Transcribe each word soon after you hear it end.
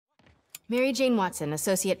Mary Jane Watson,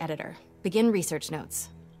 Associate Editor. Begin research notes.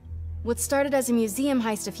 What started as a museum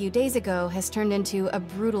heist a few days ago has turned into a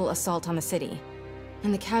brutal assault on the city,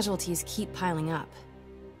 and the casualties keep piling up.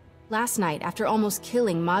 Last night, after almost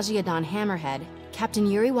killing Majidon Hammerhead, Captain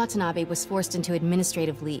Yuri Watanabe was forced into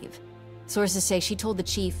administrative leave. Sources say she told the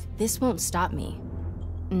chief, "This won't stop me."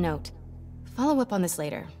 Note, follow up on this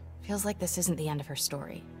later. Feels like this isn't the end of her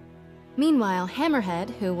story. Meanwhile, Hammerhead,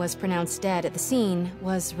 who was pronounced dead at the scene,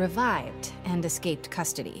 was revived and escaped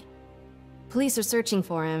custody. Police are searching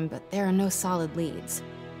for him, but there are no solid leads.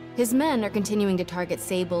 His men are continuing to target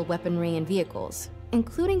Sable weaponry and vehicles,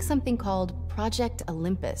 including something called Project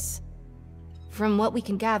Olympus. From what we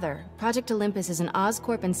can gather, Project Olympus is an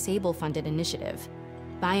Oscorp and Sable-funded initiative.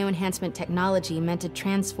 Bioenhancement technology meant to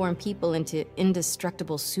transform people into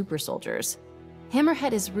indestructible super soldiers.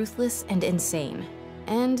 Hammerhead is ruthless and insane,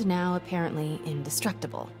 and now apparently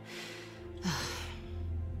indestructible.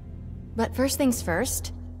 But first things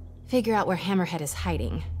first, figure out where Hammerhead is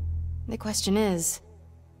hiding. The question is,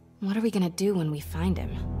 what are we gonna do when we find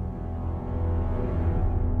him?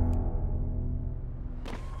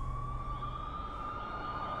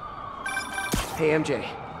 Hey MJ,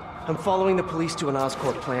 I'm following the police to an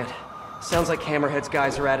Oscorp plant. Sounds like Hammerhead's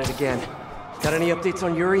guys are at it again. Got any updates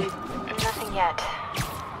on Yuri? Nothing yet.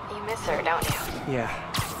 You miss her, don't you? Yeah,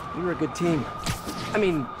 we were a good team. I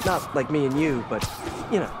mean, not like me and you, but,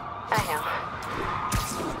 you know. I know.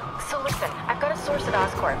 So listen, I've got a source at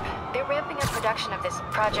Oscorp. They're ramping up production of this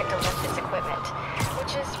Project Olympus equipment,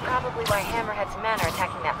 which is probably why Hammerhead's men are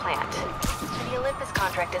attacking that plant. The Olympus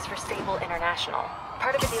contract is for Sable International,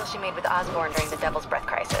 part of a deal she made with Osborn during the Devil's Breath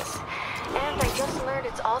crisis. And I just learned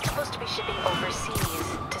it's all supposed to be shipping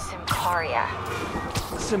overseas to Symkaria.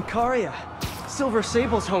 Symkaria? Silver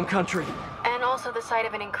Sable's home country. And also the site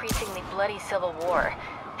of an increasingly bloody civil war.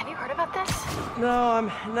 Have you heard about this? No, I'm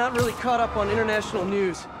not really caught up on international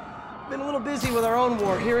news. Been a little busy with our own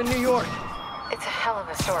war here in New York. It's a hell of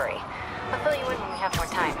a story. I'll fill you in when we have more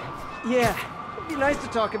time. Yeah, it'd be nice to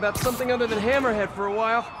talk about something other than Hammerhead for a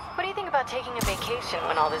while. What do you think about taking a vacation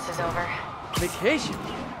when all this is over? Vacation?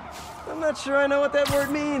 I'm not sure I know what that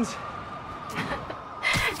word means.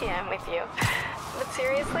 Yeah, I'm with you. But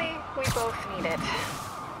seriously, we both need it.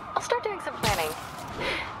 I'll start doing some planning.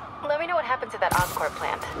 Let me know what happens at that Oscorp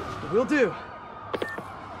plant. Will do.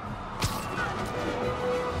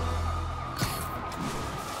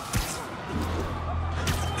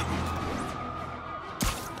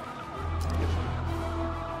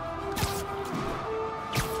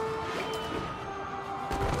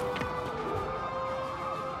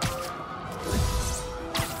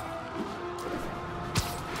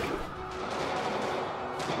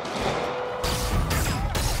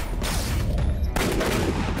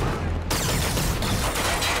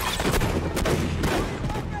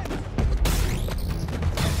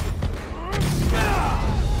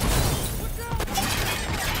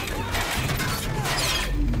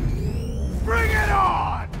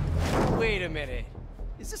 Wait a minute.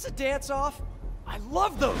 Is this a dance-off? I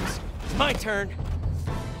love those! It's my turn.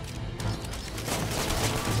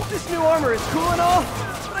 This new armor is cool and all,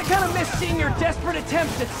 but I kinda miss seeing your desperate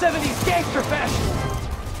attempts at 70s gangster fashion.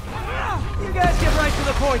 You guys get right to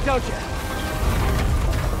the point, don't you?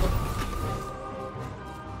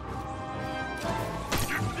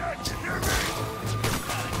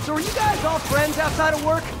 So are you guys all friends outside of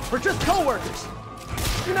work, or just co-workers?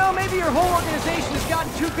 You know, maybe your whole organization has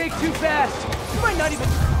gotten too big too fast. You might not even...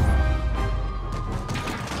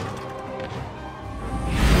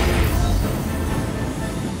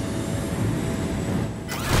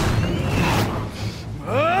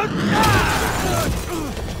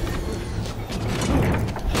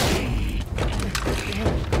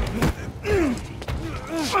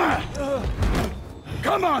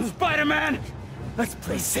 Come on, Spider-Man! Let's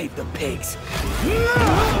play Save the Pigs.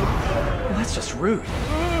 Well, that's just rude.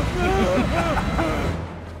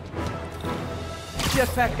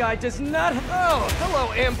 Jetpack guy does not... Oh,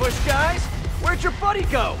 hello, ambush guys. Where'd your buddy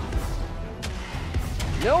go?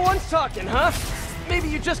 No one's talking, huh? Maybe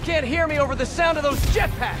you just can't hear me over the sound of those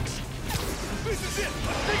jetpacks. This is it!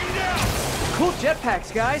 Let's take him down! Cool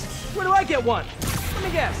jetpacks, guys. Where do I get one? Let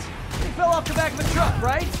me guess. They fell off the back of a truck,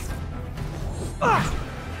 right? Ah!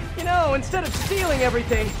 You know, instead of stealing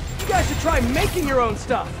everything, you guys should try making your own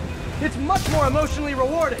stuff. It's much more emotionally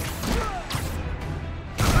rewarding.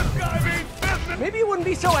 This guy means business! Maybe you wouldn't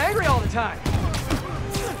be so angry all the time.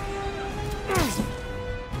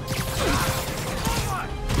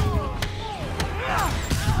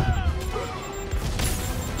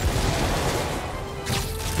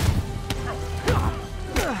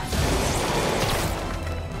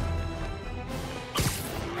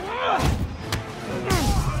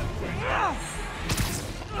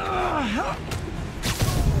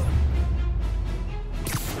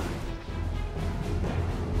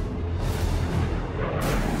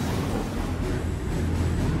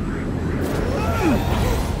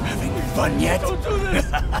 fun yet? Don't do this!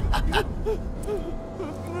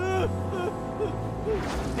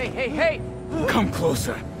 Hey! Come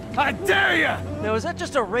closer. I dare ya! Now, is that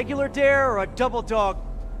just a regular dare or a double dog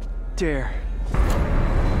dare?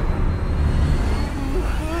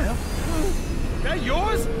 That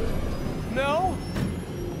yours? No?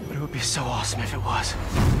 But it would be so awesome if it was.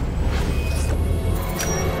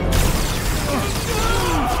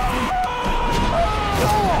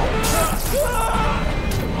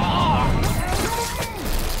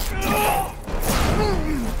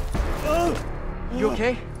 You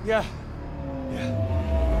okay? Yeah.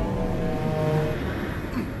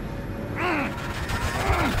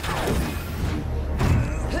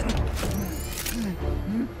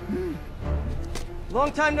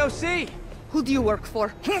 Long time no see. Who do you work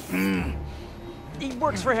for? He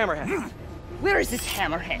works for Hammerhead. Where is this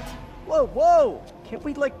hammerhead? Whoa! Can't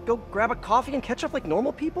we, like, go grab a coffee and catch up like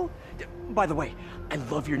normal people? By the way, I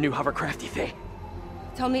love your new hovercrafty thing.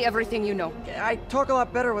 Tell me everything you know. I talk a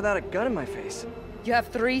lot better without a gun in my face. You have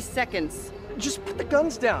 3 seconds. Just put the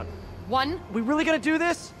guns down. 1, We really gonna do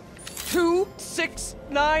this? 2, 6,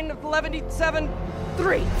 9, 11, 7...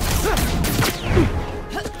 3.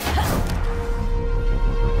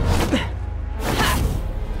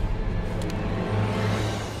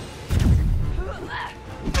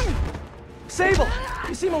 Sable,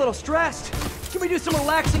 you seem a little stressed. Can we do some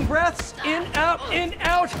relaxing breaths? In, out, in,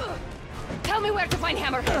 out. Tell me where to find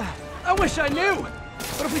hammerhead. I wish I knew.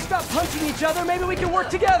 But if we stop punching each other, maybe we can work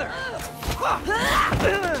together.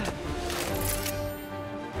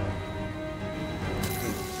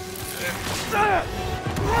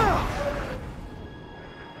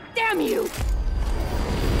 Damn you!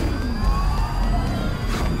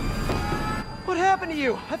 What happened to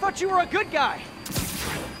you? I thought you were a good guy.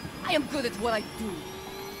 I am good at what I do.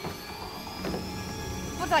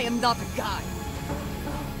 But I am not a guy.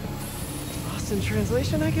 Lost in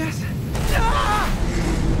translation, I guess?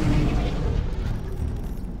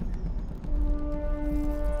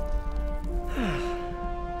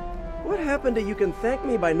 What happened to you can thank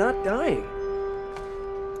me by not dying?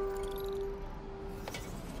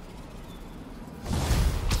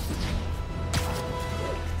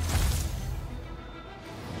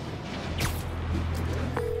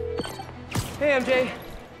 Hey, MJ.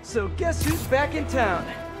 So guess who's back in town?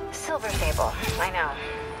 Silver Sable, I know.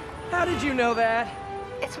 How did you know that?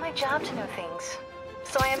 It's my job to know things.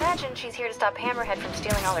 So I imagine she's here to stop Hammerhead from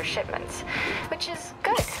stealing all her shipments. Which is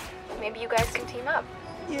good. Maybe you guys can team up.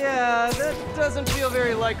 Yeah, that doesn't feel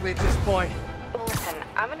very likely at this point. Well, listen,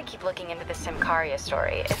 I'm gonna keep looking into the Simcaria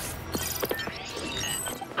story. It's...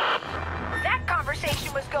 That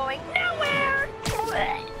conversation was going nowhere!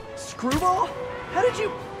 Screwball? How did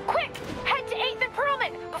you... Quick! Head to 8th and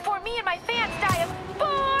Perlman before me and my fans die of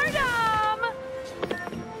boredom!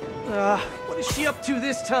 What is she up to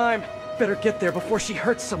this time? Better get there before she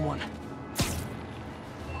hurts someone.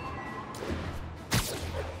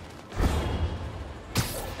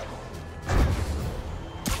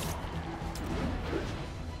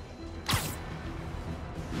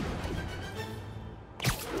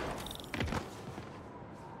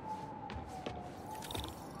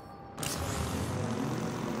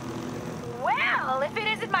 Well, if it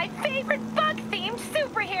isn't my favorite bug-themed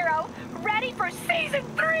superhero, ready for Season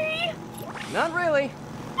 3? Not really.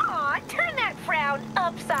 Aw, turn that frown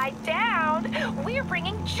upside down. We're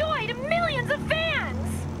bringing joy to millions of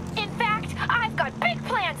fans. In fact, I've got big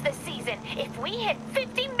plans this season. If we hit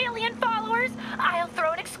 50 million followers, I'll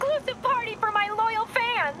throw an exclusive party for my loyal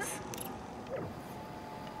fans.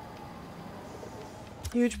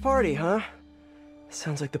 Huge party, huh?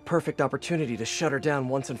 Sounds like the perfect opportunity to shut her down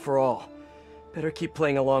once and for all. Better keep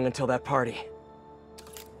playing along until that party.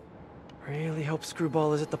 Really hope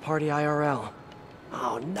Screwball is at the party IRL.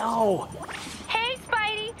 Oh no! Hey,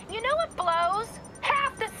 Spidey, you know what blows?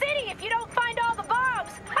 Half the city if you don't find all the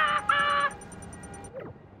bombs! Ha ha!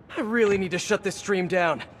 I really need to shut this stream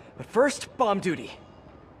down. But first, bomb duty.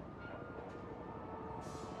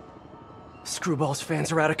 Screwball's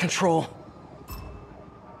fans are out of control.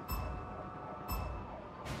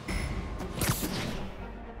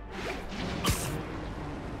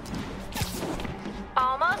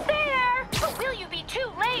 Almost there! But will you be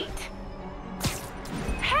too late?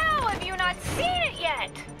 How have you not seen it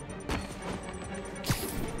yet?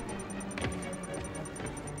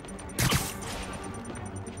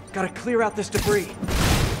 Gotta clear out this debris.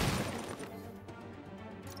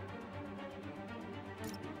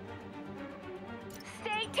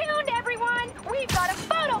 Stay tuned, everyone! We've got a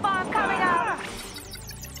photobomb coming up!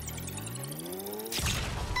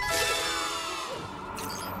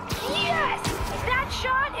 Yes! That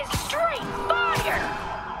shot is straight fire!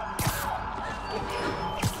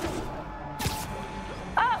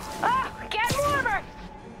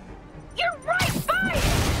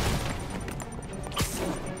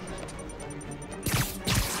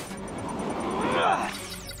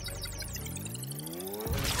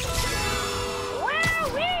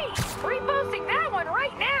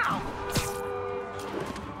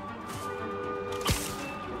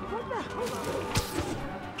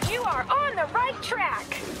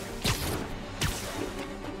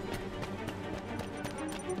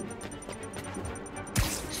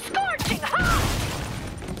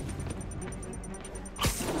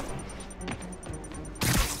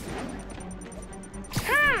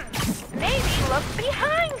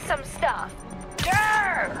 some stuff.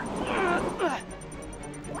 Grr!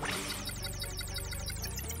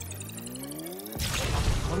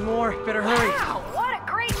 One more, better hurry. Wow, what a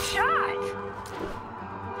great shot!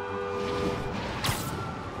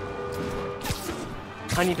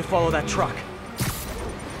 I need to follow that truck.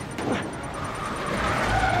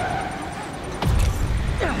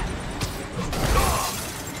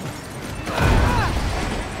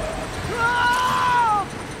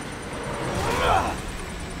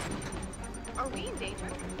 Are we in danger?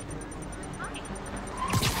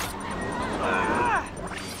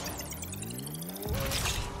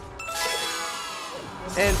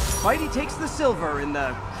 And Spidey takes the silver in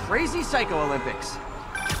the Crazy Psycho Olympics.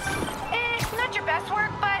 Not your best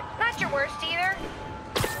work, but not your worst either.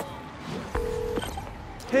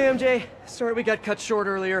 Hey MJ, sorry we got cut short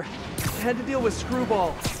earlier. I had to deal with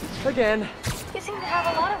Screwball. Again. You seem to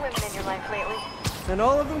have a lot of women in your life lately. And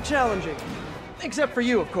all of them challenging. Except for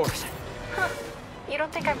you, of course. Huh. You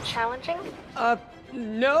don't think I'm challenging?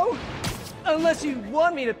 No? Unless you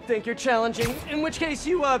want me to think you're challenging, in which case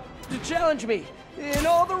you, challenge me. In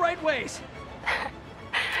all the right ways.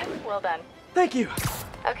 Well done. Thank you.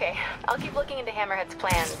 Okay, I'll keep looking into Hammerhead's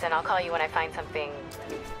plans, and I'll call you when I find something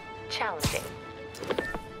challenging.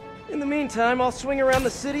 In the meantime, I'll swing around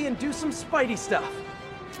the city and do some Spidey stuff.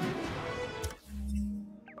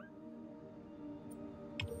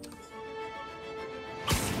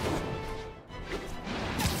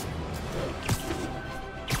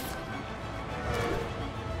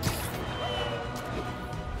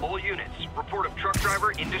 All units, report of truck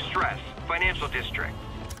driver in distress. Financial district.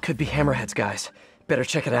 Could be Hammerhead's guys. Better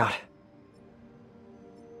check it out.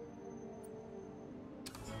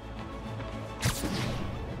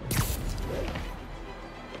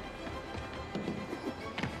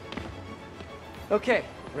 Okay,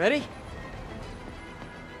 ready?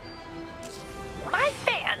 My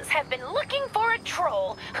fans have been looking for a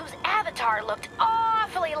troll whose avatar looked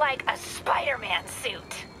awfully like a Spider-Man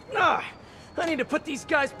suit. Ah, I need to put these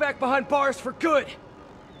guys back behind bars for good.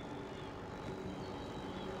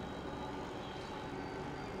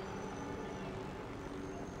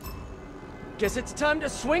 Guess it's time to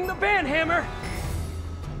swing the band hammer.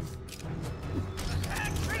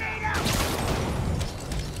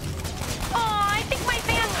 Aw, I think my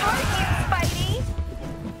fans heard you, Spidey.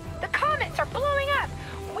 The comments are blowing up.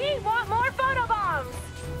 We want more photobombs.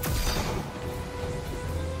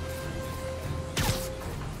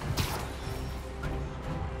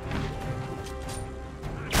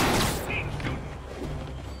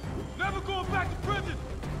 Never going back to prison!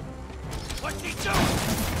 What's he doing?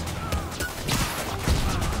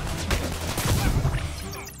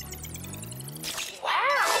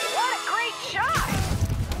 Wow, what a great shot.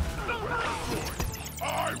 I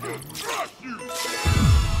will crush you!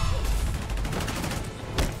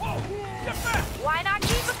 Whoa! Get back! Why not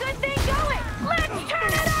keep a good thing going? Let's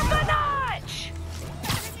turn it up a notch!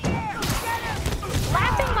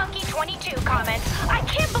 Laughing Monkey 22 comments, I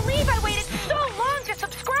can't believe I waited so long to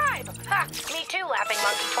subscribe! Ha, me too, Laughing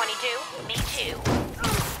Monkey 22. Me too.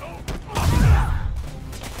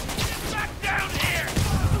 Get back down here!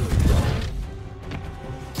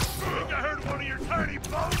 Think I heard one of your tiny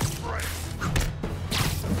bones break!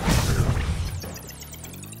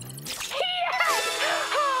 Yes!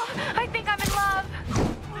 Oh, I think I'm in love.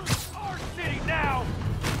 Our city now!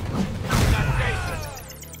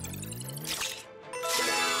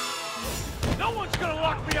 No one's gonna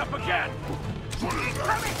lock me up again!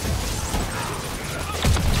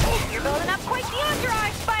 You're building up quite the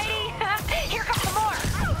entourage, Spidey! Here comes some more!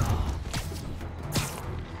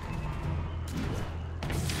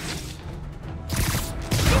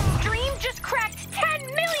 This stream just cracked 10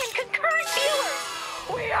 million concurrent viewers!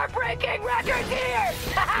 We are breaking records here!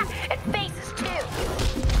 And faces, too!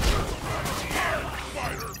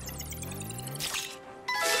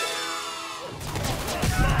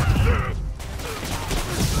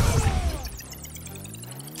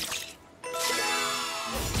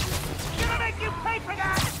 Gonna make you pay for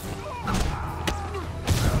that!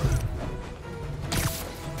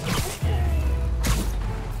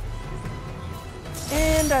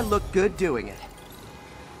 And I look good doing it.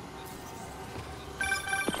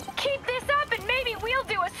 Keep this up and maybe we'll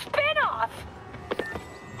do a spin-off!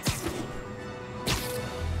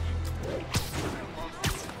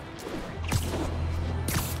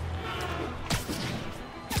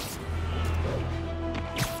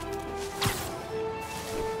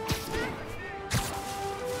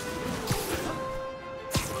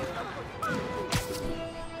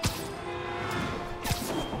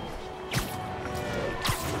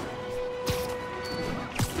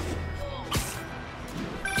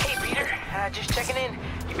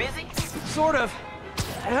 busy? Sort of.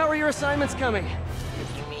 How are your assignments coming?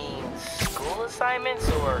 You mean school assignments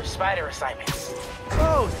or spider assignments?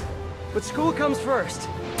 Both. But school comes first.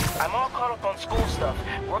 I'm all caught up on school stuff,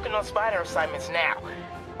 working on spider assignments now.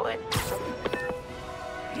 But...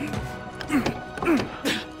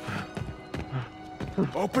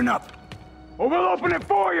 Open up, or we'll open it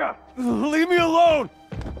for you! Leave me alone!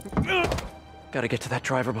 Gotta get to that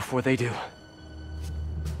driver before they do.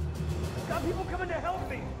 Got people coming to help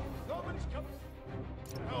me! Nobody's coming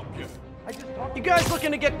to help you. I just talked. You guys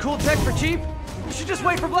looking to get cool tech for cheap? You should just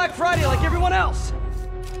wait for Black Friday like everyone else.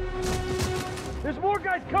 There's more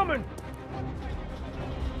guys coming!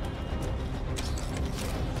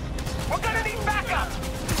 We're gonna need backup!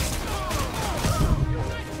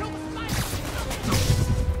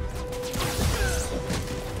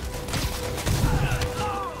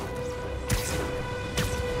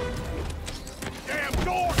 Damn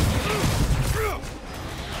door!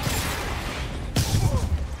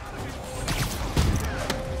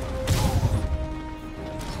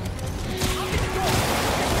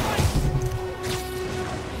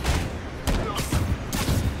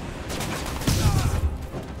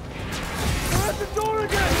 At the door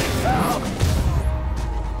again! Help!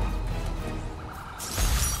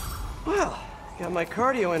 Well, got my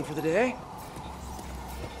cardio in for the day.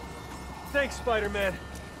 Thanks, Spider-Man.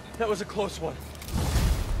 That was a close one.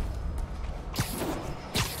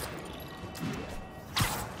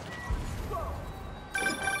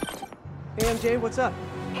 Hey, MJ, what's up?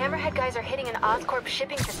 Hammerhead guys are hitting an Oscorp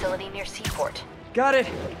shipping facility near Seaport. Got it.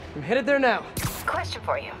 I'm headed there now. Question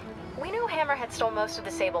for you. We knew Hammerhead stole most of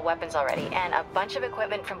the Sable weapons already, and a bunch of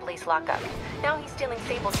equipment from police lockup. Now he's stealing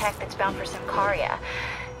Sable tech that's bound for Symkaria.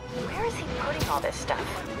 Where is he putting all this stuff?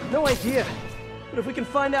 No idea. But if we can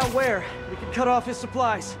find out where, we can cut off his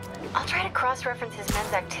supplies. I'll try to cross-reference his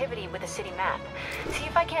men's activity with the city map. See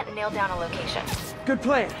if I can't nail down a location. Good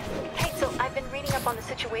plan. Hey, so I've been reading up on the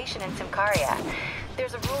situation in Symkaria.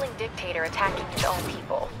 There's a ruling dictator attacking his own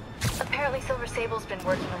people. Apparently Silver Sable's been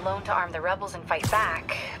working alone to arm the rebels and fight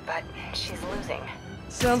back, but she's losing.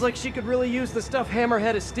 Sounds like she could really use the stuff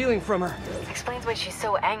Hammerhead is stealing from her. Explains why she's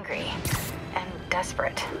so angry and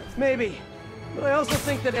desperate. Maybe. But I also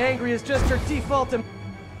think that angry is just her default em-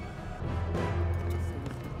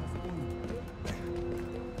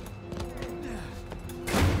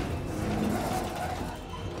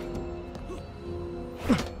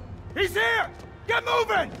 He's here! Get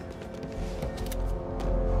moving!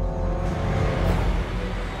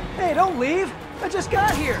 Hey, don't leave! I just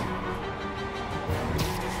got here!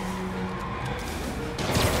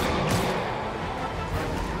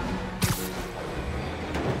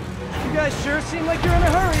 You guys sure seem like you're in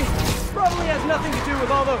a hurry. Probably has nothing to do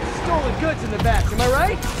with all those stolen goods in the back, am I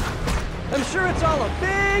right? I'm sure it's all a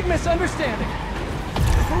big misunderstanding.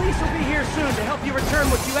 The police will be here soon to help you return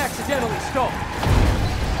what you accidentally stole.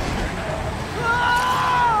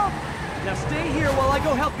 Ah! Now stay here while I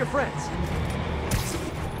go help your friends.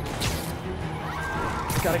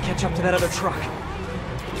 Gotta catch up to that other truck.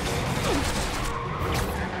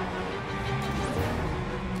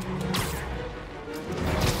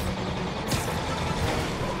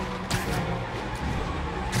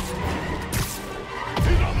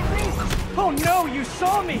 Oh no, you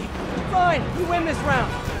saw me! Fine, you win this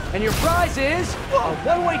round. And your prize is a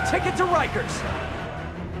one-way ticket to Rikers.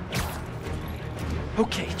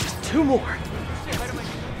 Okay, just two more.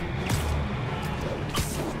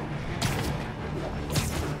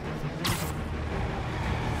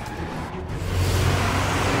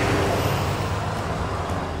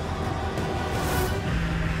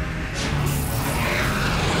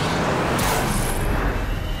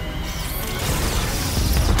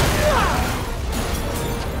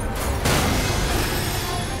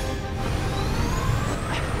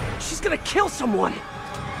 Gonna kill someone!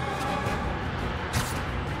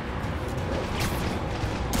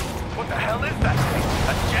 What the hell is that thing?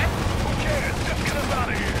 A jet? Who cares? Just get us out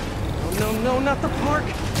of here! Oh, no, not the park!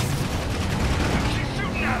 She's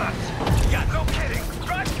shooting at us! Yeah, no kidding!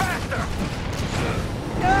 Drive faster!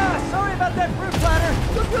 Yeah, sorry about that fruit platter.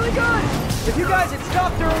 Looked really good! If you guys had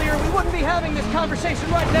stopped earlier, we wouldn't be having this conversation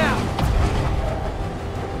right now.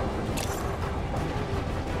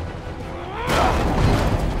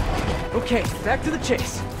 Okay, back to the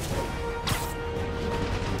chase.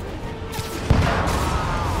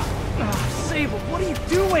 Sable, what are you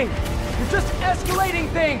doing? You're just escalating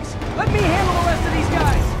things! Let me handle the rest of these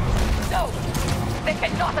guys! No! They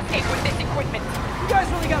cannot escape with this equipment! You guys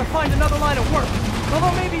really gotta find another line of work.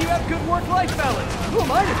 Although maybe you have good work-life balance. Who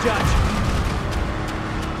am I to judge?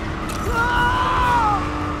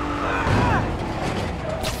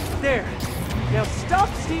 There. Now stop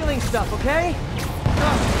stealing stuff, okay?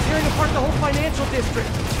 Ugh, tearing apart the whole financial district.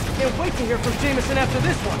 Can't wait to hear from Jameson after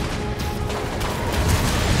this one.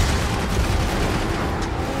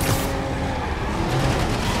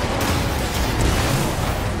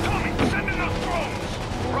 Tommy, send in those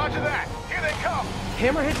drones! Roger that. Here they come.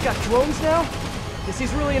 Hammerhead's got drones now? Guess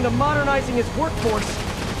he's really into modernizing his workforce.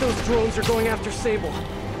 Those drones are going after Sable.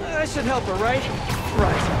 I should help her, right?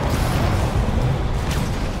 Right.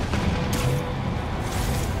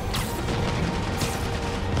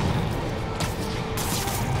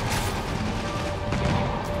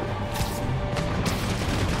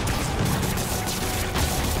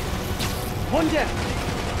 One down.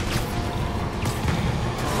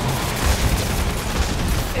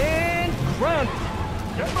 And grounded.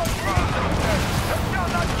 Get those drones out there. Take down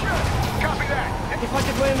that jet. Copy that. If I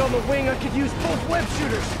could land on the wing, I could use both web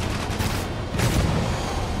shooters.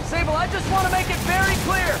 Sable, I just want to make it very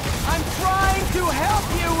clear. I'm trying to help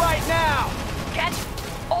you right now. Get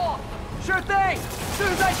off! Sure thing. As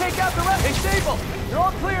soon as I take out the rest. Hey, Sable, you're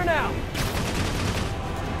all clear now.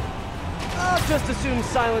 I'll just assume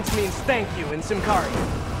silence means thank you in Simkari.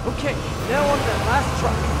 Okay, now on to that last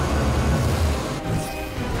truck.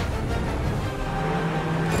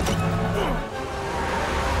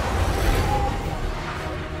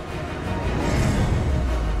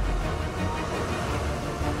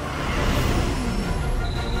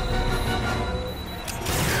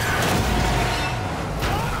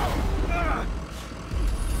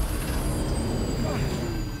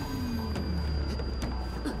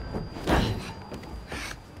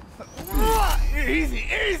 Easy,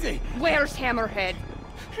 easy! Where's Hammerhead?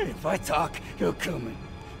 If I talk, he'll come in.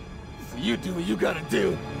 So you do what you gotta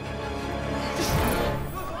do.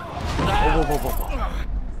 Whoa.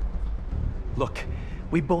 Look,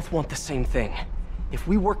 we both want the same thing. If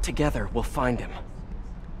we work together, we'll find him.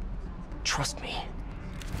 Trust me.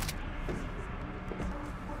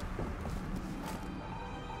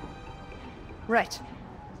 Right.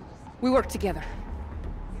 We work together.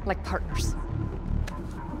 Like partners.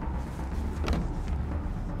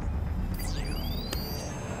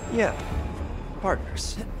 Yeah,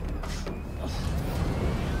 partners.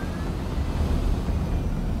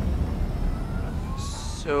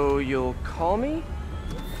 So you'll call me?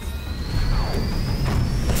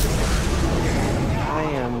 I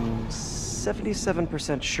am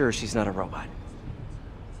 77% sure she's not a robot.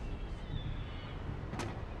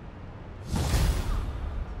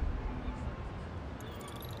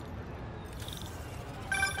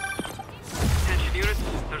 Attention units,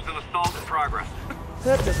 there's an assault in progress.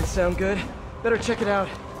 That doesn't sound good. Better check it out.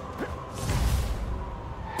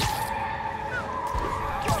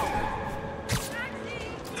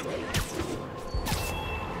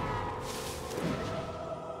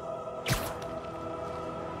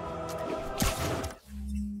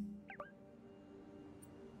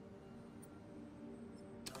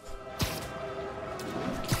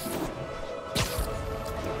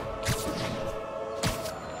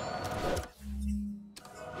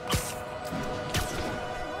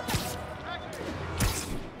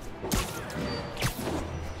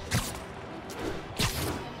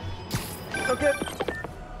 Okay.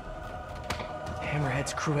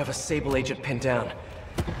 Hammerhead's crew have a Sable agent pinned down.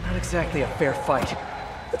 Not exactly a fair fight.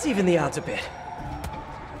 Let's even the odds a bit.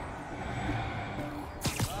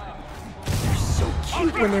 They're so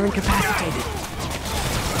cute when they're incapacitated.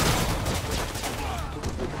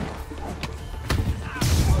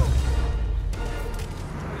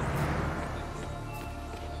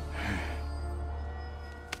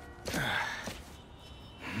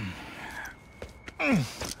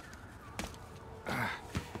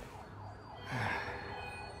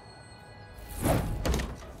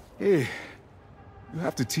 Hey, you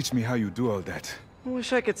have to teach me how you do all that. I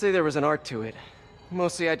wish I could say there was an art to it.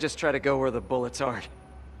 Mostly I just try to go where the bullets aren't.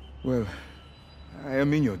 Well, I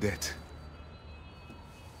am in your debt.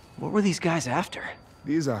 What were these guys after?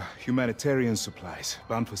 These are humanitarian supplies,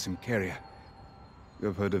 bound for Simcaria. You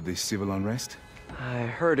have heard of the civil unrest? I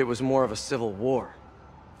heard it was more of a civil war.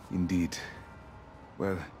 Indeed.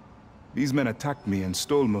 Well, these men attacked me and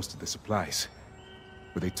stole most of the supplies.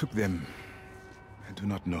 Where they took them, I do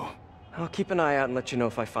not know. I'll keep an eye out and let you know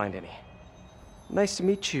if I find any. Nice to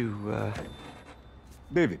meet you,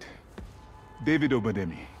 David. David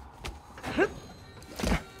Obademi.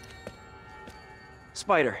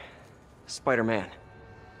 Spider. Spider-Man.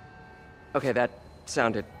 Okay, that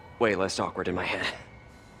sounded way less awkward in my head.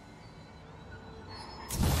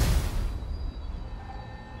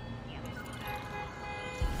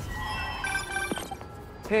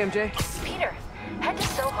 Hey, MJ. Peter, head to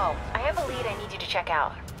Soho. I have a lead I need you to check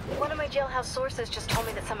out. One of my jailhouse sources just told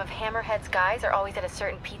me that some of Hammerhead's guys are always at a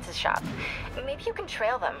certain pizza shop. Maybe you can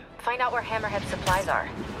trail them, find out where Hammerhead's supplies are.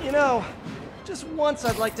 You know, just once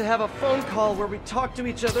I'd like to have a phone call where we talk to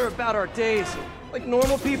each other about our days, like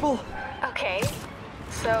normal people. Okay,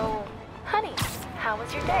 so, honey, how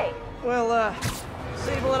was your day? Well,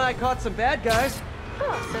 Sable and I caught some bad guys.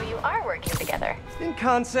 Oh, so you are working together. In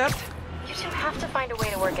concept. You two have to find a way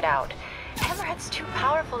to work it out. Hammerhead's too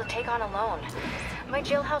powerful to take on alone. My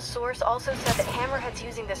jailhouse source also said that Hammerhead's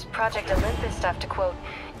using this Project Olympus stuff to, quote,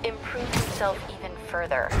 improve himself even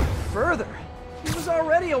further. Further? He was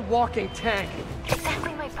already a walking tank.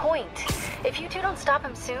 Exactly my point. If you two don't stop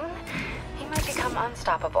him soon, he might become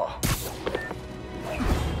unstoppable.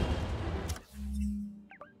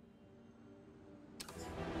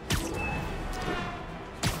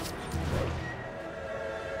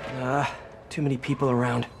 Too many people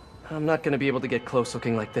around. I'm not gonna be able to get close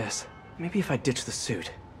looking like this. Maybe if I ditch the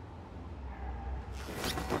suit.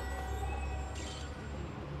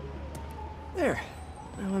 There.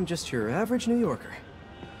 Now I'm just your average New Yorker.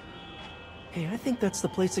 Hey, I think that's the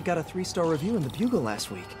place that got a 3-star review in the Bugle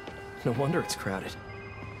last week. No wonder it's crowded.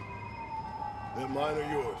 Then mine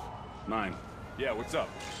or yours? Mine. Yeah, what's up?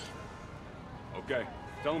 Okay,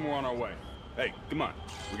 tell him we're on our way. Hey, come on.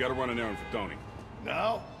 We gotta run an errand for Tony.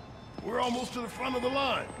 Now? We're almost to the front of the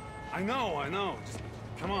line. I know. Just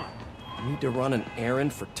come on. I need to run an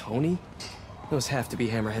errand for Tony? Those have to be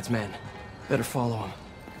Hammerhead's men. Better follow him.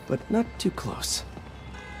 But not too close.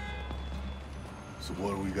 So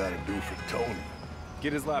what do we gotta do for Tony?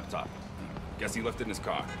 Get his laptop. Guess he left it in his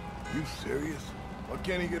car. You serious? Why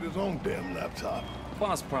can't he get his own damn laptop?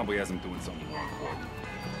 Boss probably has him doing something more important.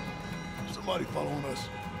 Somebody following us?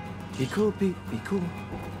 Be cool, Pete. Be cool.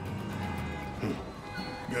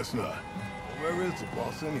 Guess not. Where is the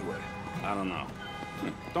boss anyway? I don't know.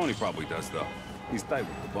 Tony probably does, though. He's tight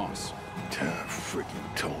with the boss. Damn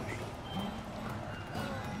freaking Tony.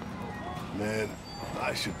 Man,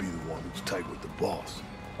 I should be the one who's tight with the boss.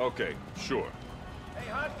 Okay, sure. Hey,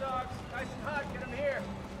 hot dogs! Nice and hot, get them here!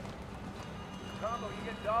 Combo, you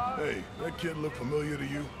get dogs? Hey, that kid look familiar to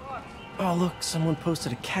you? Oh, look, someone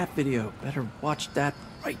posted a cat video. Better watch that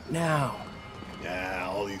right now. Yeah,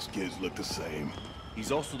 all these kids look the same. He's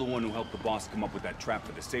also the one who helped the boss come up with that trap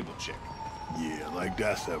for the Sable chick. Yeah, like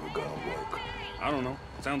that's ever gonna work. I don't know.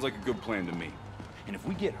 Sounds like a good plan to me. And if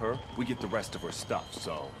we get her, we get the rest of her stuff,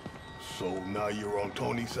 so... So now you're on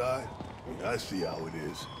Tony's side? I see how it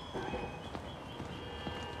is.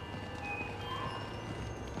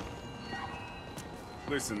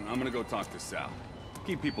 Listen, I'm gonna go talk to Sal.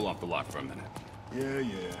 Keep people off the lot for a minute. Yeah.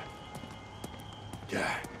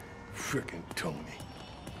 Yeah, frickin' Tony.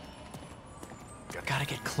 Gotta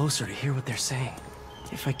get closer to hear what they're saying.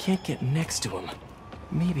 If I can't get next to him,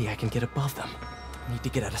 maybe I can get above them. Need to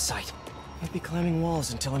get out of sight. Can't be climbing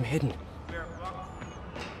walls until I'm hidden.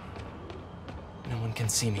 No one can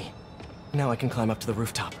see me. Now I can climb up to the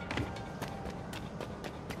rooftop.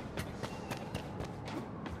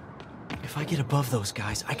 If I get above those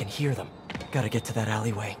guys, I can hear them. Gotta get to that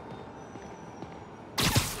alleyway.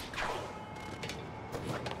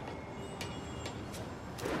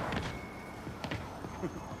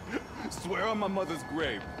 Swear on my mother's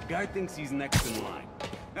grave. Guy thinks he's next in line.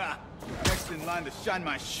 Ah, next in line to shine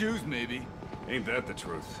my shoes, maybe. Ain't that the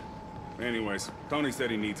truth? Anyways, Tony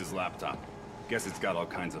said he needs his laptop. Guess it's got all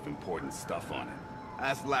kinds of important stuff on it.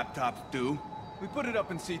 As laptops do. We put it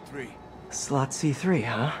up in C3. Slot C3,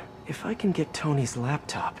 huh? If I can get Tony's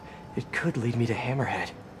laptop, it could lead me to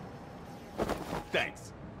Hammerhead.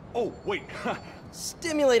 Thanks. Oh, wait.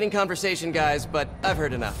 Stimulating conversation, guys, but I've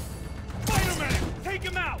heard enough. Wait a minute! Take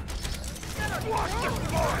him out! Watch the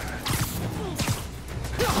floor!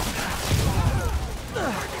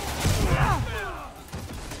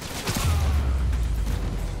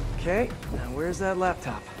 Okay, now where's that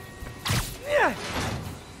laptop?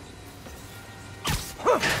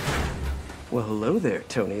 Well, hello there,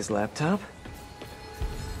 Tony's laptop.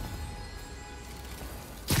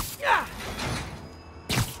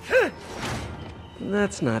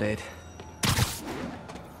 That's not it.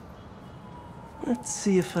 Let's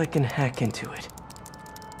see if I can hack into it.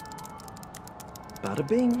 Bada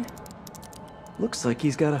bing. Looks like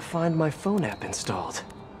he's got a Find My Phone app installed.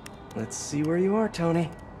 Let's see where you are, Tony.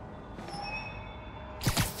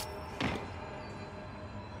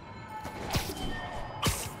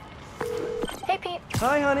 Hey, Pete.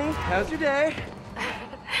 Hi, honey. How's your day?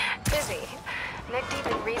 Busy. Neck deep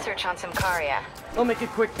in research on Symkaria. I'll make it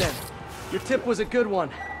quick then. Your tip was a good one.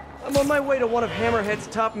 I'm on my way to one of Hammerhead's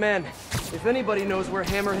top men. If anybody knows where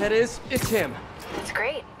Hammerhead is, it's him. That's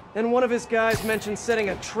great. And one of his guys mentioned setting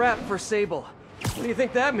a trap for Sable. What do you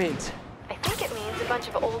think that means? I think it means a bunch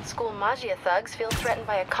of old-school Magia thugs feel threatened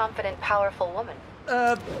by a confident, powerful woman.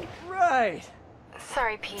 Right.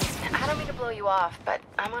 Sorry, Pete. I don't mean to blow you off, but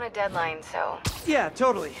I'm on a deadline, so... Yeah,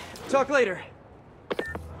 totally. Talk later.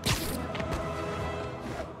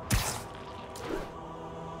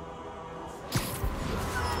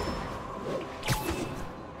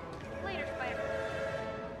 Later, Spider.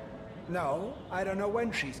 No, I don't know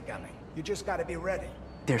when she's coming. You just gotta be ready.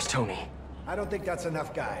 There's Tony. I don't think that's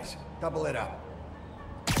enough, guys. Double it up.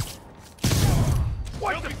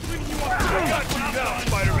 What the f*** you want? I got you now,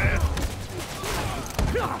 Spider-Man!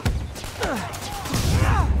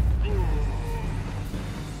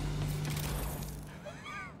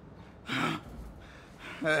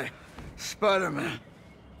 Hey, Spider-Man.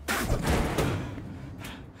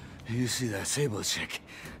 You see that Sable chick?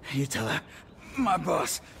 You tell her, my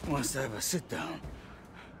boss wants to have a sit-down.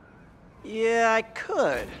 Yeah, I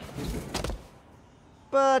could.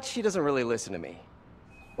 But she doesn't really listen to me.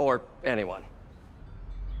 Or anyone.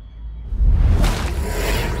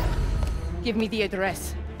 Give me the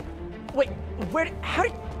address. Wait, how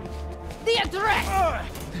did... The address!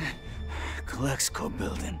 Colexco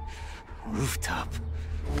building. Rooftop.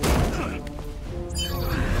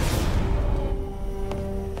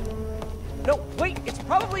 No, wait, it's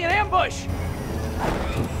probably an ambush!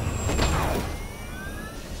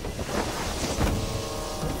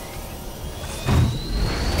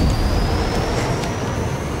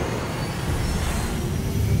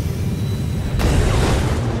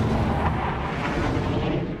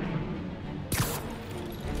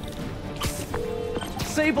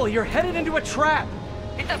 Sable, you're headed into a trap!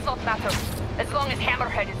 It does not matter, as long as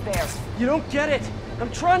Hammerhead is there. You don't get it!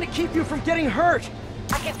 I'm trying to keep you from getting hurt!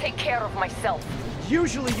 I can take care of myself.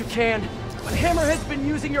 Usually you can, but Hammerhead's been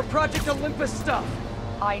using your Project Olympus stuff.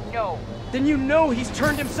 I know. Then you know he's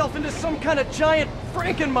turned himself into some kind of giant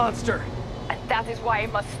Franken-monster! And that is why I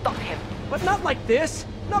must stop him. But not like this!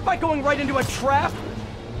 Not by going right into a trap!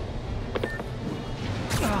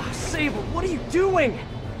 Ah, Sable, what are you doing?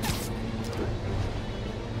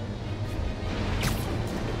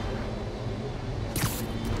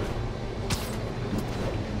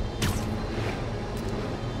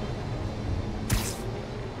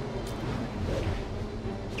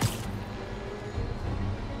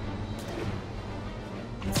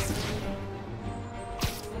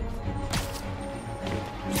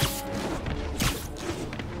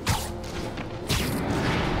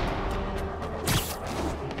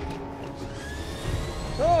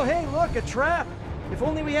 Oh, hey, look, a trap! If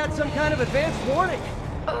only we had some kind of advanced warning!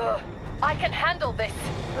 I can handle this.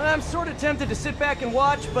 I'm sort of tempted to sit back and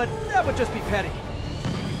watch, but that would just be petty.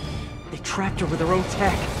 They trapped her with their own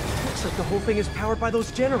tech. Looks like the whole thing is powered by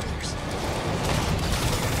those generators.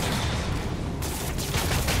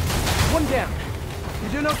 One down. You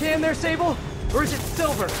doing okay in there, Sable? Or is it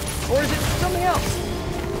Silver? Or is it something else?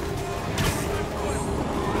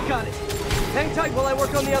 Got it. Hang tight while I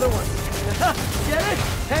work on the other one. Get it?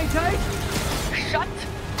 Hang tight? Shut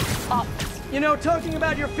up. You know, talking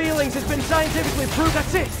about your feelings has been scientifically proved.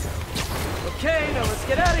 That's it. Okay, now let's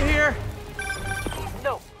get out of here.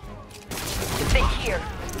 No. Stay here.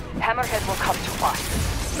 Hammerhead will come to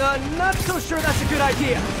us. Not so sure that's a good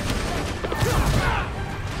idea.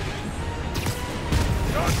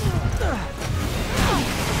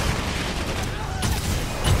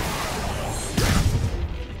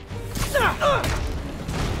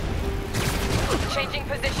 Changing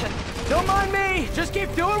position. Don't mind me. Just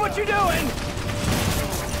keep doing what you're doing.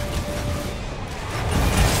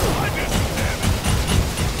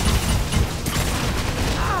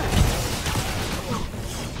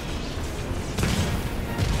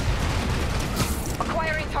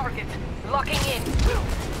 Acquiring target. Locking in.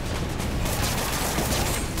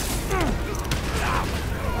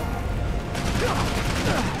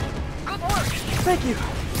 Good work. Thank you.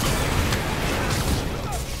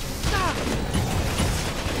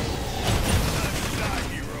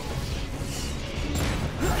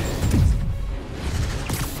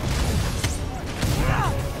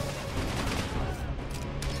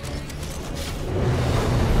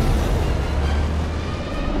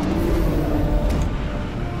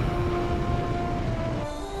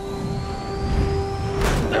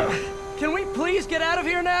 Can we please get out of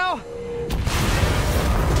here now?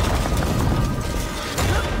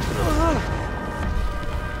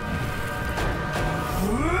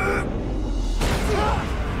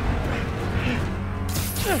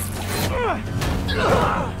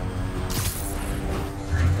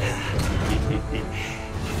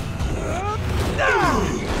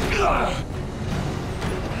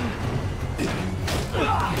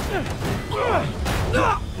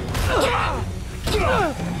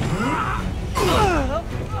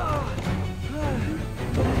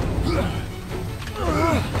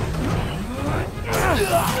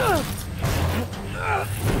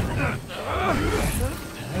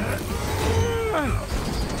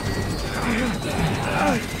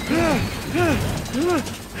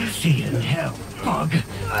 see you in hell, bug. 2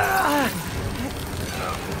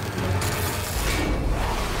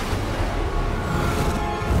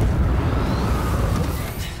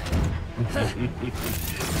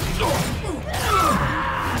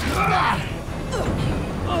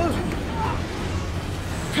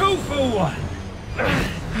 for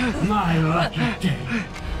 1. My lucky day.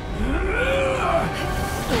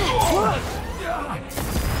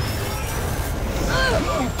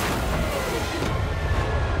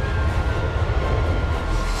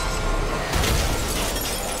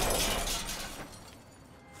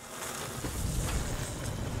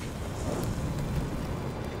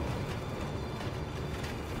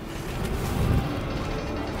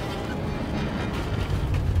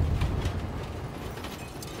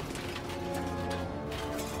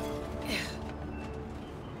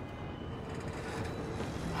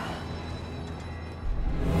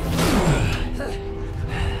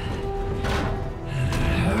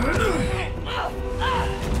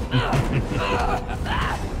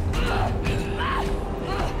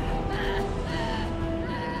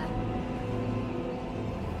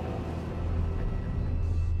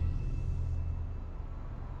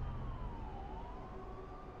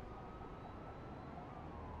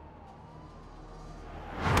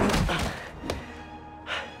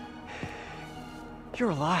 You're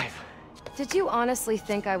alive. Did you honestly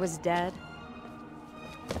think I was dead?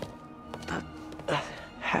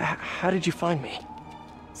 How did you find me?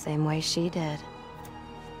 Same way she did.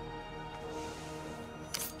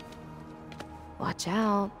 Watch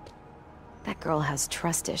out. That girl has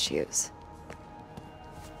trust issues.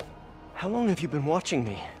 How long have you been watching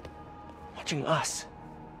me? Watching us?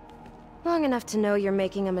 Long enough to know you're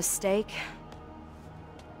making a mistake.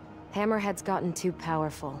 Hammerhead's gotten too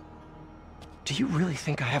powerful. Do you really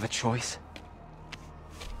think I have a choice?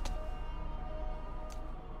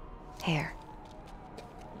 Here.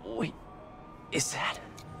 Wait, is that...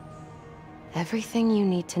 Everything you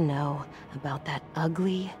need to know about that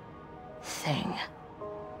ugly thing.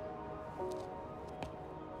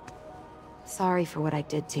 Sorry for what I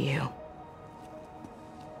did to you.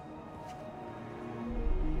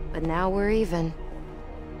 But now we're even.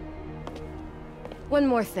 One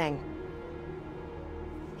more thing.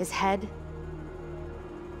 His head,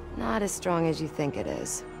 not as strong as you think it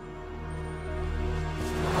is.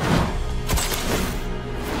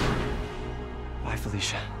 Bye,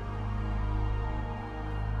 Felicia.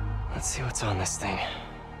 Let's see what's on this thing.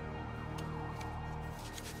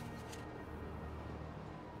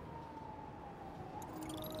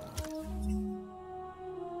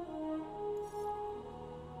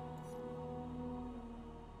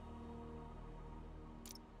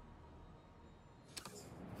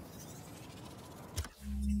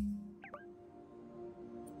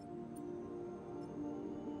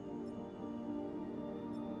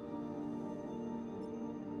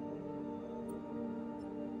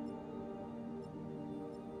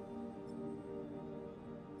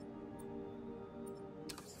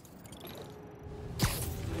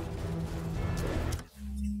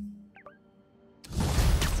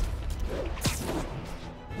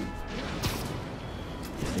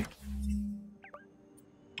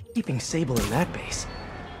 Keeping Sable in that base.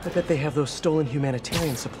 I bet they have those stolen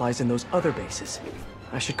humanitarian supplies in those other bases.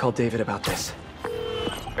 I should call David about this.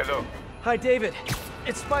 Hello. Hi, David.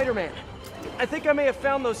 It's Spider-Man. I think I may have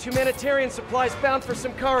found those humanitarian supplies bound for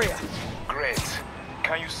Symkaria. Great.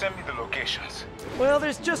 Can you send me the locations? Well,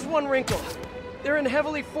 there's just one wrinkle. They're in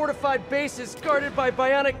heavily fortified bases guarded by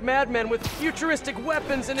bionic madmen with futuristic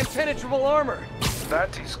weapons and impenetrable armor.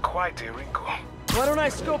 That is quite a wrinkle. Why don't I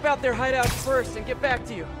scope out their hideouts first and get back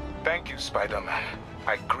to you? Thank you, Spider-Man.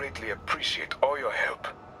 I greatly appreciate all your help.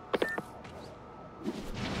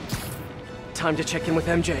 Time to check in with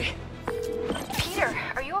MJ. Peter,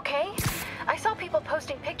 are you okay? I saw people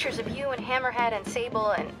posting pictures of you and Hammerhead and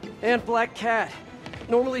Sable and... And Black Cat.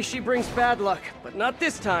 Normally she brings bad luck, but not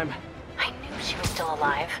this time. I knew she was still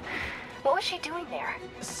alive. What was she doing there?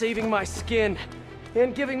 Saving my skin,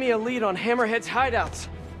 and giving me a lead on Hammerhead's hideouts.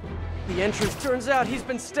 The entrance turns out he's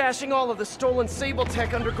been stashing all of the stolen Sable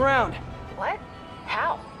tech underground. What?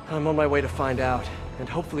 How? I'm on my way to find out, and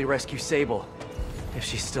hopefully rescue Sable, if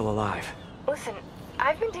she's still alive. Listen,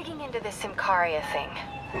 I've been digging into this Symkaria thing.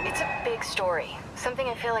 It's a big story, something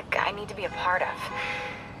I feel like I need to be a part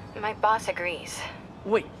of. My boss agrees.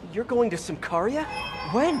 Wait, you're going to Symkaria?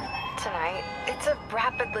 When? Tonight. It's a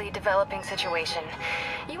rapidly developing situation.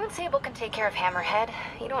 You and Sable can take care of Hammerhead.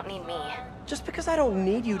 You don't need me. Just because I don't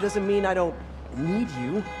need you doesn't mean I don't need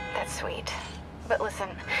you. That's sweet. But listen,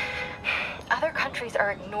 other countries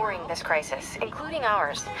are ignoring this crisis, including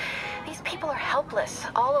ours. These people are helpless,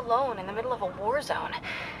 all alone in the middle of a war zone.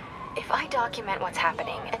 If I document what's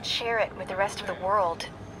happening and share it with the rest of the world,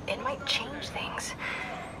 it might change things.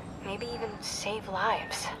 Maybe even save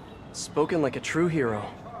lives. Spoken like a true hero.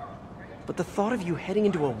 But the thought of you heading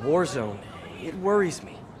into a war zone, it worries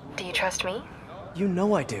me. Do you trust me? You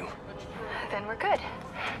know I do. Then we're good.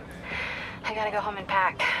 I gotta go home and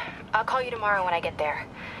pack. I'll call you tomorrow when I get there.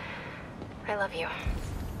 I love you.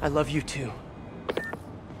 I love you too.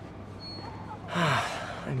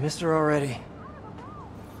 I missed her already.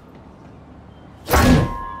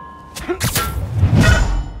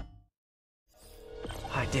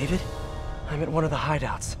 Hi, David. I'm at one of the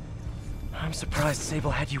hideouts. I'm surprised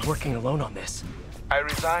Sable had you working alone on this. I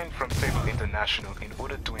resigned from Sable International in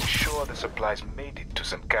order to ensure the supplies made it to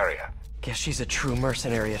Symkaria. Guess she's a true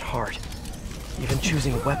mercenary at heart. Even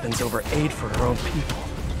choosing weapons over aid for her own people.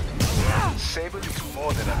 Sable is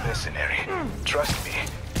more than a mercenary. Trust me.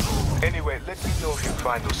 Anyway, let me know if you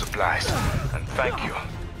find those supplies. And thank you.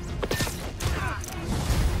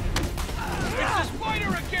 It's the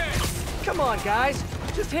spider again! Come on, guys.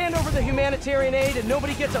 Just hand over the humanitarian aid and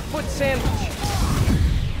nobody gets a foot sandwich.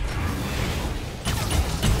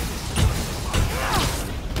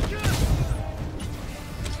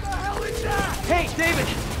 Hey, David!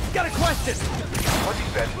 Got a question! What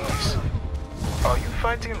is that noise? Are you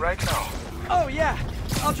fighting right now? Oh, yeah.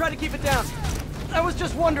 I'll try to keep it down. I was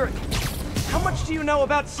just wondering, how much do you know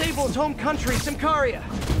about Sable's home country, Symkaria?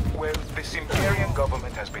 Well, the Symkarian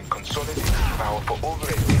government has been consolidating power for over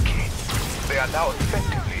a decade. They are now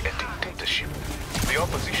effectively a dictatorship. The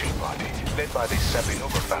opposition party, led by the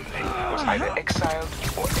Sabinova family, was either exiled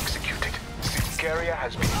or executed. Symkaria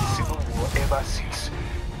has been in civil war ever since.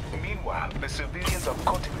 Meanwhile, the civilians are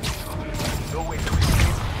caught in the middle, nowhere to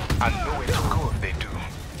escape and nowhere to go if they do.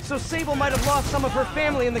 So Sable might have lost some of her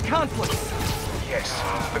family in the conflict. Yes,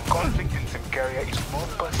 the conflict in Symkaria is more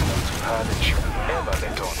personal to her than she will ever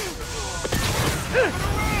let on.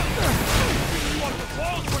 Want the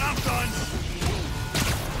balls when I'm done?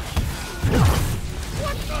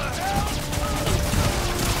 What the hell?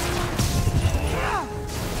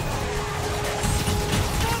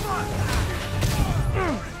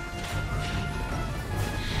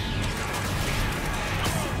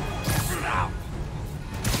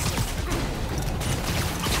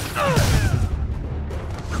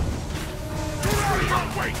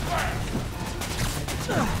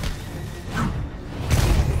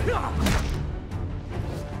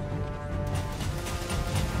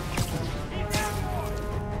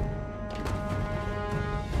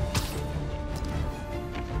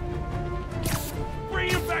 Bring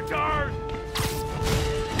him back to Earth!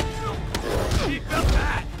 He felt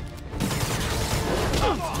that!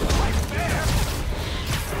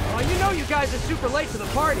 Well, you know you guys are super late to the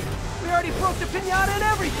party. We already broke the piñata and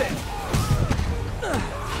everything!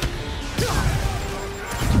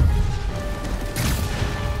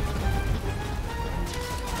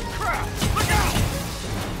 Crap! Look out!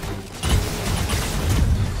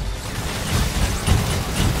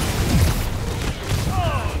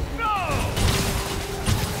 Oh, no!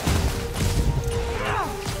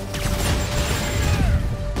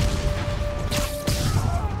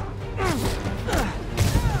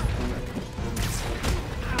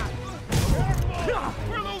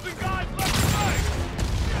 We're losing guys left and right!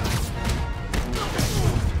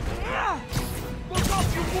 Look up,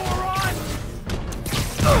 you moron!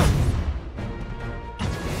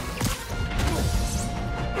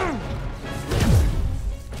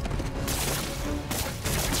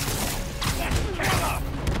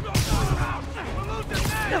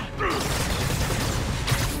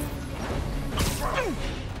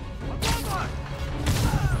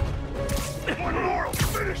 One more will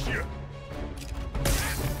finish you!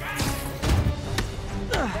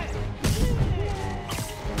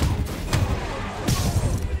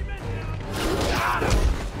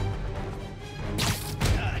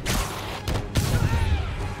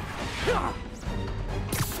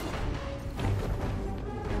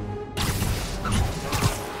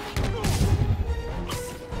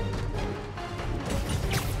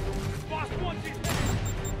 Boss wants his head!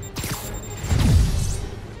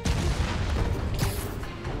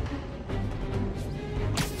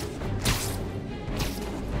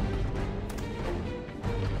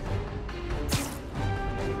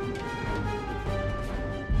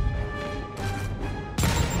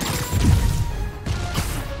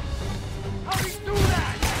 How'd he do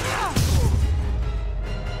that?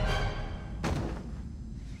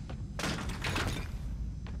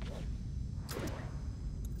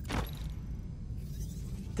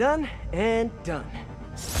 Done and done.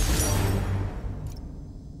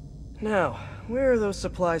 Now, where are those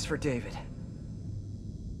supplies for David?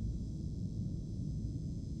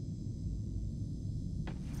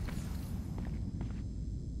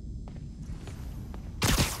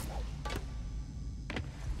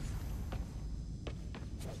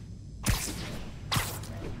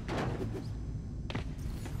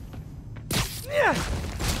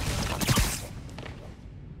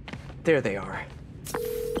 There they are.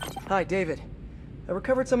 Hi, David. I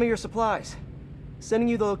recovered some of your supplies. Sending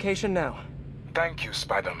you the location now. Thank you,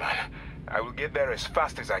 Spider-Man. I will get there as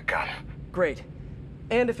fast as I can. Great.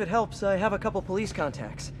 And if it helps, I have a couple police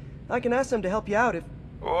contacts. I can ask them to help you out if...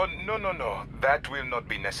 Oh, no. That will not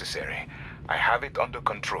be necessary. I have it under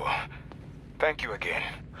control. Thank you again.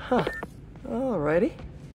 Huh. Alrighty.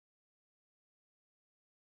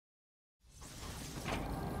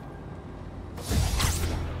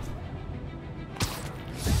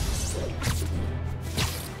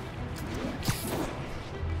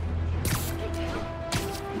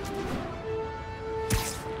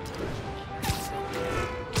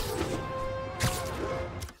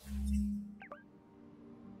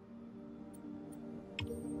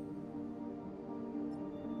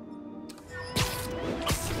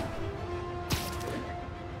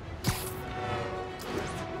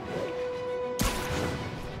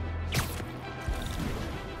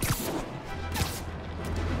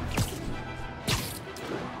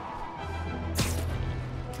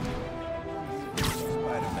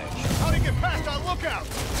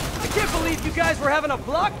 I can't believe you guys were having a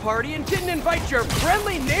block party and didn't invite your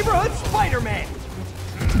friendly neighborhood Spider-Man!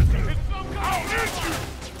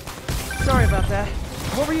 Sorry about that.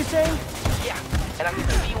 What were you saying? Yeah, and I can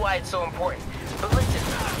see why it's so important. But listen,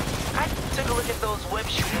 I took a look at those web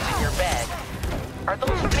shooters in your bag. Are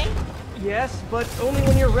those for me? Yes, but only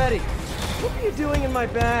when you're ready. What were you doing in my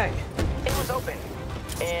bag? It was open,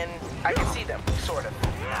 and I can see them, sort of.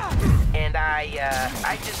 And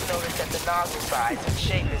I just noticed that the nozzle size and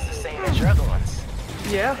shape is the same as your other ones.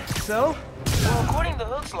 Yeah, so? Well, according to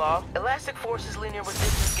Hooke's law, elastic force is linear with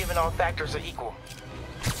distance given all factors are equal.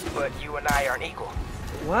 But you and I aren't equal.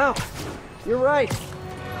 Wow, you're right.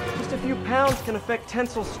 Just a few pounds can affect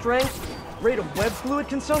tensile strength, rate of web fluid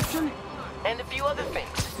consumption, and a few other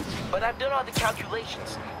things. But I've done all the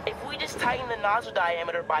calculations. If we just tighten the nozzle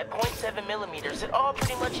diameter by 0.7 millimeters, it all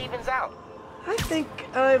pretty much evens out. I think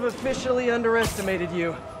I've officially underestimated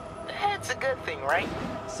you. That's a good thing, right?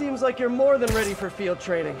 Seems like you're more than ready for field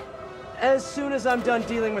training. As soon as I'm done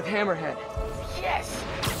dealing with Hammerhead. Yes!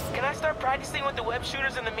 Can I start practicing with the web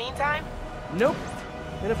shooters in the meantime? Nope.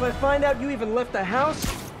 And if I find out you even left the house,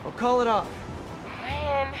 I'll call it off.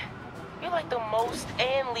 Man, you're like the most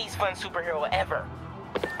and least fun superhero ever.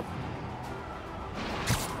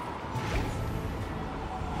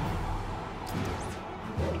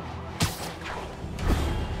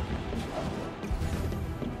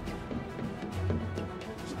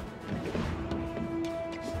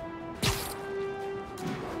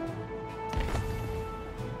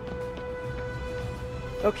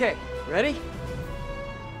 Okay, ready?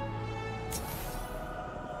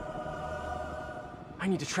 I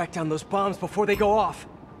need to track down those bombs before they go off.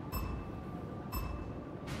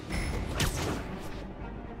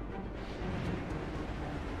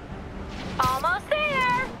 Almost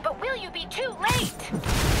there! But will you be too late?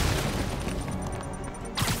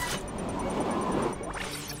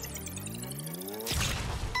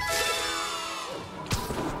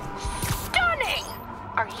 Stunning!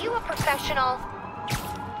 Are you a professional?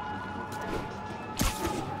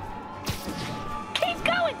 Keep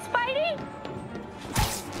going, Spidey!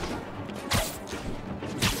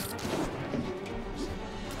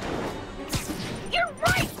 You're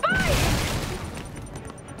right by it!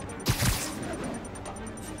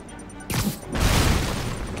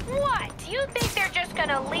 What? Do you think they're just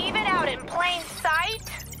gonna leave it out in plain sight?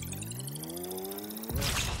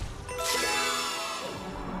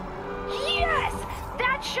 Yes!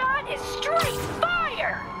 That shot is straight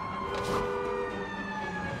fire!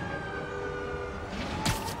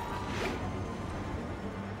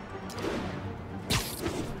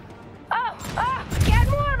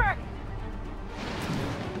 Getting warmer!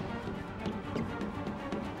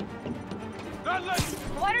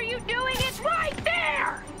 What are you doing? It's right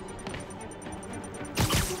there!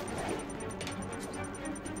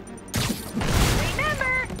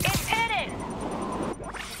 Remember, it's hidden!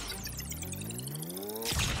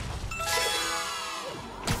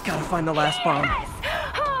 Gotta find the last bomb. Yes!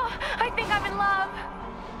 Oh, I think I'm in love.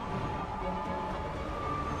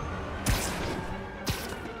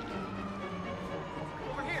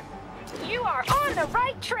 You are on the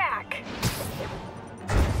right track.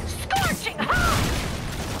 Scorching hot!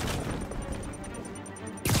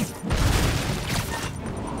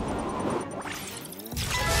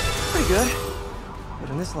 Pretty good. But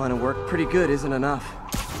in this line of work, pretty good isn't enough.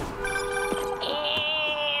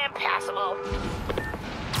 And passable.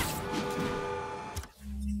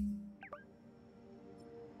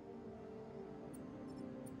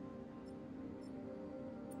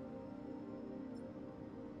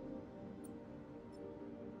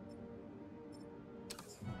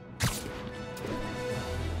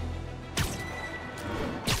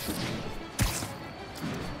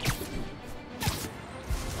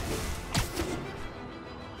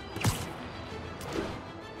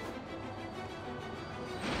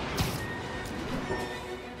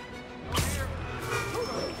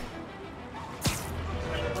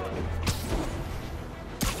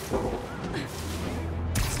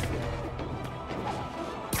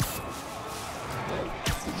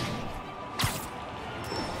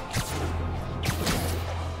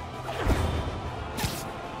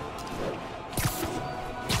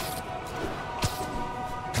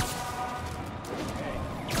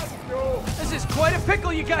 This is quite a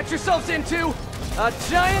pickle you got yourselves into! A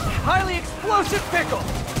giant, highly explosive pickle!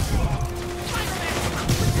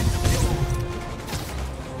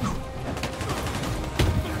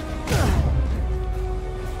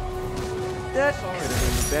 That could have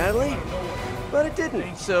ended badly, but it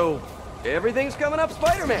didn't, so everything's coming up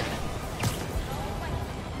Spider-Man.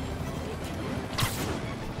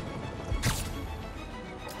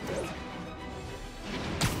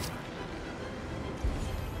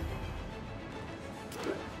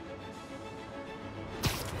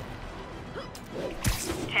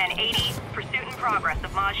 Pursuit in progress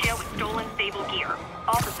of Maggio with stolen Sable gear.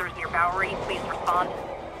 Officers near Bowery, please respond.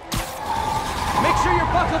 Make sure you're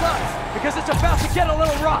buckled up, because it's about to get a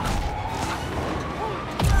little rough.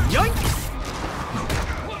 Yoink!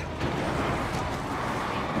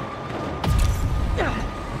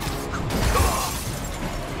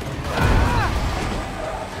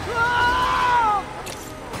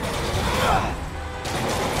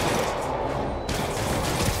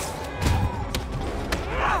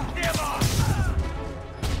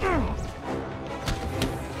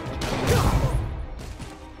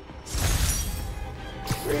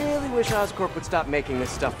 Oscorp would stop making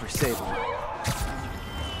this stuff for Sable.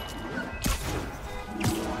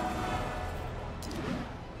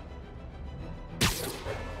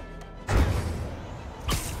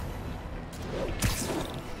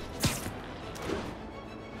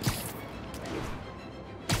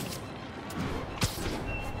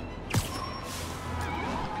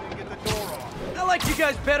 I liked you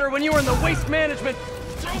guys better when you were in the waste management.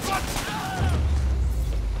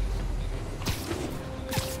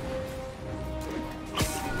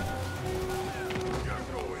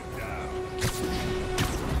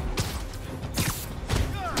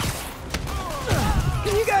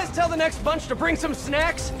 Tell the next bunch to bring some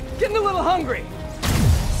snacks? Getting a little hungry.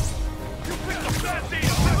 You picked up that deal.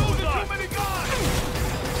 Too many guys.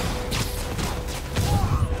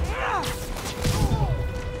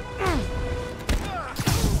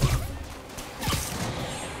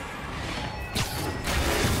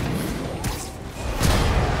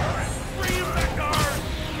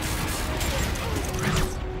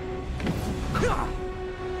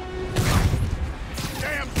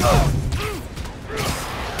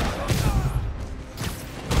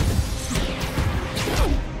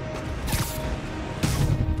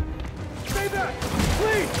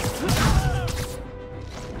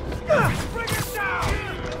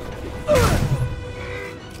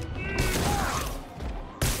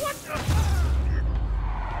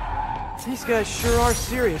 These guys sure are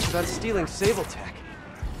serious about stealing Sable tech.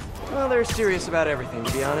 Well, they're serious about everything,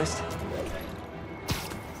 to be honest.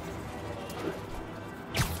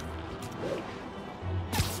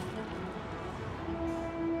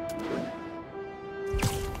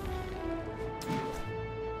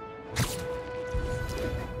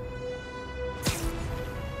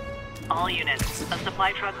 All units, a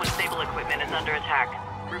supply truck with Sable equipment is under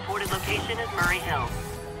attack. Reported location is Murray Hill.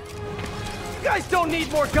 You guys don't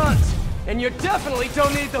need more guns! And you definitely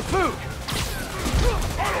don't need the food!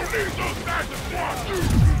 I don't need those massive monsters!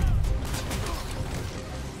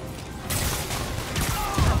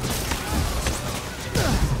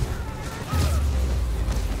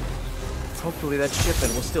 Hopefully that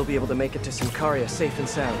shipment will still be able to make it to Sincaria safe and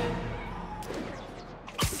sound.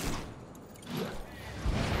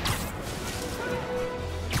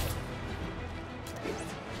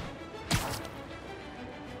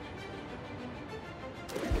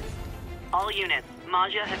 All units,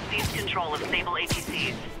 Maggio has seized control of Sable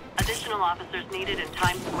APCs. Additional officers needed in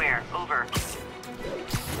Times Square. Over.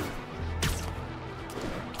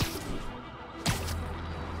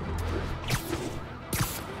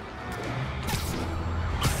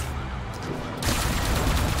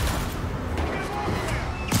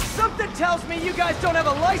 Something tells me you guys don't have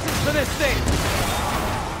a license for this thing!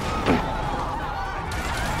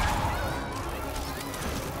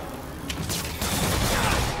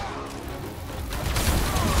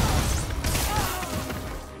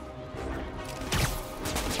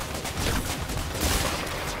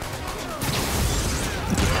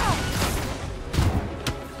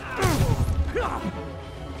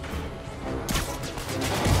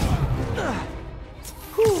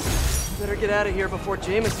 Better get out of here before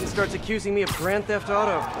Jameson starts accusing me of Grand Theft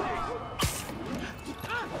Auto.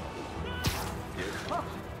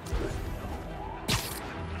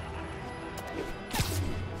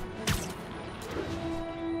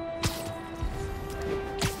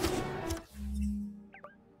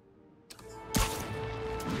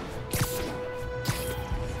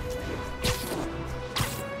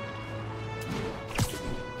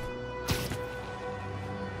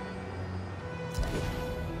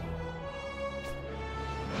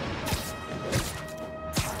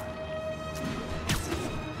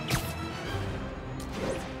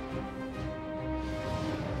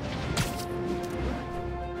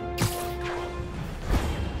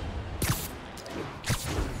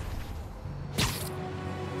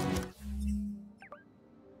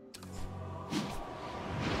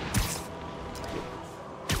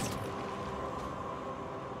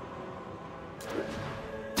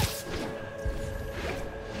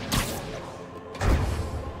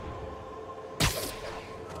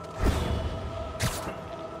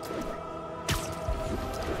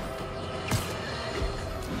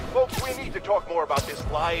 talk more about this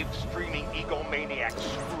live streaming egomaniac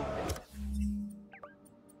screw.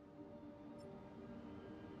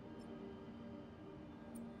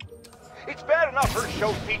 It's bad enough her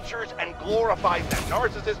show features and glorifies that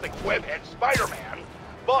narcissistic webhead Spider-Man,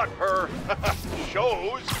 but her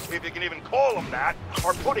shows, if you can even call them that,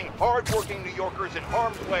 are putting hard-working New Yorkers in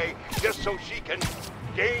harm's way just so she can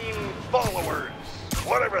gain followers,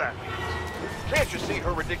 whatever that means. Can't you see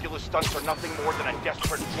her ridiculous stunts are nothing more than a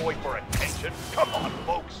desperate ploy for attention? Come on,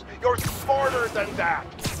 folks, you're smarter than that.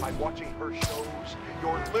 By watching her shows,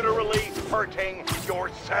 you're literally hurting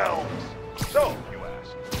yourselves. So, you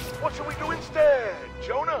ask, what should we do instead,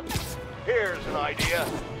 Jonah? Here's an idea.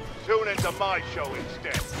 Tune into my show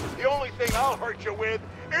instead. The only thing I'll hurt you with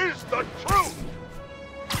is the truth.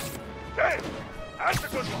 Okay, that's a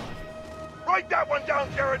good one. Write that one down,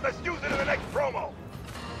 Jared. Let's use it in the next promo.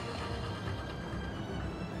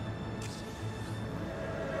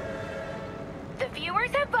 The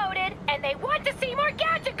viewers have voted, and they want to see more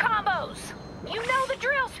gadget combos. You know the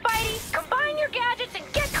drill, Spidey. Combine your gadgets and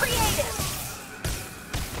get creative.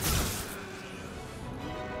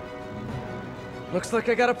 Looks like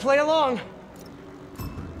I gotta play along.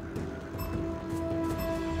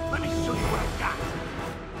 Let me show you what I've got.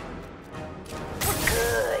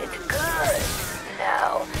 Good, good.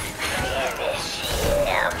 Now, finish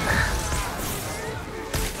him.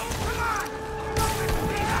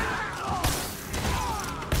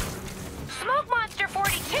 Smoke Monster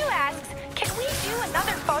 42 asks, can we do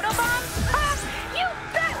another photobomb? You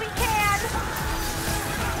bet we can!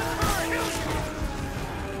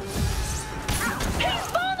 He's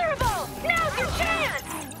vulnerable! Now's your chance!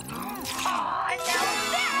 Aw, now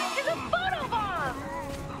that is a photobomb!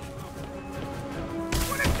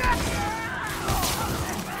 What is that?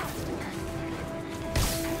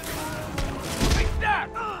 Take that!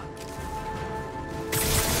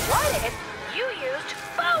 What if you used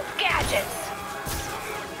both gadgets?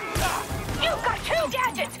 You've got two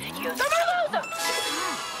gadgets! Use them or lose them!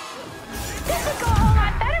 This would go a whole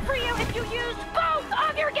lot better for you if you used both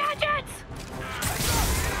of your gadgets!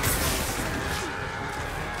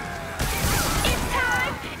 It's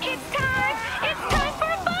time! It's time! It's time for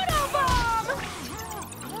a photobomb!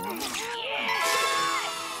 Yes!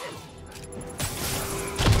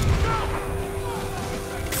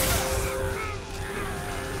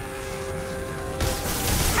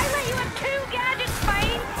 I let you have two gadgets,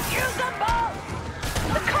 Spidey! Use them both!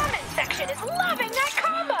 The comment section is loving that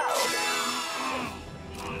combo!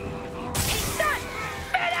 He's done!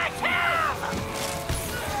 Finish him!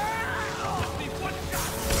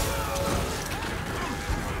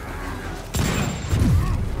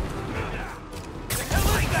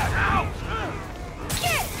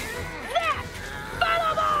 Get that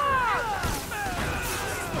photobomb!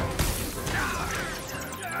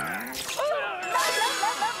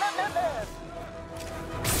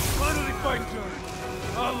 Finally fight, Jonah.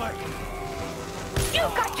 I like it.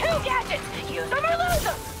 You've got two gadgets! Use them or lose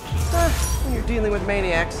them! When you're dealing with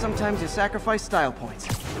maniacs, sometimes you sacrifice style points.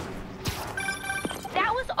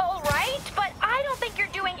 That was all right, but I don't think you're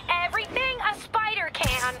doing everything a spider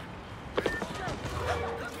can.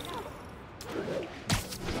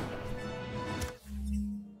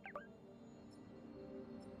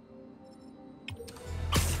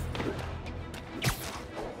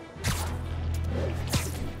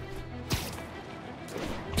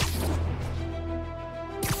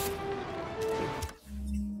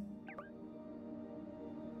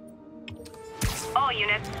 All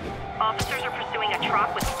units. Officers are pursuing a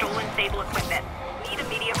truck with stolen Sable equipment. Need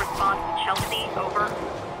immediate response to Chelsea. Over.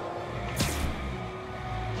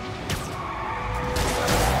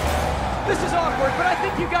 This is awkward, but I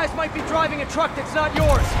think you guys might be driving a truck that's not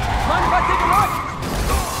yours. Mind if I take a look?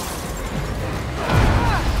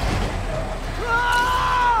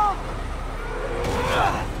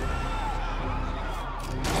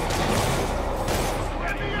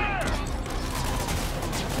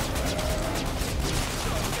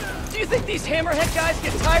 Do you think these hammerhead guys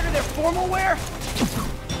get tired of their formal wear?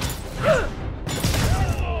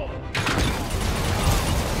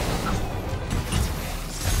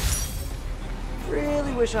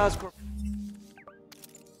 Really wish Oscorp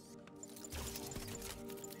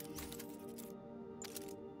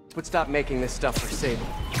would stop making this stuff for Sable.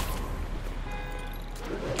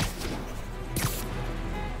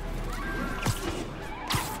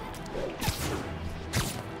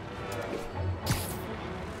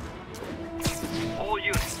 All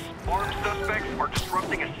units. Armed suspects are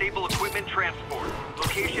disrupting a Sable equipment transport.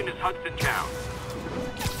 Location is Hudson Town.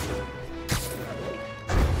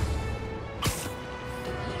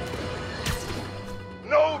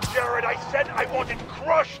 No, Jared, I said I wanted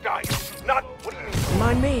crushed ice, not... What do you mean?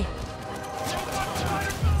 Mind me.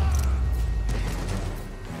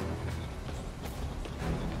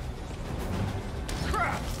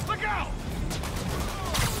 Crap! Look out!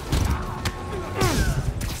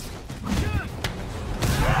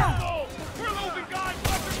 We're losing guys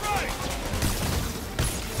left and right!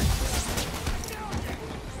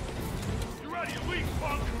 You ready to leave,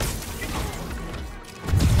 punk?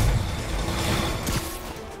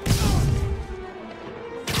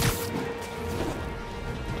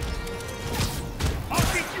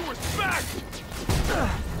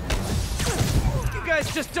 You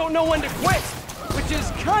guys just don't know when to quit, which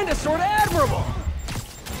is kinda sorta admirable.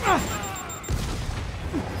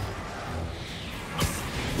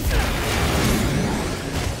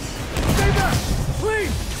 Stay back,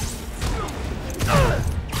 please!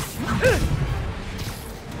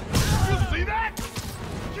 You see that?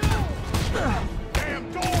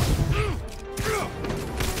 Damn door!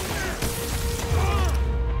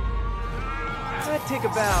 I'd take a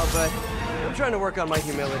bow, but I'm trying to work on my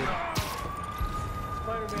humility.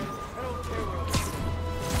 Spider-Man, I don't care what else.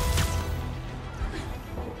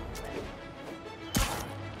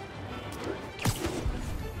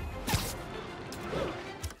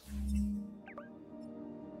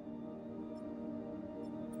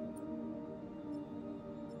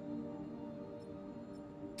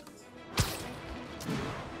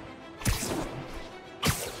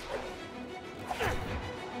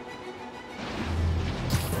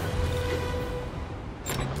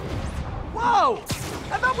 Whoa!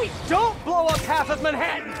 How about we don't blow up half of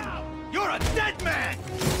Manhattan? You're a dead man!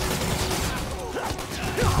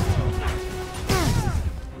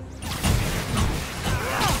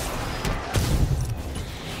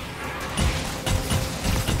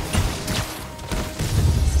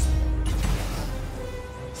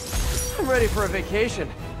 I'm ready for a vacation.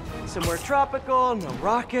 Somewhere tropical, no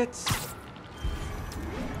rockets.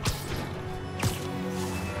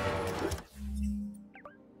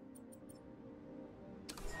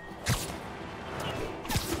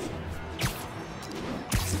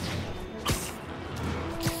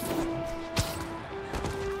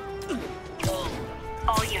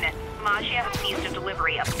 All units, Maggia has seized a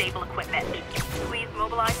delivery of stable equipment. Please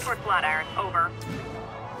mobilize toward Flatiron. Over.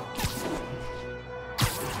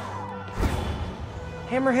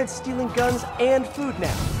 Hammerhead's stealing guns and food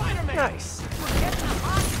now. Nice.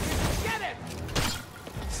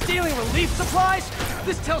 Stealing relief supplies?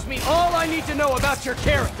 This tells me all I need to know about your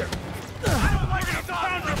character. I don't like it!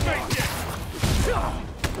 Found your face yet!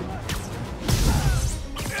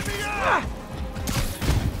 Get me out!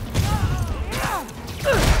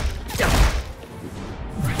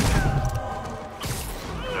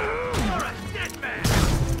 You're a dead man!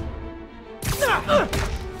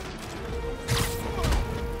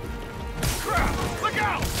 Crap! Look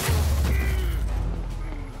out!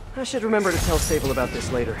 I should remember to tell Sable about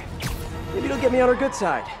this later. Maybe it'll get me on her good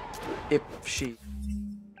side. If she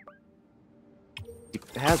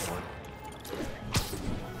has one.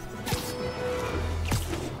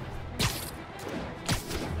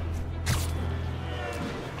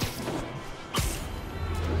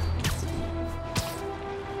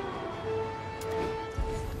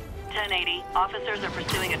 Officers are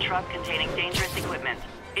pursuing a truck containing dangerous equipment.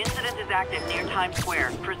 Incident is active near Times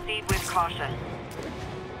Square. Proceed with caution.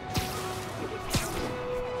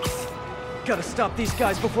 Gotta stop these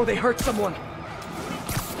guys before they hurt someone.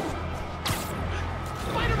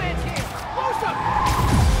 Spider-Man's here! Close up!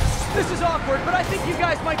 This is awkward, but I think you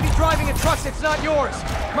guys might be driving a truck that's not yours.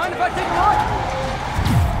 Mind if I take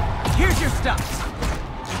a look? Here's your stuff.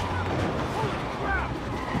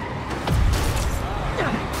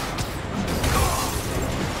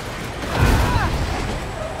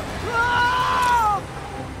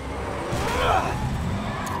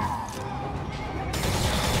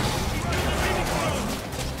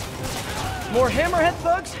 More Hammerhead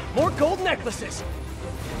thugs, more gold necklaces.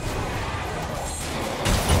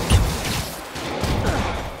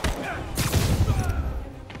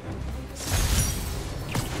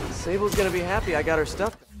 Sable's gonna be happy I got her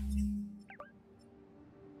stuff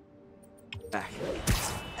back.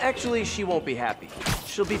 Actually, she won't be happy.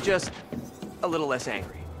 She'll be just a little less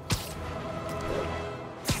angry.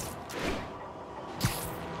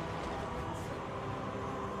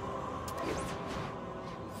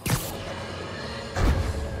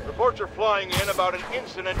 Reports are flying in about an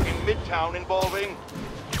incident in Midtown involving,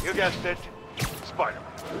 you guessed it,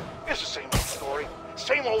 Spider-Man. It's the same old story,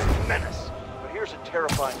 same old menace. But here's a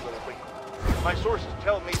terrifying little wrinkle. My sources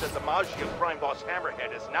tell me that the Maggia crime boss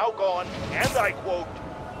Hammerhead is now gone, and I quote,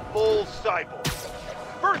 full cyborg.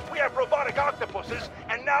 First we have robotic octopuses,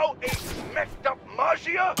 and now a messed-up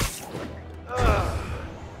Magia?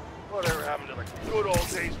 Whatever happened to the good old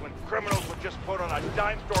days when criminals would just put on a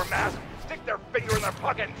dime store mask, stick their finger in their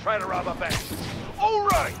pocket, and try to rob a bank? All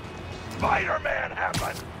right! Spider-Man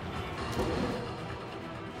happened!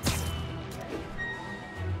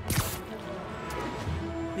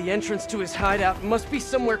 The entrance to his hideout must be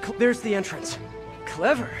somewhere there's the entrance.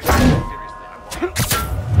 Clever.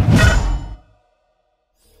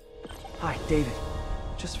 Hi, David.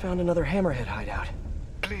 Just found another Hammerhead hideout.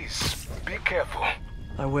 Please, be careful.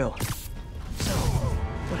 I will. So,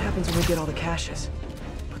 what happens when we get all the caches?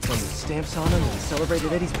 Put some stamps on them and celebrate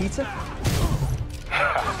at Eddie's Pizza?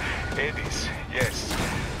 Eddie's, yes.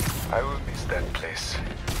 I will miss that place.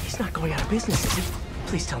 He's not going out of business, is he?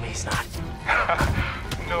 Please tell me he's not.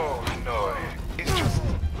 No, it's just...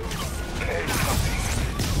 it's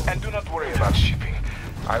nothing. And do not worry about shipping.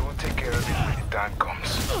 I will take care of it when the time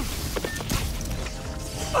comes.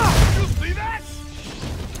 You see that?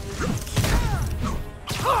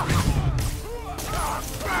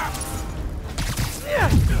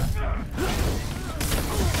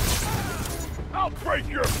 I'll break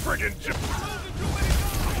your friggin' jaw!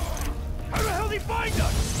 How the hell did he find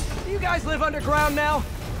us? Do you guys live underground now?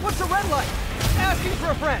 What's a red light? Asking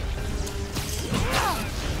for a friend.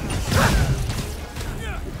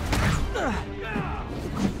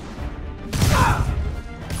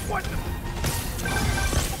 What the...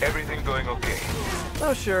 Everything going okay?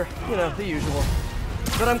 Oh, sure. You know, the usual.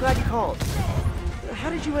 But I'm glad you called. How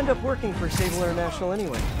did you end up working for Sable International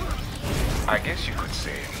anyway? I guess you could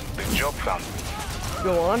say the job found me.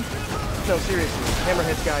 Go on. No, seriously.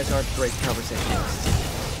 Hammerhead's guys aren't great conversationalists.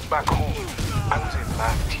 Back home, I was a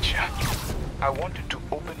math teacher. I wanted to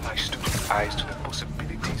open my students' eyes to the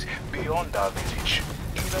possibilities beyond our village.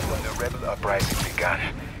 Even when the rebel uprising began,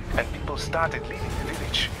 and people started leaving the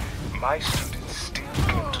village, my students still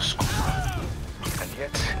came to school. And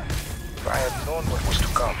yet, if I had known what was to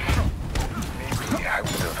come, maybe I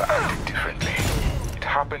would have acted differently. It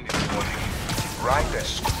happened in the morning, right as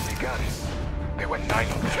school began. There were 9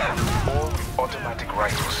 of them, all with automatic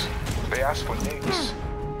rifles. They asked for names,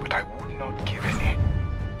 but I would not give any.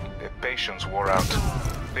 Their patience wore out.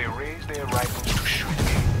 They raised their rifles to shoot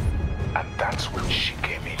me. And that's when she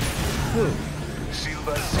came in. Who?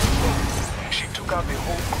 Silver. She took out the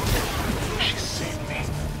whole group. She saved me.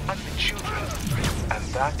 And the children. And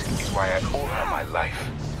that is why I owe her my life.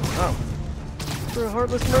 Oh. For a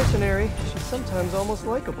heartless mercenary, she's sometimes almost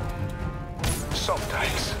likable.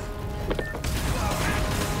 Sometimes.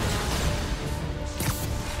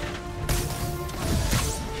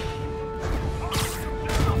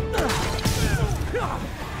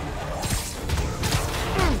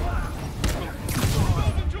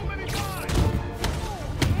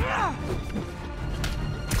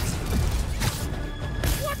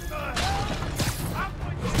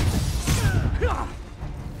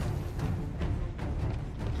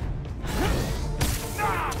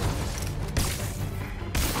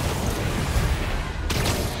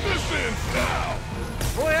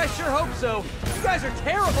 Boy, I sure hope so. You guys are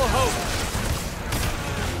terrible hosts.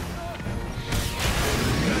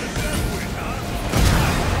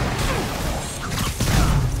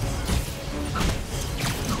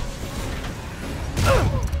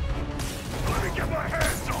 Let me get my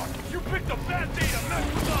hands on! You picked a bad day to mess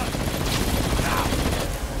with us!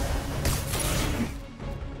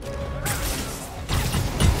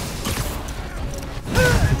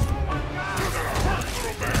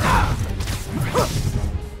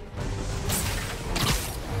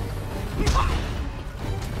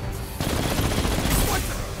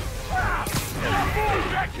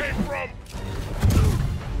 That came from?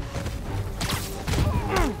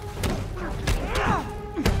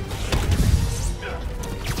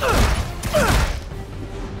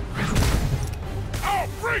 I'll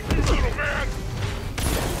break you, little man!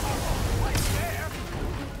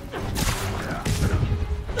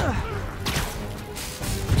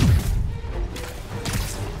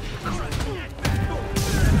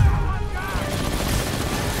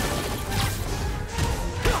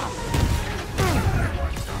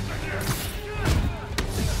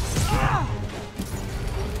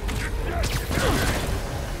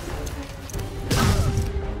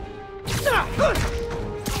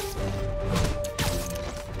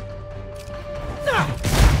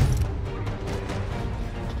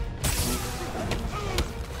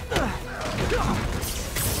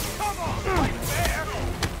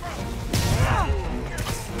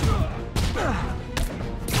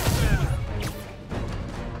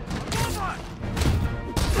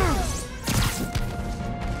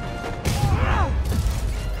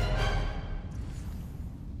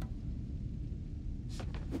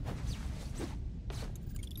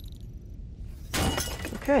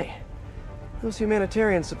 Those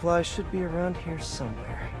humanitarian supplies should be around here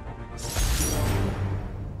somewhere.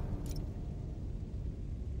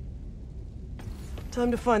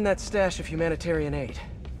 Time to find that stash of humanitarian aid.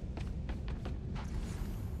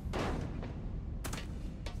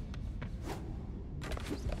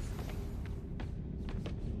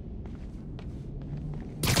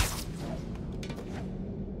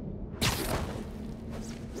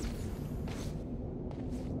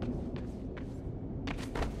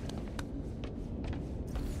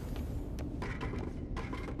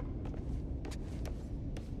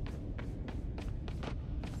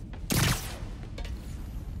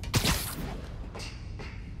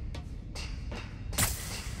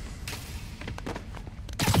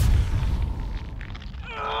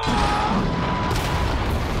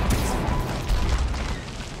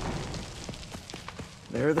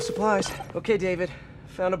 There are the supplies. Okay, David.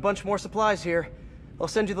 Found a bunch more supplies here. I'll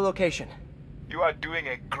send you the location. You are doing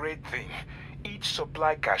a great thing. Each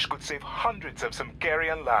supply cache could save hundreds of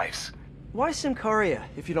Symkarian lives. Why Symkaria,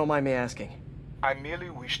 if you don't mind me asking? I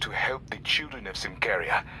merely wish to help the children of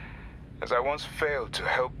Symkaria, as I once failed to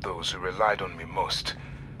help those who relied on me most.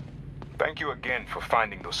 Thank you again for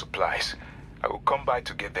finding those supplies. I will come by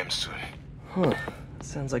to get them soon. Huh.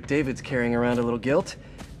 Sounds like David's carrying around a little guilt.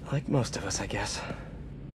 Like most of us, I guess.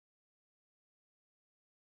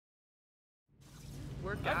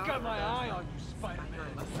 I've got my eye on you,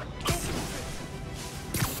 Spider-Man.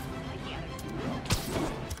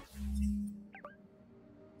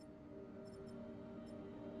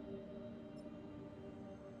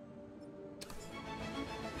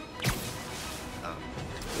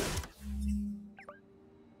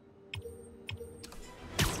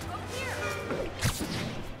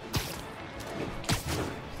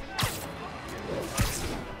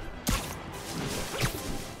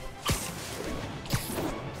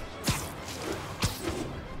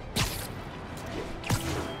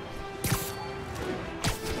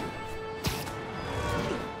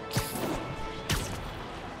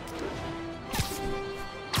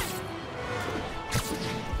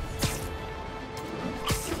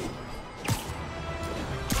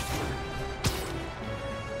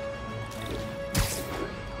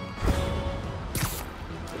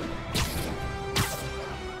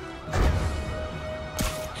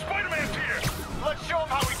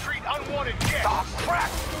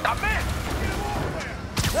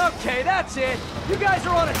 Okay, that's it. You guys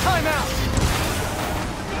are on a timeout.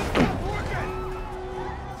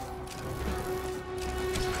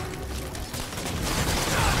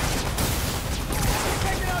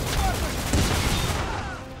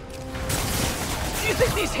 Do you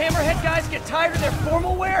think these hammerhead guys get tired of their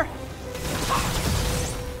formal wear?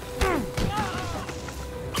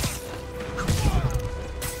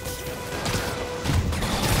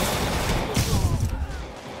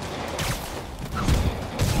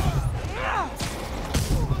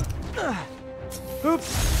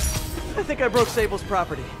 Oops. I think I broke Sable's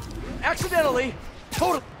property. Accidentally.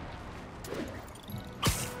 Totally.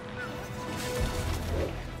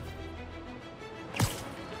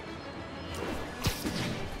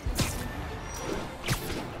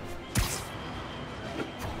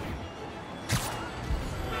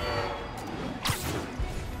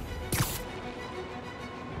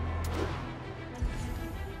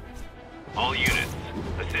 All units,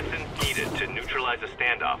 assistance needed to neutralize a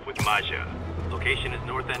standoff with Maja. Location is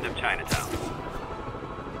north end of Chinatown.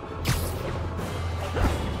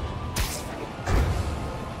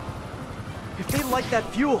 If they light that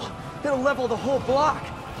fuel, they'll level the whole block.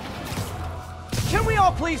 Can we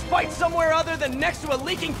all please fight somewhere other than next to a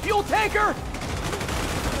leaking fuel tanker?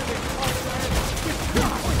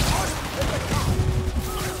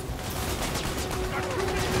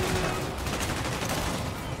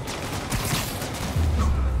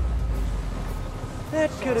 That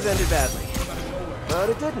could have ended badly. But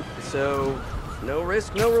it didn't, so no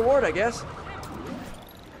risk, no reward, I guess.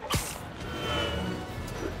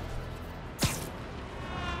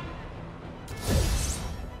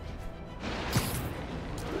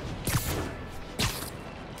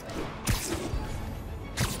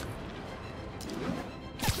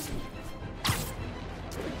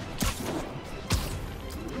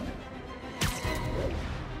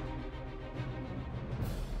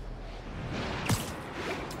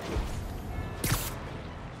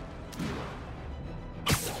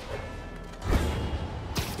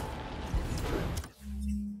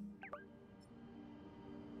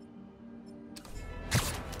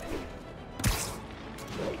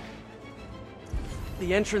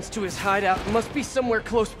 The entrance to his hideout must be somewhere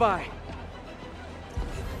close by.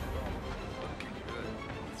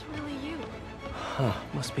 It's really you. Huh,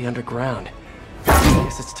 must be underground.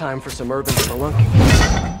 Guess it's time for some urban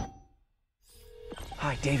spelunking.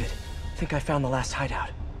 Hi, David. Think I found the last hideout.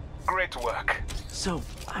 Great work. So,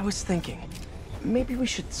 I was thinking, maybe we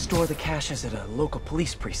should store the caches at a local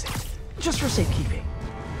police precinct, just for safekeeping.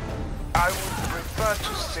 I would prefer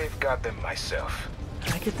to safeguard them myself.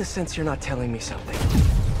 I get the sense you're not telling me something.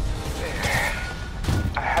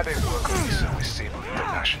 I had a work visa with Sable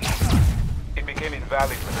International. It became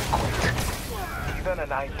invalid when I quit. Even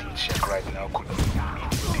an ID check right now could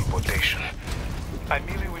mean deportation. I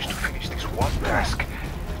merely wish to finish this one task,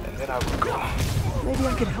 and then I will go. Maybe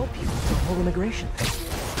I could help you with the whole immigration thing.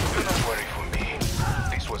 Don't worry for me.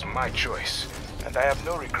 This was my choice, and I have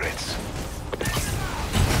no regrets.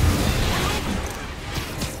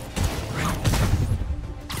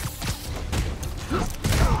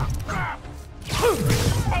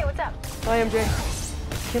 Hey, what's up? Hi, MJ.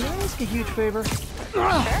 Can I ask a huge favor? Sure,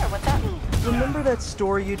 what's up? Remember that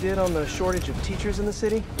story you did on the shortage of teachers in the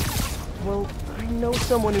city? Well, I know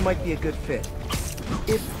someone who might be a good fit.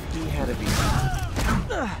 If he had a visa.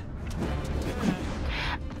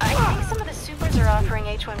 I think some of the supers are offering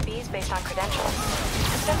H-1Bs based on credentials.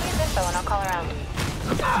 Send me his info and I'll call around.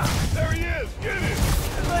 There he is! Get it!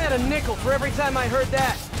 I had a nickel for every time I heard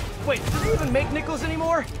that. Wait, do they even make nickels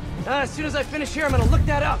anymore? As soon as I finish here, I'm gonna look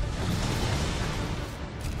that up.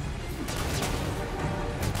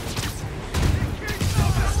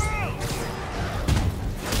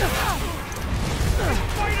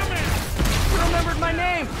 You remembered my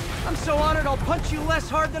name! I'm so honored I'll punch you less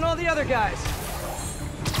hard than all the other guys.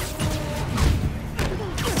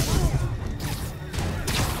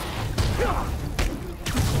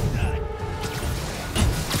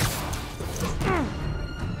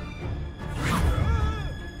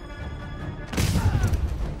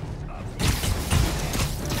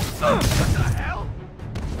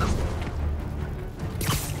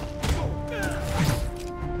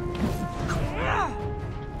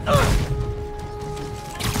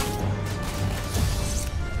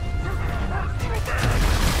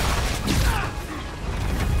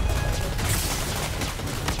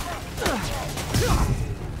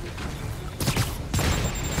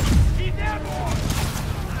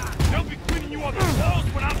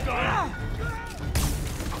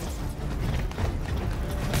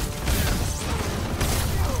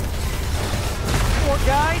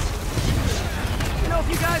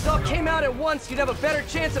 You'd have a better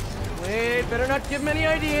chance of... Wait, better not give him any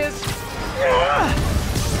ideas.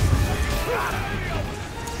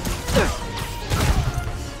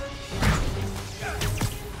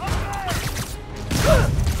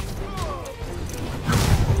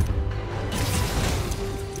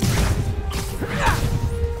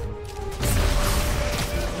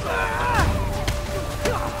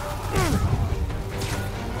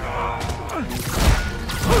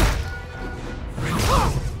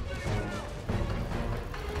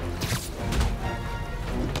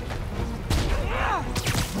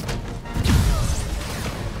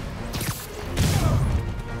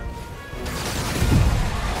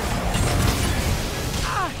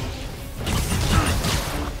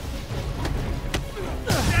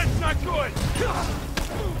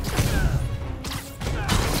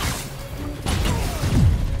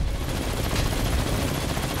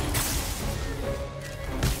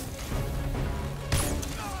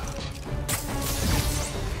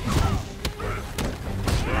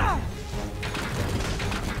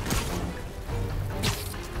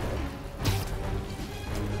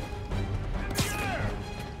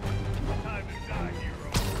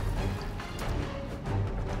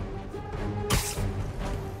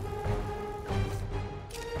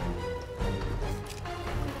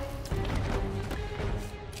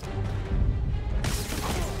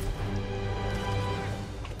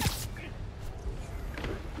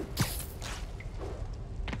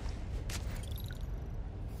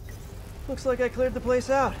 Looks like I cleared the place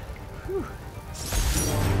out. Whew.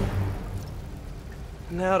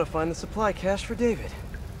 Now to find the supply cache for David.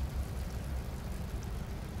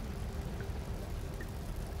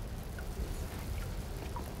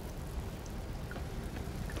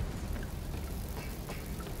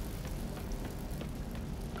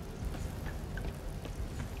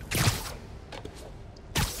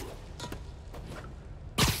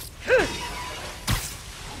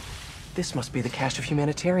 This must be the cache of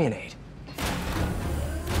humanitarian aid.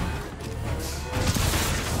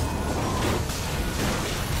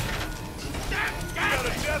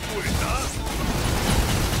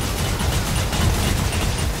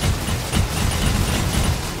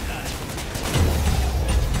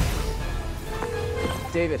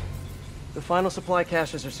 David, the final supply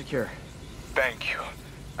caches are secure. Thank you.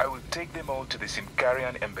 I will take them all to the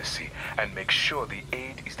Symkarian embassy and make sure the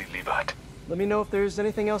aid is delivered. Let me know if there's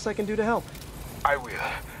anything else I can do to help. I will.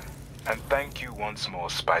 And thank you once more,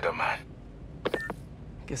 Spider-Man.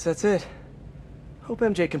 Guess that's it. Hope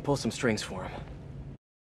MJ can pull some strings for him.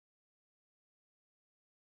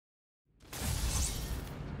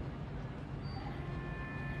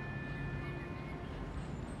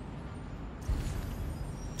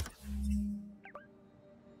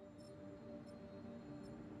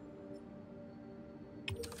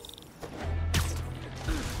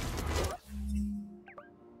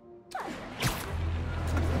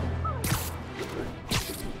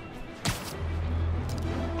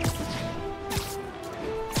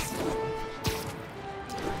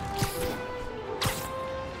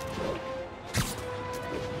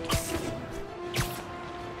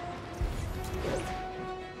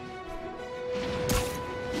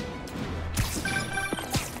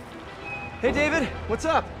 Hey, David, what's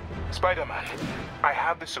up? Spider-Man, I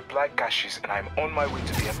have the supply caches and I'm on my way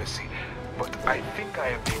to the embassy, but I think I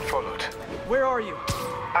am being followed. Where are you?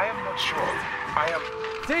 I am not sure. I am...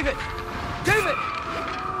 David! David!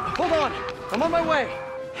 Hold on, I'm on my way.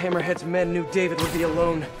 Hammerhead's men knew David would be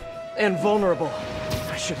alone and vulnerable.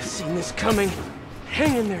 I should have seen this coming.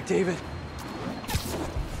 Hang in there, David.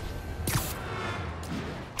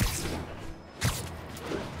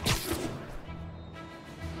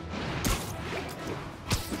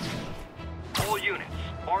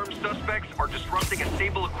 Suspects are disrupting a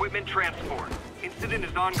Sable equipment transport. Incident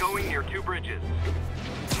is ongoing near 2 bridges.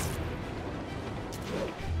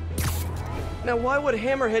 Now why would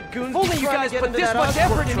Hammerhead goons only you guys put this much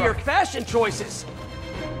effort into your fashion choices?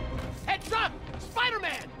 Heads up!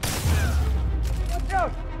 Spider-Man! Watch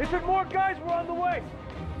out! If there's more guys, we're on the way!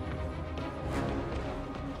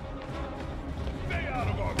 Stay out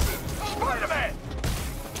of our business! Spider-Man!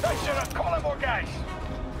 I should have called in more guys!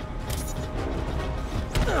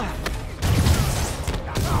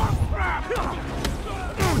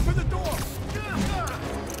 Open the door!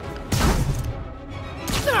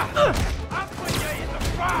 I'll put you in the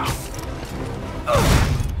foul!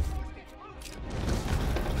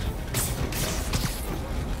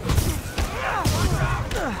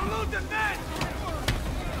 Load the net!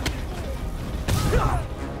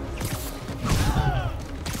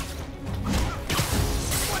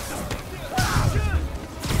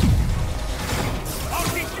 I'll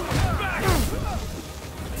get you back!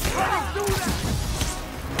 Let him do that!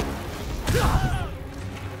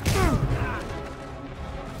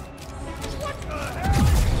 What the hell?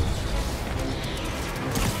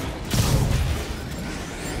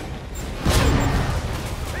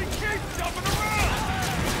 He keeps jumping around!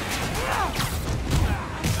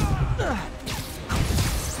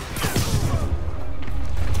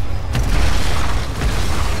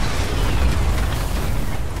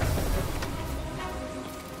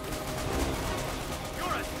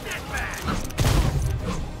 You're a dead man!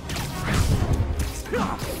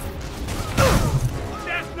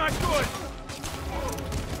 That's not good!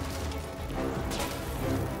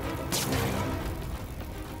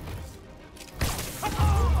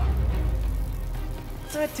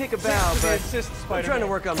 I'd take a bow, but I'm trying to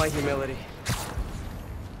work on my humility.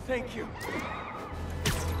 Thank you.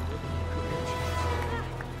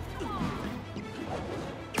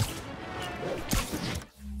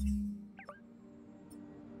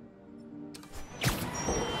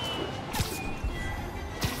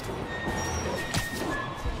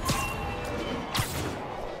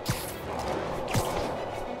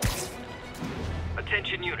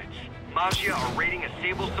 Attention units. Maggia are raiding a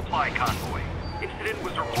Sable supply convoy. Incident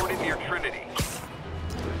was reported near Trinity.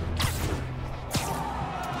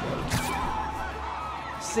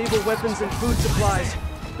 Sable weapons and food supplies.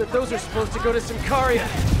 But those are supposed to go to Symkaria.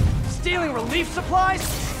 Stealing relief supplies?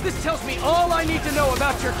 This tells me all I need to know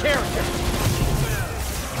about your character.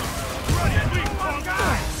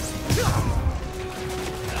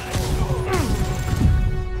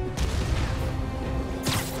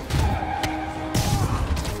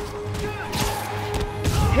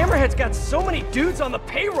 Hammerhead's got so many dudes on the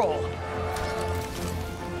payroll.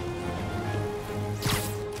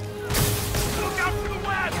 Look out to the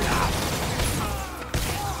west!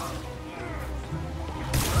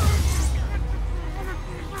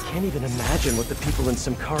 Can't even imagine what the people in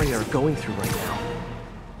Symkaria are going through right now.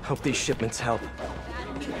 Hope these shipments help.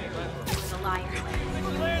 Was a liar.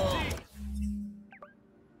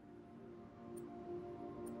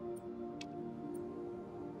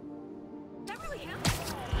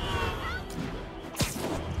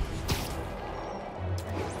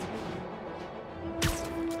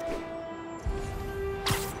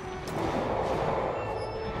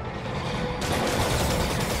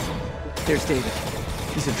 There's David.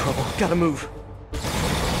 He's in trouble. Gotta move.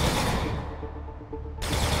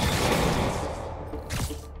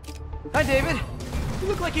 Hi, David. You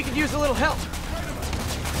look like you could use a little help.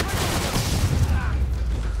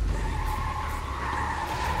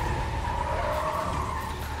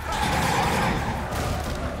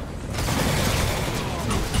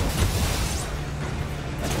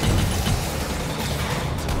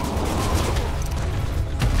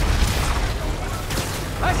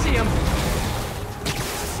 I see him.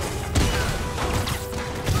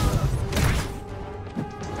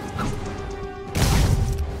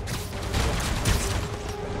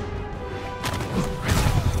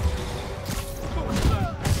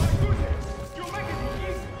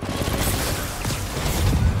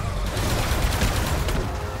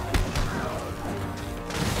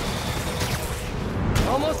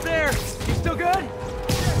 Almost there. You still good?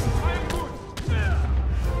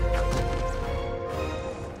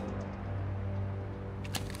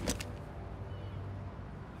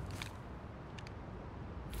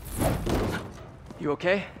 You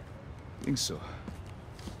okay? Think so.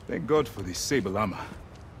 Thank God for this sable armor.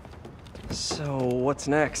 So, what's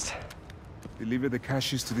next? Deliver the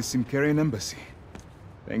caches to the Simkarian embassy.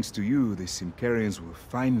 Thanks to you, the Simkarians will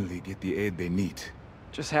finally get the aid they need.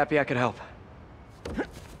 Just happy I could help.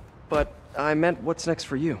 But I meant, what's next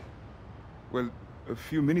for you? Well, a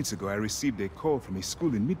few minutes ago I received a call from a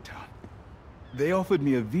school in Midtown. They offered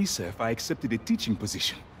me a visa if I accepted a teaching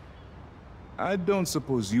position. I don't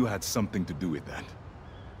suppose you had something to do with that.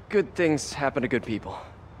 Good things happen to good people.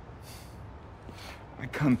 I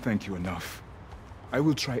can't thank you enough. I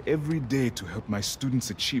will try every day to help my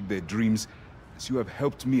students achieve their dreams, as you have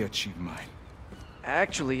helped me achieve mine.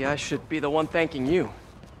 Actually, I should be the one thanking you.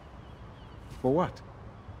 For what?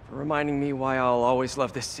 For reminding me why I'll always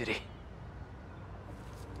love this city.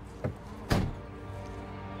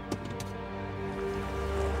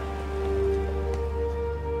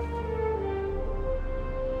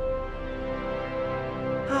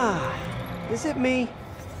 Is it me?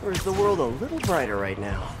 Or is the world a little brighter right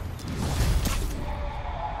now?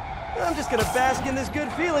 I'm just gonna bask in this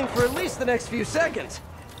good feeling for at least the next few seconds.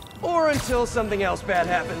 Or until something else bad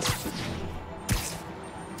happens.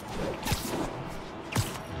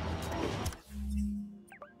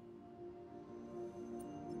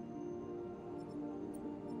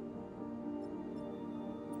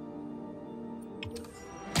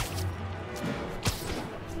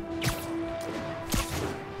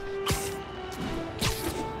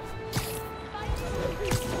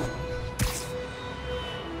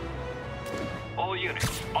 All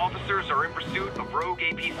units, officers are in pursuit of rogue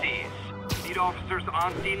APCs. Need officers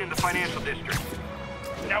on scene in the financial district.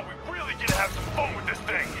 Now we really get to have some fun with this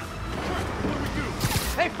thing. What do we do?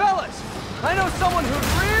 Hey fellas! I know someone who'd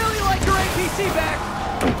really like your APC back!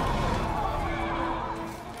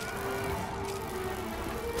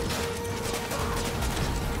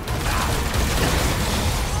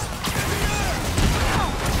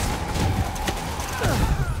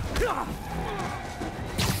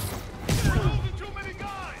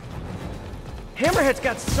 Hammerhead's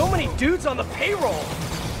got so many dudes on the payroll!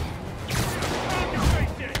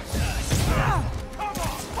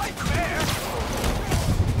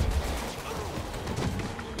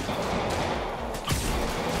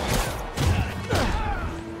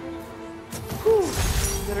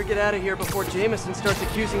 Better get out of here before Jameson starts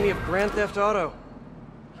accusing me of Grand Theft Auto.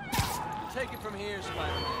 Take it from here,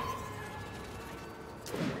 Spider-Man.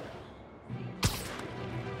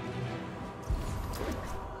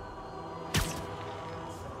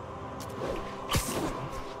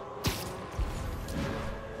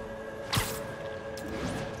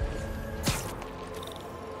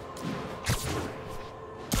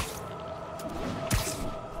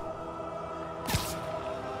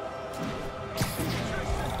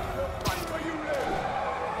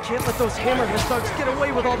 Can't let those Hammerhead thugs get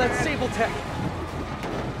away with all that Sable tech.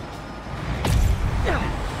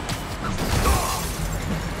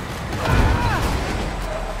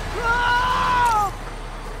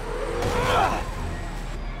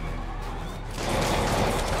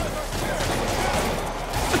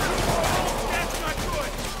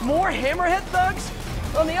 More Hammerhead thugs?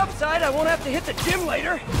 On the upside, I won't have to hit the gym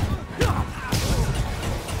later.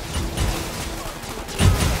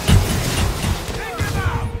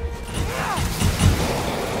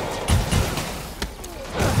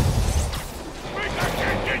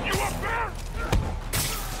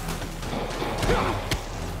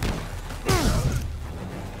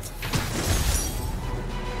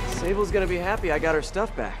 Sable's gonna be happy I got her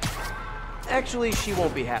stuff back. Actually, she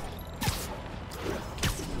won't be happy.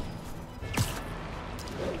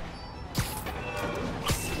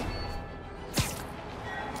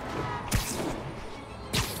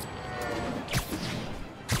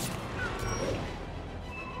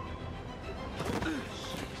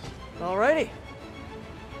 Alrighty.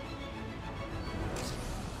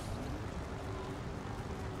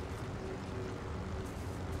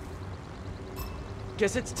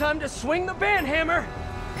 Guess it's time to swing the band hammer!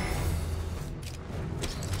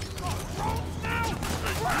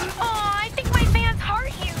 Aw, I think my fans heart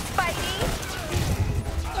you, Spidey.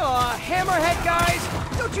 Aw, hammerhead guys!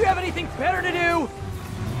 Don't you have anything better to do?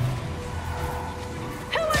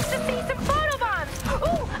 Who wants to see some photobombs?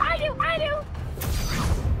 Ooh, I do!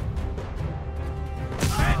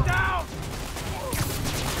 Man down!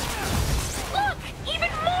 Look! Even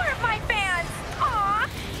more of my fans! Aw,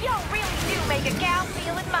 y'all really do make a gal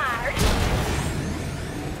feel admired.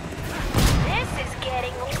 This is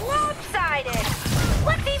getting lopsided.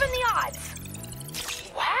 Let's even the odds.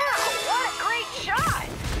 Wow, what a great shot!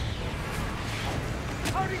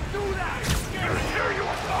 How'd he do that? Gonna tear you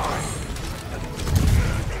apart!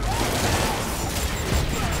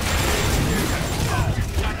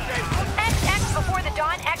 XX before the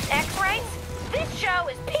dawn XX race? This show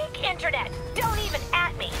is peak internet. Don't even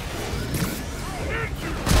at me.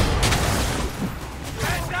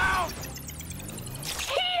 Man down!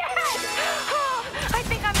 Yes! Oh, I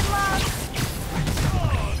think I'm in love.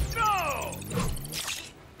 Oh, no!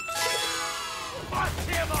 Bust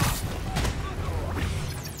him up!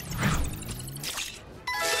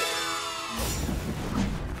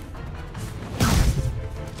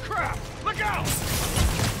 Crap! Look out!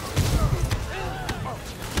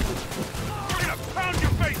 We're gonna pound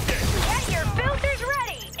your face in! Get your filters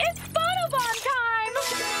ready. It's photobomb time.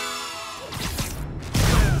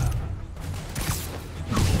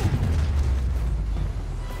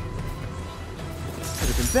 Could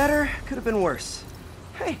have been better, could have been worse.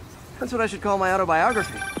 Hey, that's what I should call my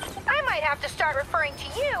autobiography. I might have to start referring to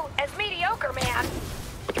you as mediocre man.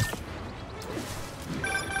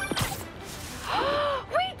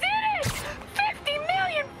 We did it! 50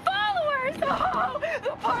 million followers! Oh,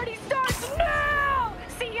 the party starts now!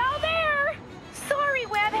 See y'all there! Sorry,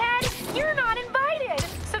 Webhead, you're not invited.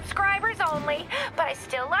 Subscribers only, but I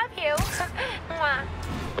still love you. Mwah.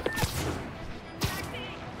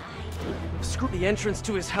 Screw the entrance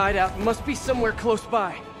to his hideout must be somewhere close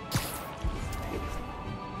by.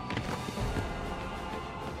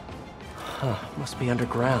 Huh, must be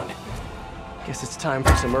underground. Guess it's time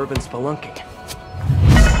for some urban spelunking.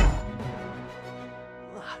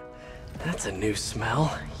 That's a new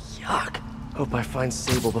smell. Yuck. Hope I find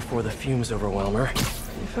Sable before the fumes overwhelm her.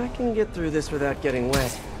 If I can get through this without getting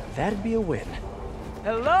wet, that'd be a win.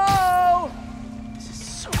 Hello? This is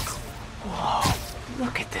so cool. Whoa,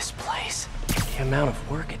 look at this place. The amount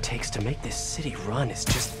of work it takes to make this city run is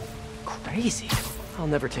just crazy. I'll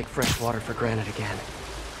never take fresh water for granted again.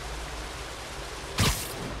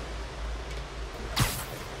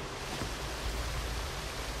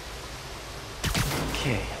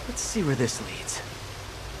 Okay, let's see where this leads.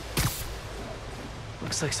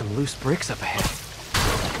 Looks like some loose bricks up ahead.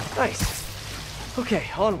 Nice. Okay,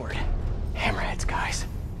 onward. Hammerheads, guys.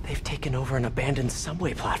 They've taken over an abandoned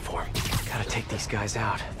subway platform. Gotta take these guys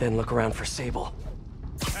out, then look around for Sable.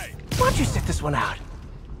 Hey, why don't you sit this one out?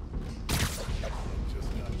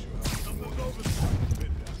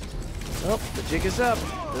 Well, the jig is up.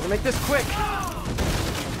 Better make this quick.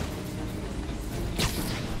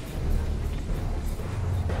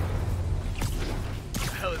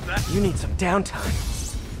 You need some downtime.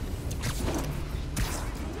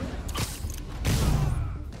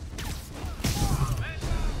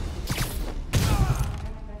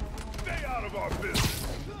 Stay out of our business.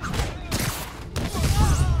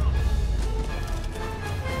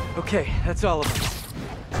 Okay, that's all of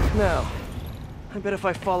them. Now, I bet if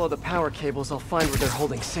I follow the power cables, I'll find where they're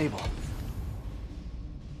holding Sable.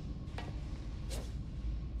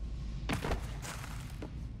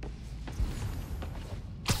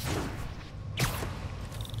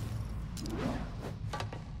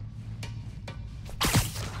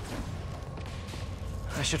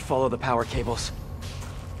 I should follow the power cables.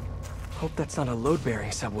 Hope that's not a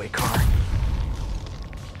load-bearing subway car.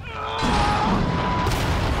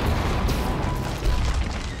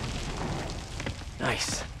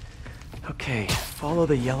 Nice. Okay, follow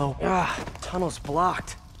the yellow... tunnel's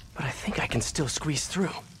blocked. But I think I can still squeeze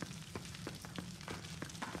through.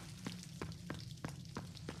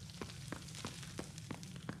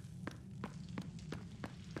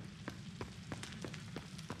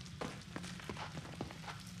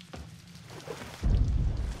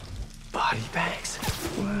 Body bags?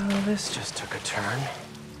 Well, this just took a turn.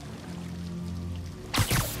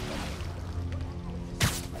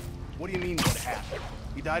 What do you mean what happened?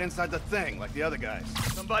 He died inside the thing, like the other guys.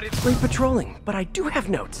 Somebody... Great patrolling, but I do have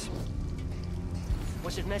notes.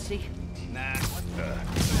 Was it messy? Nah, what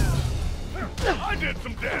the? I did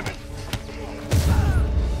some damage!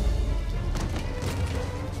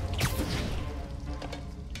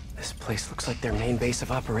 This place looks like their main base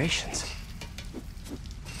of operations.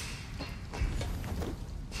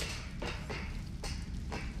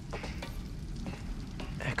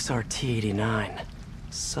 XRT-89.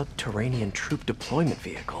 Subterranean troop deployment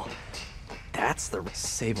vehicle. That's the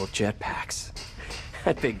Sable jetpacks.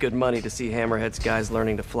 I'd pay good money to see Hammerhead's guys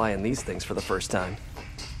learning to fly in these things for the first time.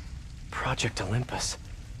 Project Olympus.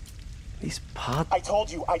 These pods... I told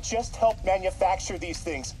you, I just helped manufacture these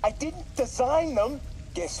things. I didn't design them.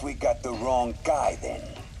 Guess we got the wrong guy then.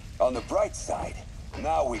 On the bright side,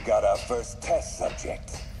 now we got our first test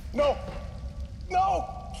subject. No! No!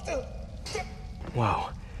 Whoa.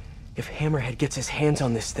 If Hammerhead gets his hands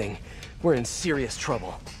on this thing, we're in serious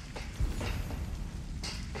trouble.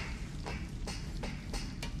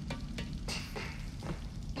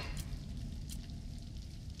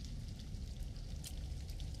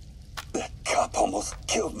 That cop almost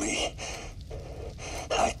killed me.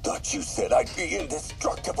 I thought you said I'd be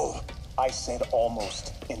indestructible. I said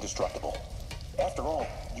almost indestructible. After all,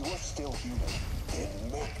 you are still human. Then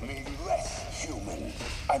make me less human.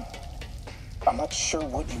 I'm not sure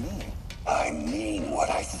what you mean. I mean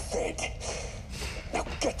what I said. Now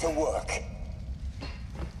get to work.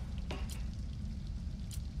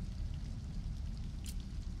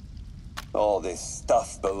 All this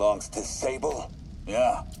stuff belongs to Sable?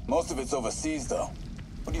 Yeah, most of it's overseas though.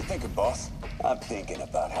 What are you thinking, boss? I'm thinking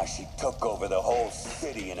about how she took over the whole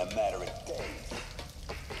city in a matter of days.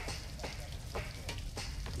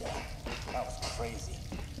 Yeah, that was crazy.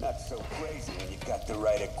 Not so crazy when you got the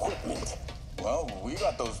right equipment. Well, we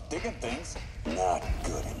got those digging things. Not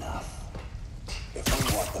good enough. If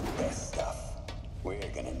we want the best stuff, we're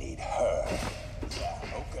gonna need her. Yeah,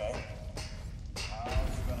 okay. How's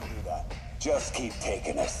she gonna do that? Just keep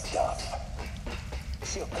taking her stuff.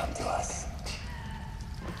 She'll come to us.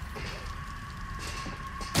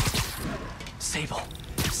 Sable.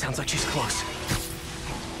 Sounds like she's close.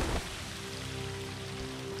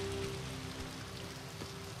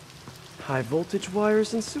 High voltage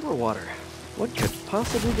wires and sewer water. What could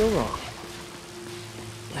possibly go wrong?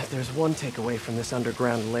 If there's one takeaway from this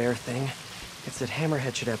underground lair thing, it's that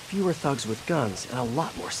Hammerhead should have fewer thugs with guns and a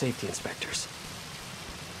lot more safety inspectors.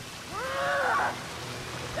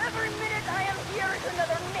 Every minute I am here is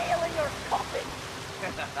another nail in your coffin.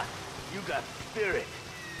 You got spirit.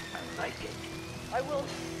 I like it. I will...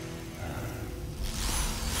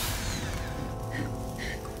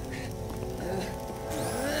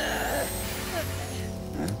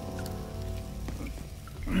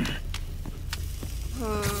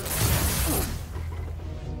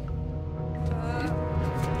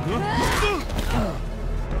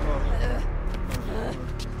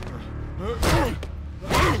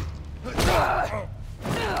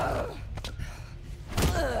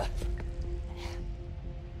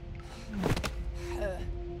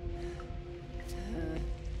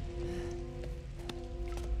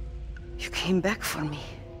 You came back for me.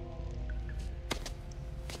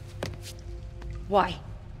 Why?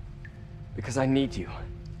 Because I need you.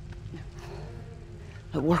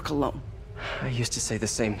 I work alone. I used to say the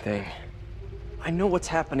same thing. I know what's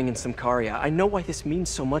happening in Symkaria. I know why this means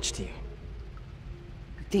so much to you.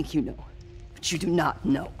 You think you know, but you do not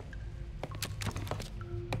know.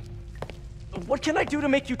 What can I do to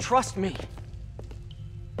make you trust me?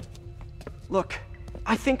 Look,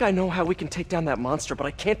 I think I know how we can take down that monster, but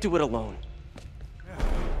I can't do it alone.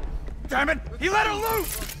 Damn it! He let her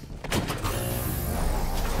loose!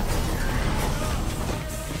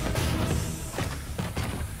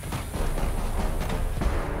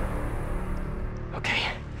 Okay,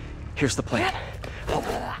 here's the plan.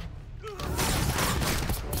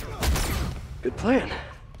 Good plan.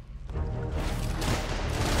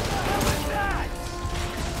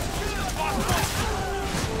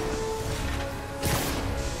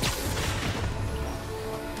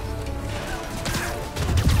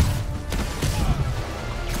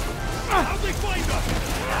 How'd they find us?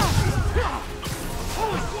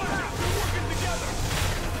 Holy squad, we're working together!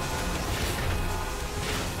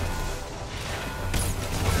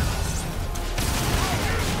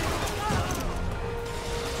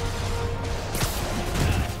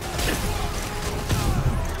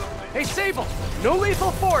 Hey, Sable! No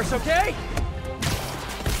lethal force, okay?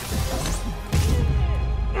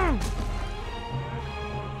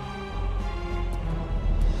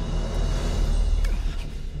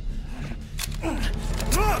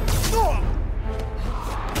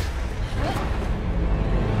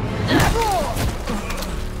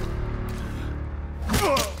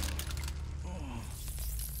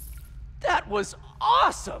 That was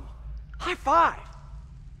awesome! High five!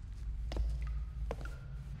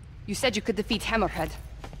 You said you could defeat Hammerhead.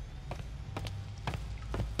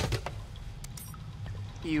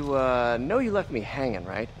 You, know you left me hanging,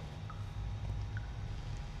 right?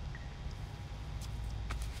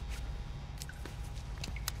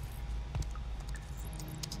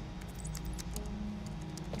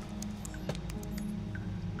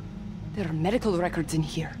 There are medical records in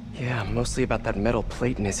here. Yeah, mostly about that metal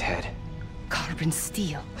plate in his head. Carbon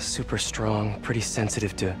steel. Super strong, pretty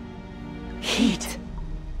sensitive to... heat.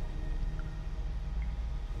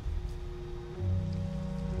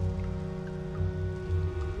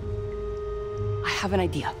 I have an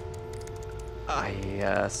idea.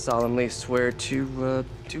 I, solemnly swear to,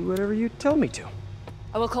 do whatever you tell me to.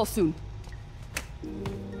 I will call soon.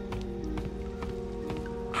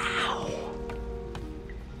 Ow.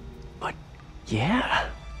 But, yeah.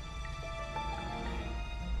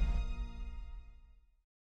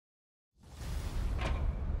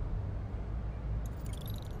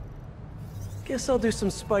 Guess I'll do some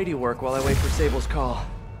Spidey work while I wait for Sable's call.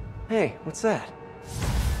 Hey, what's that?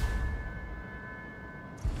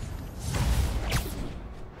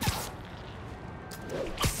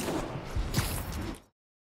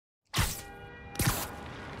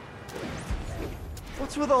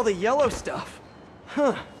 What's with all the yellow stuff?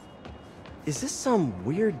 Huh. Is this some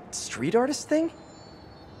weird street artist thing?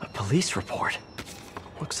 A police report.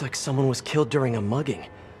 Looks like someone was killed during a mugging,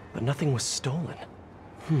 but nothing was stolen.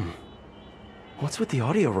 What's with the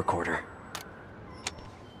audio recorder?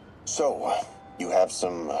 So, you have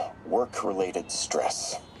some work-related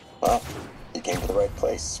stress. Well, you came to the right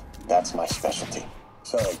place. That's my specialty.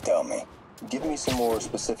 So they tell me. Give me some more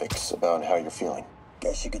specifics about how you're feeling.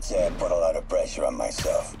 Guess you could say I put a lot of pressure on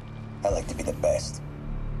myself. I like to be the best.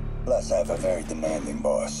 Plus, I have a very demanding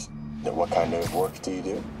boss. Then what kind of work do you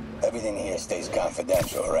do? Everything here stays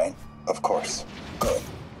confidential, right? Of course. Good.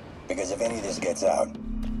 Because if any of this gets out,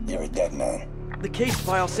 you're a dead man. The case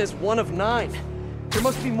file says 1 of 9. There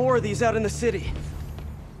must be more of these out in the city.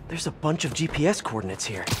 There's a bunch of GPS coordinates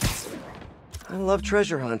here. I love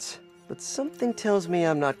treasure hunts, but something tells me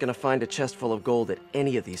I'm not gonna find a chest full of gold at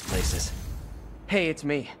any of these places. Hey, it's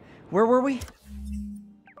me. Where were we?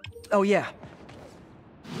 Oh, yeah.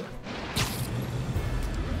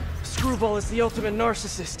 Screwball is the ultimate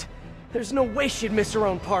narcissist. There's no way she'd miss her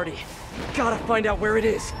own party. Gotta find out where it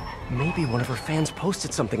is. Maybe one of her fans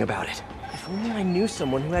posted something about it. If only I knew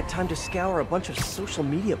someone who had time to scour a bunch of social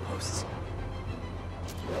media posts.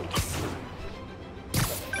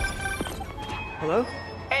 Hello?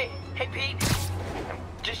 Hey Pete. I'm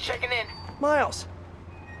just checking in. Miles!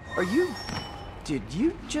 Are you... Did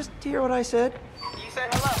you just hear what I said? You said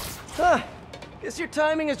hello. Huh. Guess your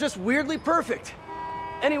timing is just weirdly perfect.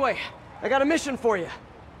 Anyway, I got a mission for you.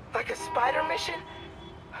 Like a spider mission?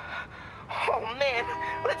 Oh man,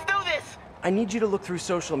 let's do this! I need you to look through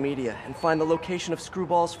social media and find the location of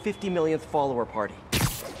Screwball's 50 millionth follower party.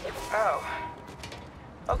 Oh.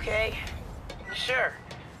 Okay. Sure.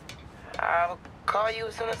 I'll call you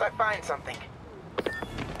as soon as I find something.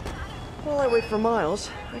 While I wait for Miles,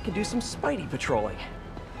 I can do some Spidey patrolling.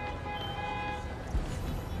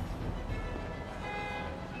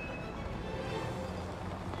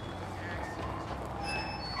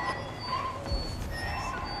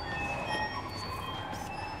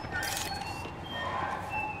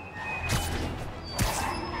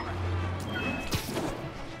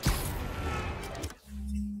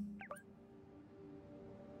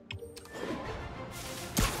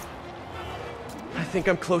 I think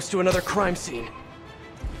I'm close to another crime scene.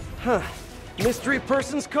 Huh. Mystery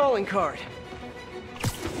person's calling card.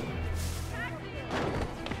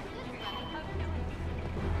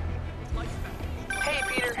 Hey,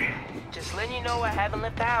 Peter. Just letting you know I haven't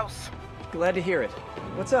left the house. Glad to hear it.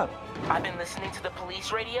 What's up? I've been listening to the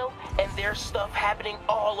police radio, and there's stuff happening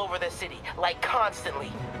all over the city, like constantly.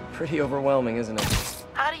 Pretty overwhelming, isn't it?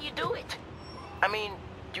 How do you do it? I mean,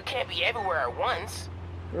 you can't be everywhere at once.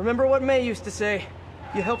 Remember what May used to say?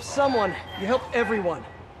 You help someone, you help everyone.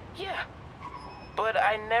 Yeah, but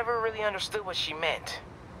I never really understood what she meant.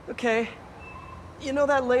 Okay. You know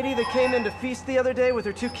that lady that came in to feast the other day with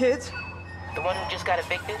her 2 kids? The one who just got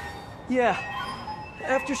evicted? Yeah.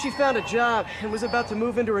 After she found a job and was about to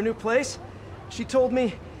move into her new place, she told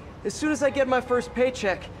me, as soon as I get my first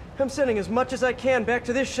paycheck, I'm sending as much as I can back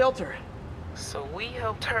to this shelter. So we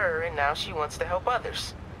helped her, and now she wants to help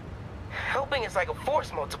others. Helping is like a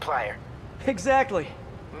force multiplier. Exactly.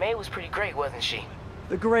 May was pretty great, wasn't she?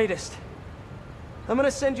 The greatest. I'm gonna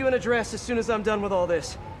send you an address as soon as I'm done with all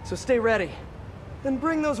this, so stay ready. And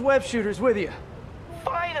bring those web shooters with you.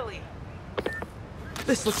 Finally!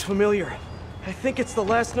 This looks familiar. I think it's the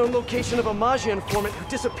last known location of a Maggia informant who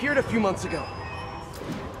disappeared a few months ago.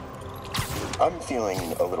 I'm feeling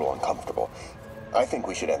a little uncomfortable. I think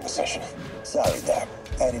we should end the session. Sorry, Doc.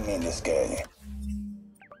 I didn't mean to scare you.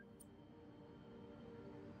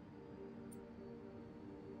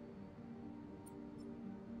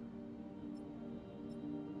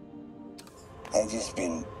 I've just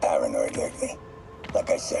been paranoid lately.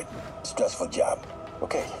 Like I said, stressful job.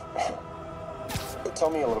 Okay. Tell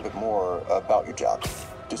me a little bit more about your job.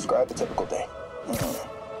 Describe a typical day.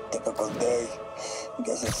 Typical day? I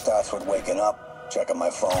guess it starts with waking up, checking my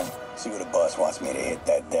phone, see what the boss wants me to hit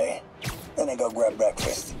that day. Then I go grab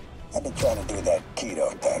breakfast. I've been trying to do that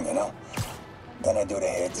keto thing, you know? Then I do the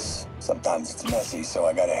hits. Sometimes it's messy, so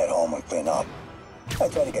I gotta head home and clean up. I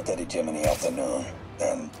try to get to the gym in the afternoon,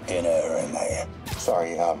 then dinner, and I...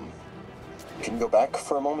 Sorry, can you go back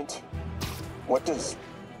for a moment? What does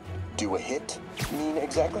do a hit mean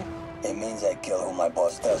exactly? It means I kill who my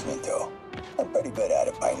boss tells me to. I'm pretty good at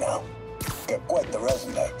it by now. Got quite the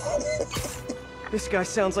resume. This guy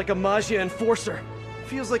sounds like a Maggia enforcer.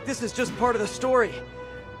 Feels like this is just part of the story.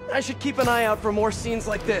 I should keep an eye out for more scenes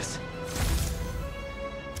like this.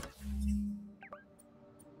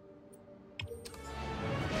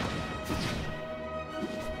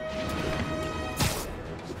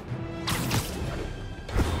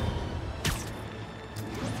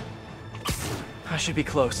 I should be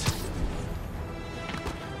close.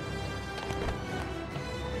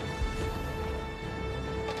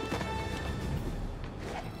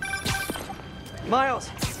 Miles,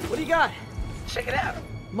 what do you got? Check it out.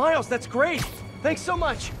 Miles, that's great. Thanks so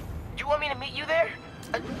much. Do you want me to meet you there?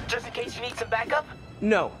 Just in case you need some backup?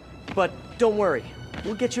 No, but don't worry.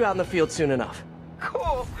 We'll get you out in the field soon enough.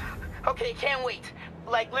 Cool. Okay, can't wait.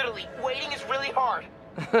 Like, literally, waiting is really hard.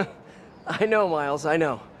 I know, Miles, I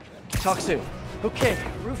know. Talk soon. Okay,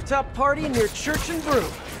 rooftop party near Church and Brew.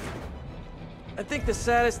 I think the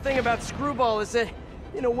saddest thing about Screwball is that,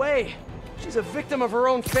 in a way, she's a victim of her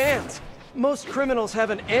own fans. Most criminals have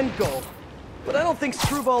an end goal, but I don't think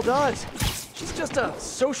Screwball does. She's just a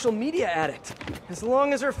social media addict. As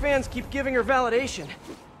long as her fans keep giving her validation,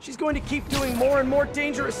 she's going to keep doing more and more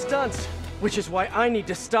dangerous stunts, which is why I need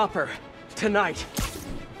to stop her. Tonight.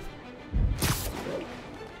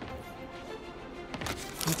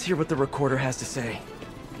 Let's hear what the recorder has to say.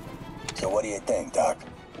 So what do you think, Doc?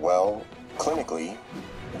 Well, clinically,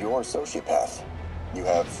 you're a sociopath. You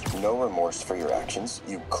have no remorse for your actions.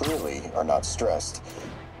 You clearly are not stressed.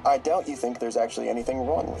 I doubt you think there's actually anything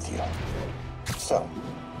wrong with you. So,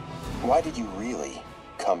 why did you really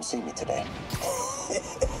come see me today?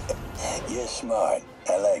 You're smart.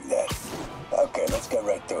 I like that. Okay, let's get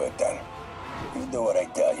right to it then. You do what I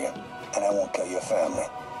tell you, and I won't kill your family.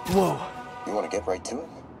 Whoa. You want to get right to it?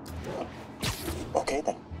 Okay,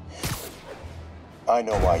 then. I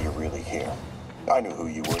know why you're really here. I knew who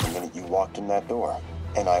you were the minute you walked in that door.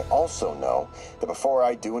 And I also know that before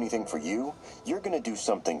I do anything for you, you're gonna do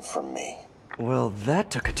something for me. Well, that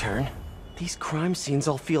took a turn. These crime scenes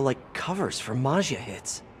all feel like covers for Maggia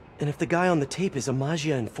hits. And if the guy on the tape is a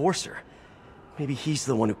Maggia enforcer, maybe he's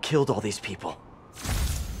the one who killed all these people.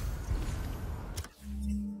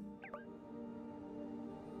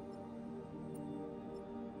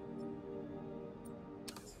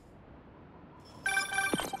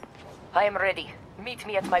 I am ready. Meet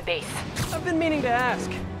me at my base. I've been meaning to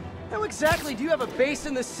ask. How exactly do you have a base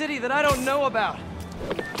in the city that I don't know about?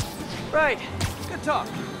 Right. Good talk.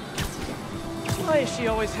 Why is she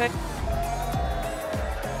always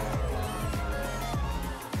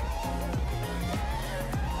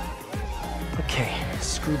Okay,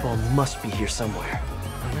 Screwball must be here somewhere.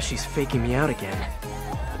 Unless she's faking me out again.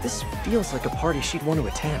 This feels like a party she'd want to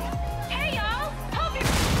attend. Hey, y'all! Hope you...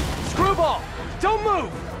 Screwball! Don't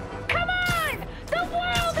move! Come on! The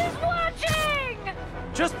world is watching!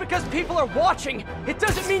 Just because people are watching, it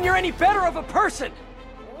doesn't mean you're any better of a person!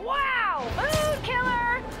 Wow! Mood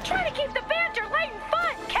killer! Try to keep the banter light and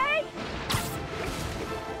fun, Kay?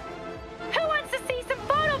 Who wants to see some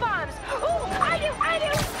photobombs? Ooh, I do!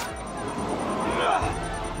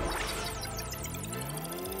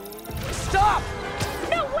 Stop!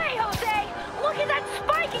 No way, Jose! Look at that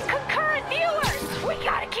spike in concurrent viewers! We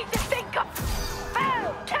gotta keep this thing going!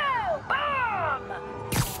 Bomb!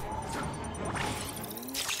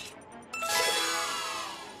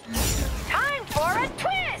 Time for a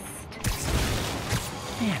twist!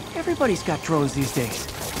 Man, everybody's got drones these days.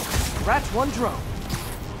 That's one drone.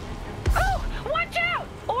 Oh, watch out!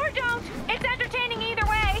 Or don't. It's entertaining either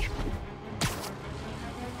way.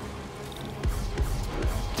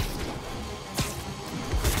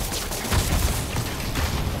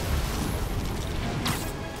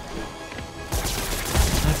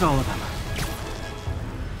 That's all of them.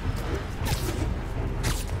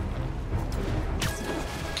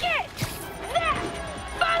 Get that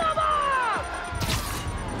photobomb!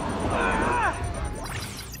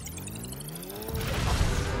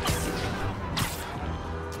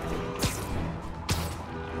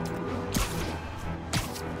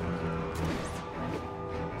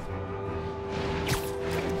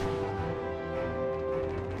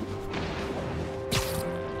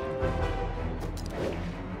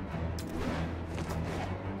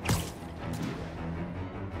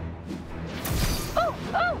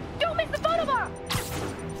 Oh, don't miss the photobomb!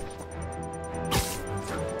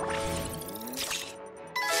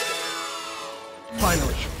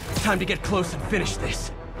 Finally, time to get close and finish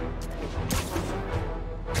this.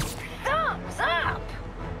 Thumbs up!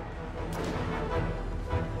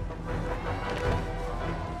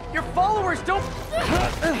 Your followers don't...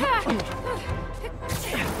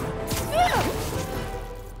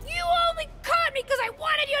 You only caught me because I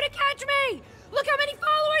wanted you to catch me! Look how many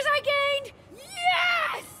followers I gained!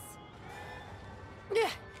 Yes! You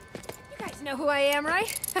guys know who I am,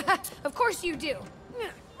 right? Of course you do.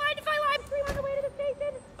 Mind if I live stream on the way to the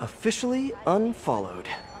station? Officially unfollowed.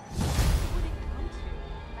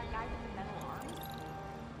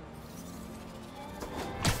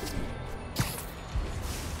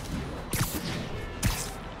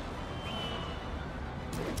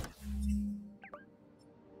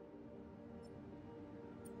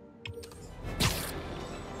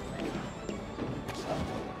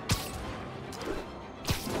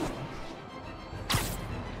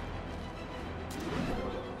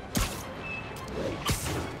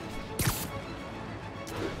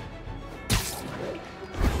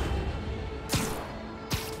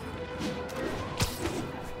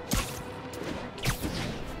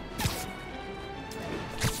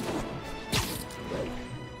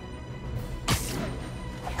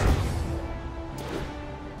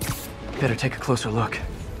 Better take a closer look.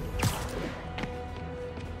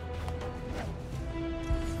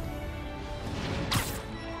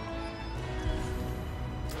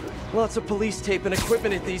 Lots of police tape and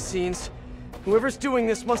equipment at these scenes. Whoever's doing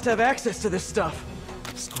this must have access to this stuff.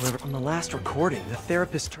 However, on the last recording, the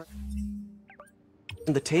therapist turned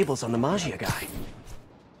the tables on the Magia guy.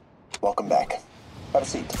 Welcome back. Have a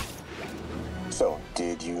seat. So,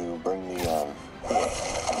 did you bring the, Yeah.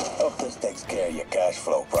 Hope this takes care of your cash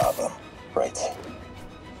flow problem. Right.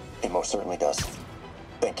 It most certainly does.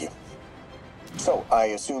 Thank you. So, I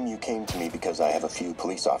assume you came to me because I have a few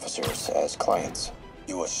police officers as clients.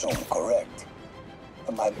 You assume correct.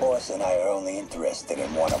 But my boss and I are only interested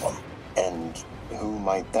in one of them. And who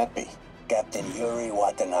might that be? Captain Yuri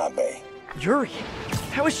Watanabe. Yuri?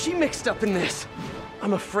 How is she mixed up in this?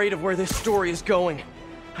 I'm afraid of where this story is going.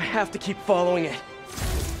 I have to keep following it.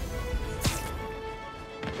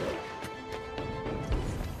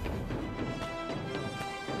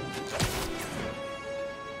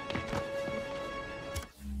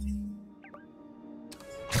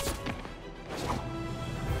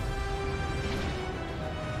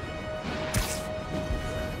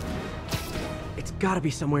 It's gotta be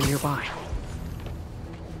somewhere nearby.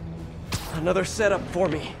 Another setup for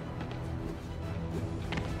me.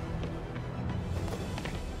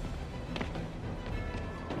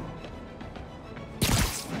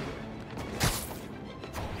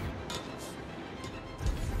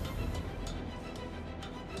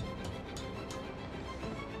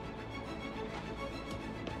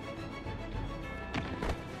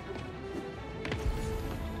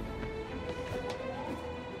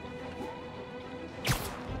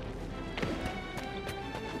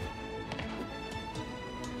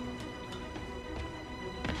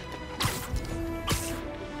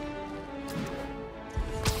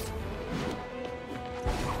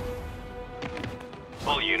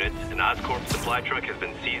 All units, an Oscorp supply truck has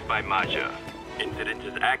been seized by Magia. Incident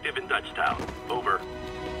is active in Dutchtown. Over.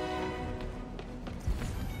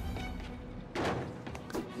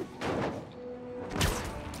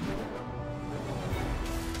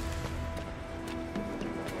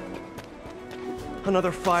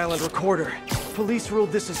 Another file and recorder. Police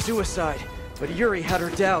ruled this a suicide, but Yuri had her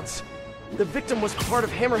doubts. The victim was part of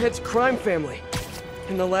Hammerhead's crime family.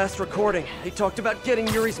 In the last recording, they talked about getting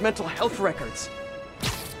Yuri's mental health records.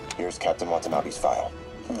 Here's Captain Watanabe's file.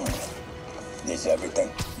 This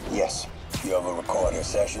everything? Yes. You ever record your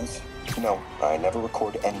sessions? No, I never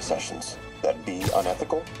record any sessions. That'd be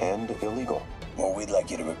unethical and illegal. Well, we'd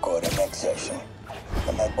like you to record the next session.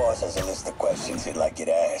 And my boss has a list of questions he'd like you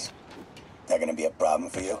to ask. That gonna be a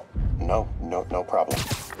problem for you? No problem.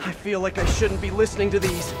 I feel like I shouldn't be listening to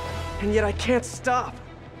these, and yet I can't stop.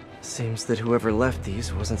 Seems that whoever left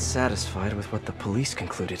these wasn't satisfied with what the police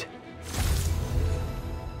concluded.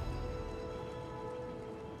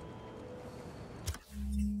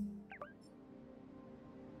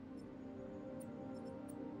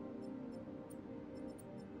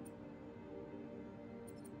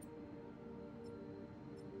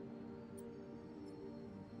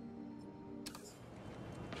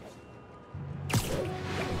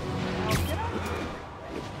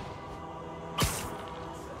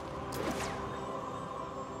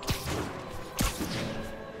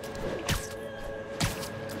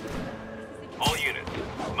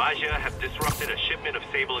 Maja have disrupted a shipment of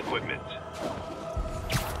Sable equipment.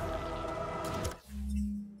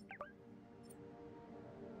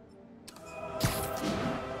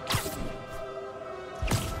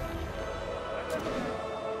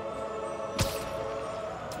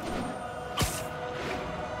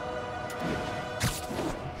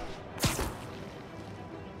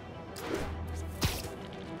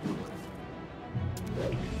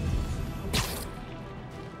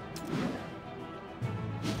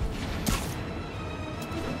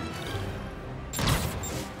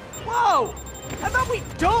 Whoa! How about we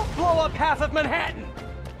don't blow up half of Manhattan?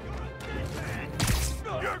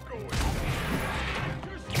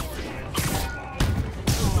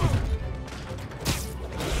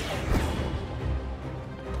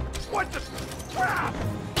 What the crap?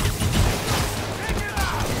 Take it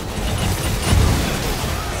out!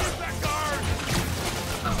 Use that guard!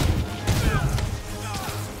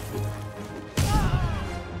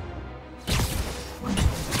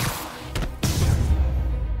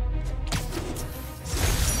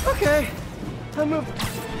 Okay, I'll move.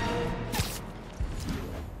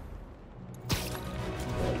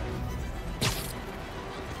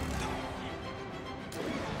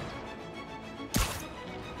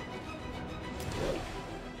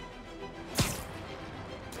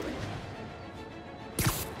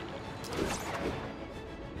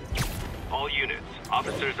 All units,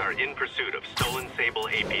 officers are in pursuit of stolen Sable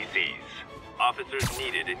APCs. Officers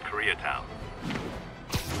needed in Koreatown.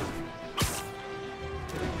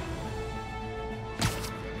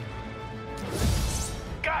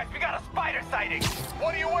 Guys, we got a spider sighting!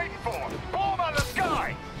 What are you waiting for? Blow him out of the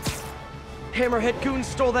sky! Hammerhead goons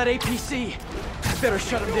stole that APC. I better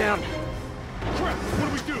shut him down. Crap, what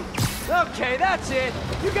do we do? Okay, that's it.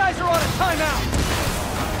 You guys are on a timeout.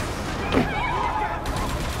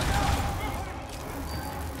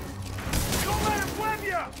 Don't let him win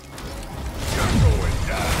ya! You're going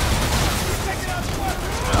down! He's taking out the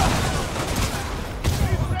weapons!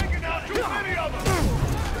 He's taking out too many of them!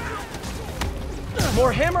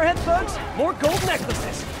 More Hammerhead thugs, more gold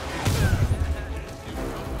necklaces.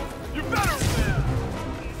 You better!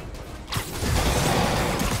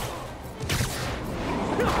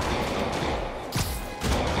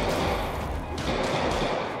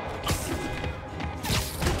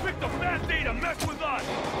 You picked a bad day to mess with us!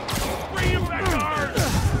 Bring him back to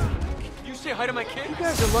Earth! You say hi to my kid? You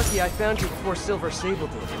guys are lucky I found you before Silver Sable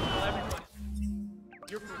did.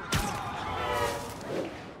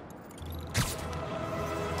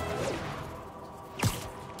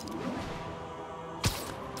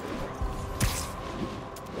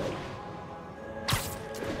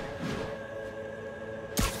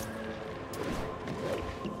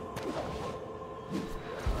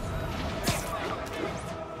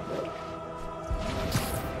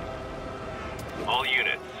 All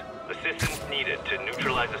units, assistance needed to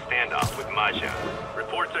neutralize a standoff with Maja.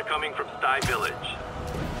 Reports are coming from Sty Village.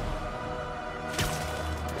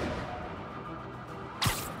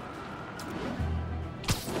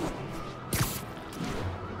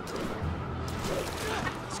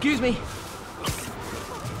 Excuse me.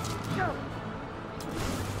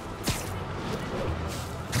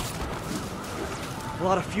 A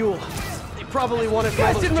lot of fuel. They probably wanted. You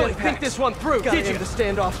guys didn't really think this one through, did you? The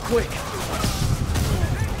standoff quick.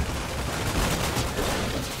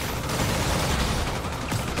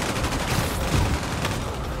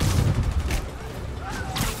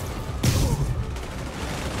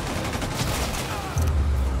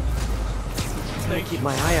 Gotta keep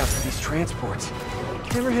my eye out for these transports.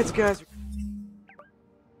 Hammerhead's guys.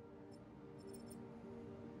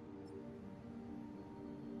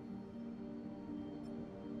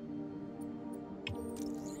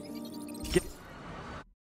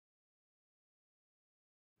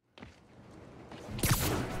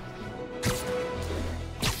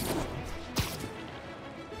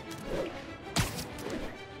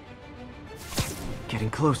 Getting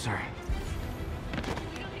closer.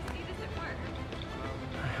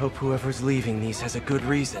 I hope whoever's leaving these has a good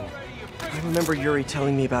reason. I remember Yuri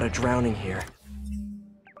telling me about a drowning here.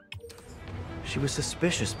 She was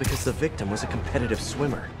suspicious because the victim was a competitive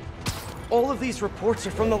swimmer. All of these reports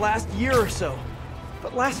are from the last year or so.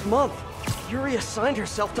 But last month, Yuri assigned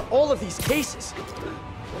herself to all of these cases.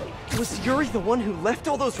 Was Yuri the one who left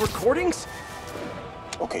all those recordings?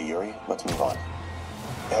 Okay, Yuri, let's move on.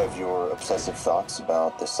 Have your obsessive thoughts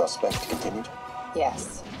about the suspect continued?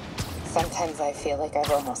 Yes. Sometimes I feel like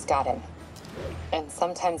I've almost got him. And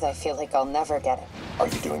sometimes I feel like I'll never get him. Are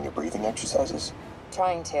you doing your breathing exercises?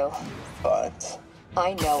 Trying to. But...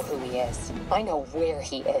 I know who he is. I know where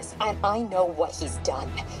he is. And I know what he's done.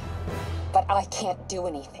 But I can't do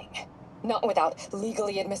anything. Not without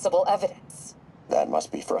legally admissible evidence. That must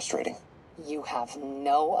be frustrating. You have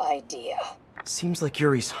no idea. Seems like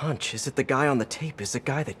Yuri's hunch is that the guy on the tape is the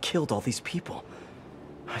guy that killed all these people.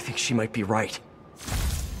 I think she might be right.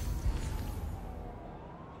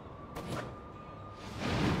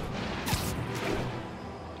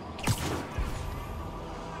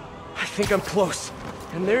 I think I'm close.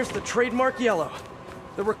 And there's the trademark yellow.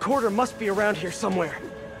 The recorder must be around here somewhere.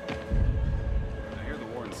 I hear the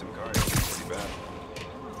war in Simcaria is pretty bad.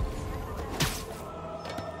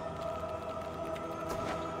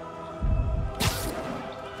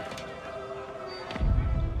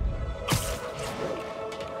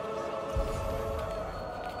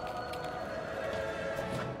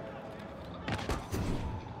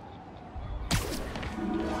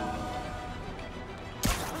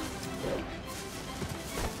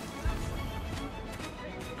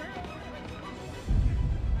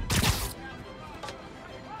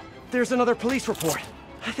 There's another police report.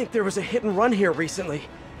 I think there was a hit and run here recently.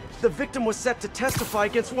 The victim was set to testify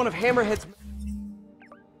against one of Hammerhead's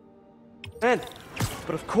men.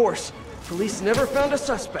 But of course, police never found a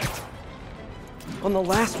suspect. On the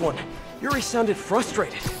last one, Yuri sounded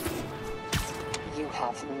frustrated. You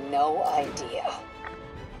have no idea.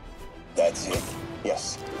 That's it?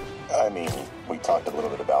 Yes. I mean, we talked a little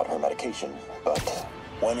bit about her medication, but...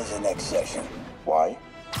 When is the next session? Why?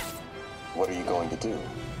 What are you going to do?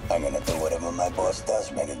 I'm gonna do whatever my boss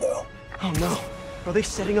tells me to do. Oh no. Are they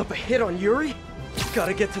setting up a hit on Yuri?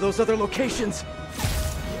 Gotta get to those other locations.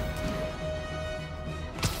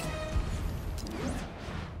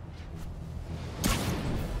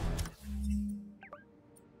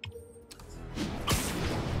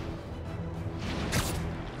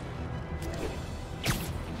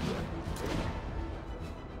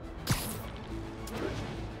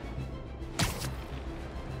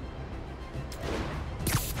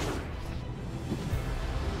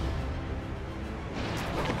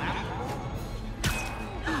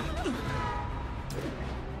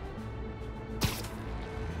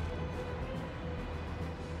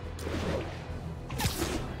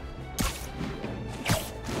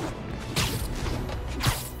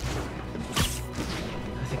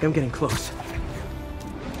 I'm getting close.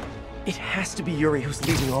 It has to be Yuri who's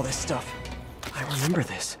leading all this stuff. I remember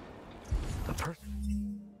this. A person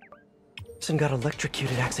got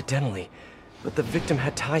electrocuted accidentally, but the victim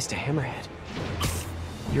had ties to Hammerhead.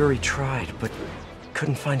 Yuri tried, but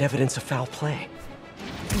couldn't find evidence of foul play.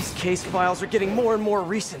 These case files are getting more and more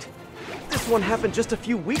recent. This one happened just a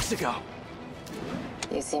few weeks ago.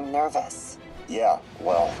 You seem nervous. Yeah,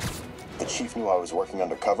 well, the chief knew I was working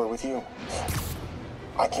undercover with you.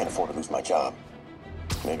 I can't afford to lose my job.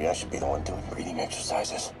 Maybe I should be the one doing breathing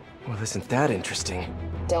exercises. Well, isn't that interesting?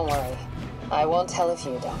 Don't worry. I won't tell if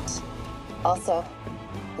you don't. Also,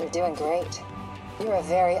 you're doing great. You're a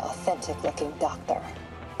very authentic-looking doctor.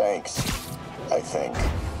 Thanks, I think.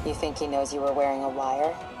 You think he knows you were wearing a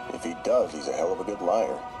wire? If he does, he's a hell of a good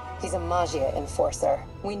liar. He's a Magia enforcer.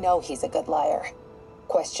 We know he's a good liar.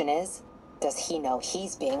 Question is, does he know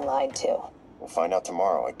he's being lied to? We'll find out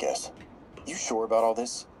tomorrow, I guess. You sure about all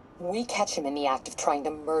this? We catch him in the act of trying to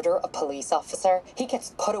murder a police officer, he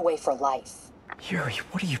gets put away for life. Yuri,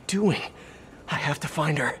 what are you doing? I have to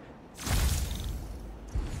find her.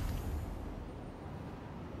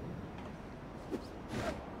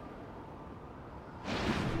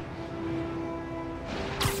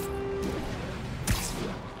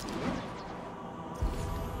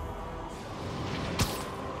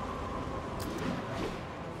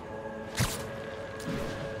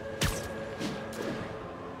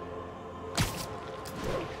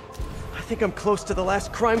 I think I'm close to the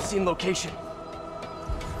last crime scene location.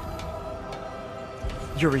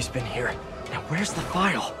 Yuri's been here. Now where's the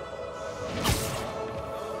file?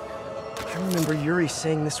 I remember Yuri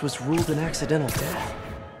saying this was ruled an accidental death.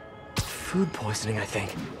 Food poisoning, I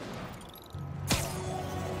think.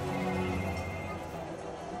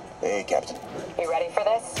 Hey, Captain. You ready for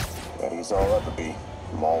this? Ready as I'll ever be.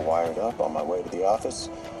 I'm all wired up on my way to the office.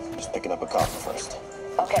 Just picking up a coffee first.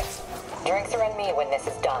 Okay. Drinks are on me when this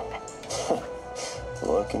is done.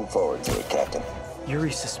 Looking forward to it, Captain.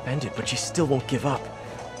 Yuri's suspended, but she still won't give up.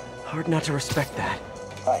 Hard not to respect that.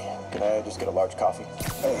 Hi, can I just get a large coffee?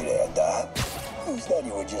 Hey there, Doc. Who's that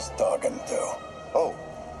you were just talking to? Oh.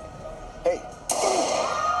 Hey.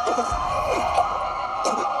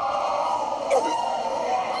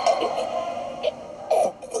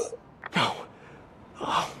 No.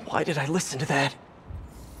 Oh, why did I listen to that?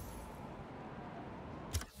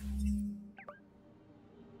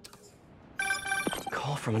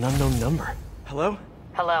 Call from an unknown number. Hello?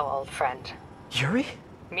 Hello, old friend. Yuri?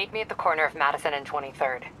 Meet me at the corner of Madison and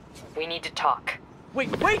 23rd. We need to talk. Wait,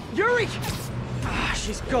 Yuri! Ah,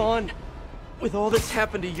 she's gone. With all that's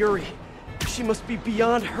happened to Yuri, she must be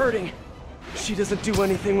beyond hurting. She doesn't do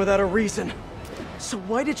anything without a reason. So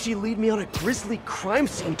why did she lead me on a grisly crime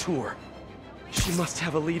scene tour? She must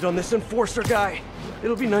have a lead on this enforcer guy.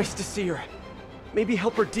 It'll be nice to see her. Maybe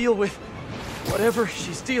help her deal with whatever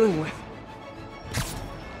she's dealing with.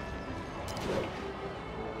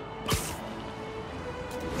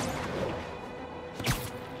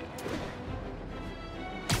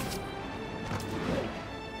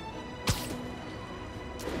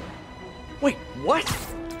 Wait, what?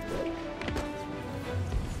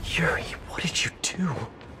 Yuri, what did you do?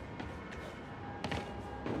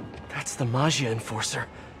 That's the Magia enforcer.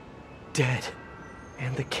 Dead.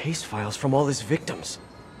 And the case files from all his victims.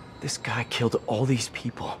 This guy killed all these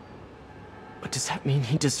people. But does that mean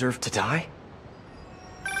he deserved to die?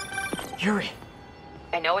 Yuri!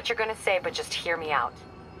 I know what you're gonna say, but just hear me out.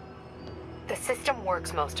 The system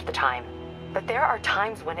works most of the time, but there are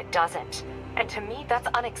times when it doesn't. And to me, that's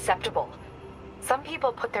unacceptable. Some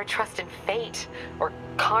people put their trust in fate, or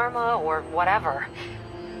karma, or whatever.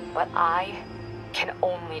 But I can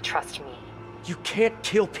only trust me. You can't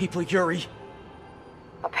kill people, Yuri.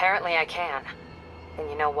 Apparently I can. And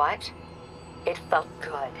you know what? It felt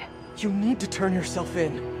good. You need to turn yourself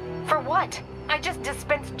in. For what? I just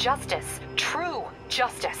dispensed justice. True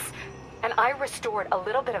justice. And I restored a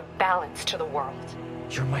little bit of balance to the world.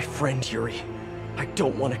 You're my friend, Yuri. I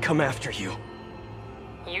don't want to come after you.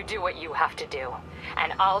 You do what you have to do,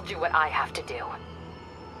 and I'll do what I have to do.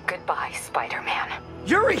 Goodbye, Spider-Man.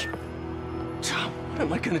 Yuri! What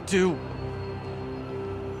am I gonna do?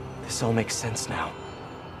 This all makes sense now.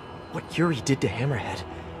 What Yuri did to Hammerhead.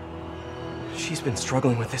 She's been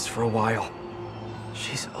struggling with this for a while.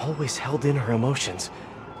 She's always held in her emotions.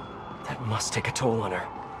 That must take a toll on her.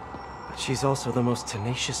 But she's also the most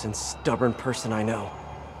tenacious and stubborn person I know.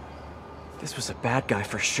 This was a bad guy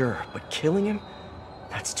for sure, but killing him?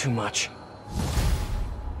 That's too much.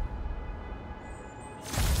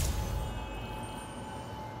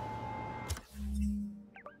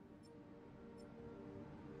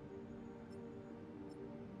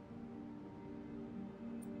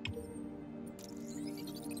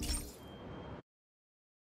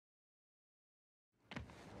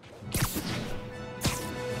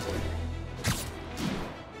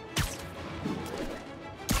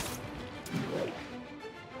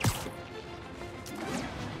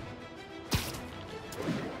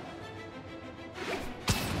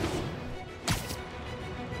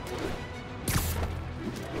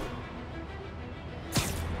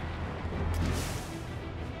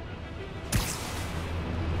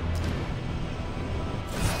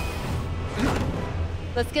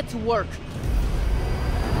 Let's get to work.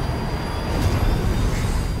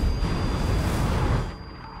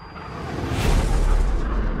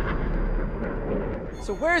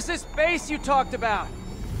 So where's this base you talked about?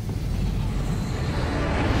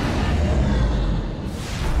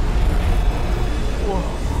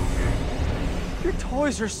 Whoa. Your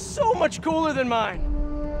toys are so much cooler than mine.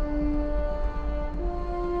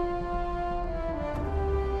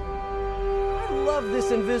 I love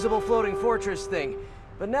this invisible floating fortress thing.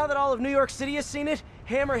 But now that all of New York City has seen it,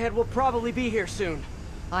 Hammerhead will probably be here soon.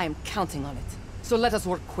 I am counting on it. So let us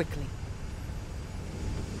work quickly.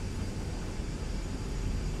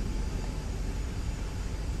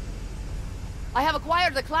 I have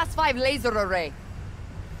acquired a Class 5 laser array.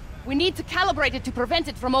 We need to calibrate it to prevent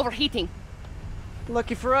it from overheating.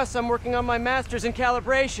 Lucky for us, I'm working on my master's in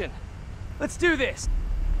calibration. Let's do this!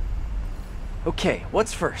 Okay,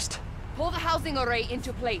 what's first? Pull the housing array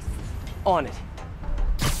into place. On it.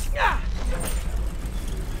 Ah!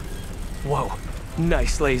 Whoa,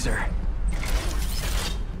 nice laser.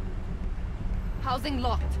 Housing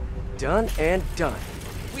locked. Done and done.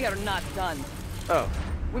 We are not done. Oh.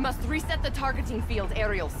 We must reset the targeting field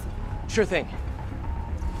aerials. Sure thing.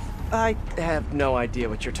 I have no idea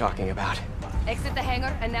what you're talking about. Exit the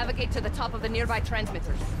hangar and navigate to the top of the nearby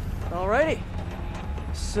transmitters. Alrighty.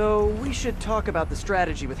 So we should talk about the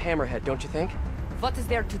strategy with Hammerhead, don't you think? What is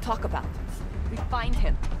there to talk about? We find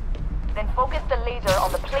him. Then focus the laser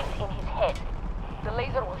on the plate in his head. The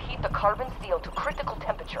laser will heat the carbon steel to critical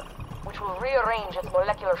temperature, which will rearrange its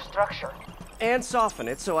molecular structure. And soften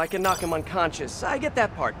it so I can knock him unconscious. I get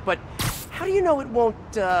that part, but how do you know it won't,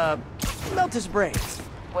 melt his brain?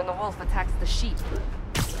 When the wolf attacks the sheep,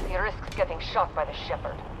 he risks getting shot by the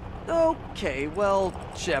shepherd. Okay, well,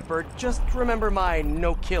 Shepard, just remember my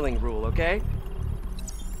no-killing rule, okay?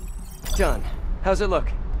 Done. How's it look?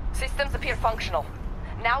 Systems appear functional.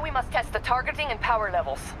 Now we must test the targeting and power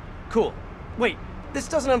levels. Cool. Wait, this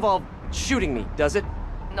doesn't involve shooting me, does it?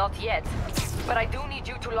 Not yet, but I do need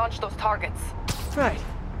you to launch those targets. Right.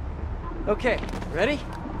 Okay, ready?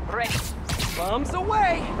 Ready. Bombs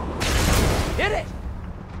away! Hit it!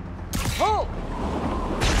 Pull!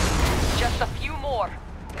 Just a few more.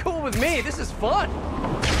 Cool with me, this is fun!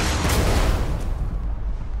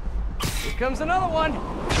 Here comes another one!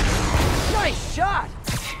 Nice shot!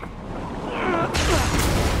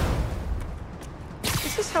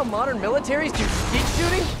 Is this how modern militaries do skeet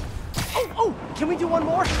shooting? Oh, can we do one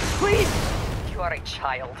more? Please? You are a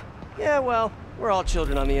child. Yeah, well, we're all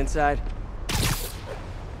children on the inside.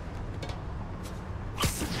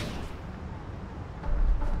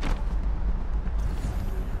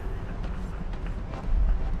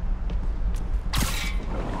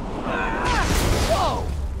 Whoa!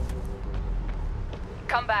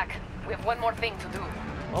 Come back. We have one more thing to do.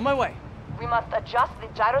 On my way. We must adjust the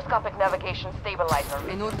gyroscopic navigation stabilizer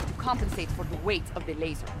In order to compensate for the weight of the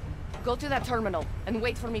laser. Go to that terminal and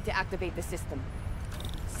wait for me to activate the system.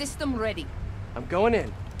 System ready. I'm going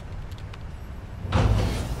in.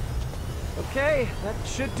 Okay, that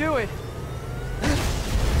should do it.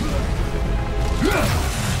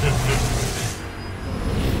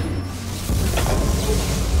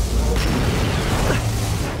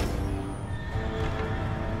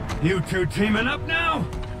 You two teaming up now?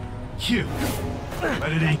 Cute.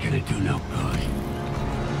 But it ain't gonna do no good.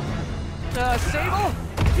 Sable?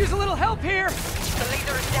 Use a little help here! The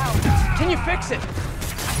laser is down. Can you fix it?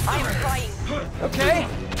 I am trying. Okay,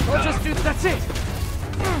 I'll just do... That's it!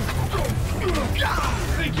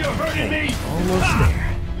 Think you're hurting me? Almost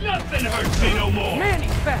there. Nothing hurts me no more! Man,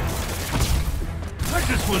 he's fast! I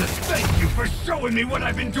just want to thank you for showing me what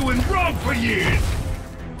I've been doing wrong for years!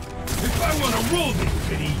 If I want to rule this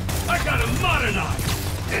city, I gotta modernize!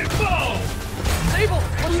 Evolve! Sable,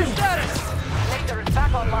 what's your status? Laser is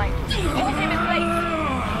back online. Hold him in place.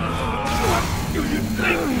 What do you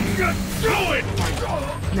think you're doing?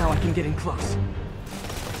 Now I can get in close.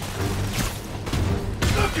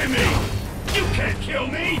 Look at me! You can't kill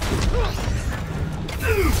me!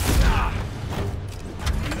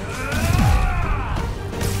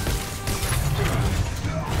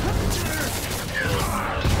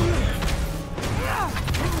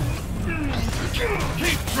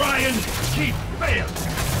 Keep trying, keep failing.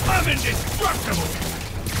 I'm indestructible.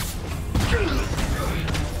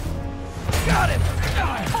 Got him!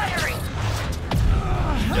 Firing!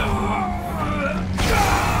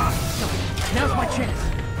 Now's my chance.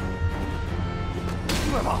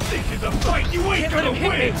 This is a fight you ain't gonna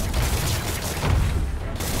win!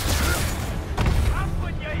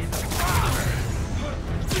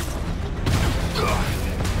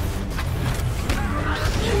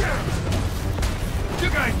 You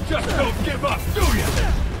guys just don't give up, do you?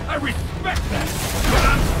 I respect that, but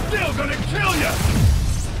I'm still gonna kill you!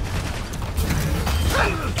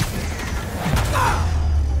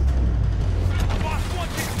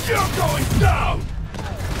 You're going down!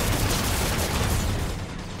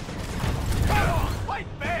 Come on, fight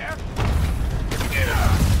fair! You're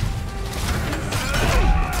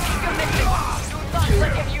missing. Do not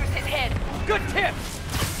let him use his head. Good tip!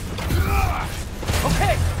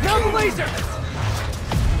 Okay, now the laser!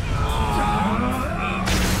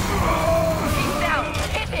 He's down.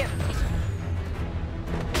 Hit him.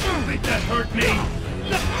 You think that hurt me?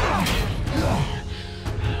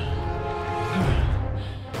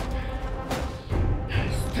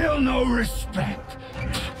 Still no respect.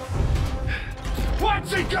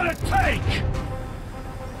 What's it gonna take?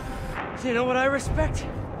 You know what I respect?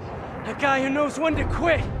 A guy who knows when to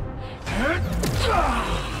quit.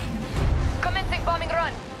 Commencing bombing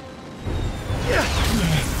run.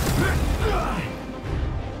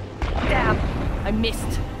 Damn, I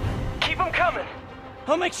missed. Keep them coming.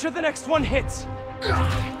 I'll make sure the next one hits.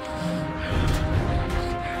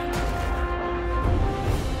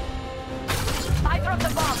 I dropped the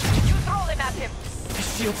bomb. You throw them at him.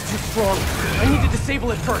 His shield's too strong. I need to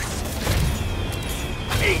disable it first.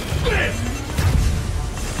 Eat this!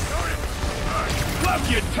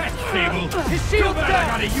 Love your tech, Sable. His shield's Too bad down. I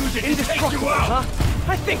gotta use it to take Indestructible, you out.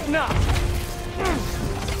 huh? I think not.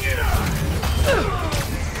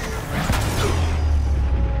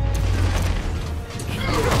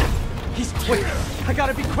 He's quick. I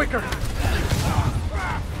gotta be quicker.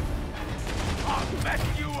 I'll mess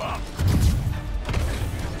you up.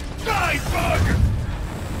 Die, bug!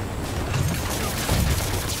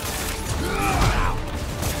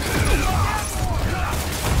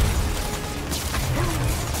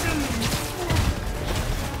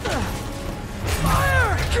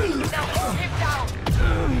 Fire! Now hold him down.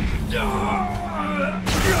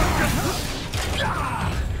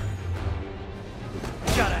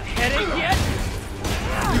 Got a headache yet?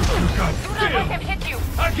 You got Do not let him killed! hit you.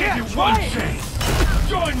 I gave you one chance!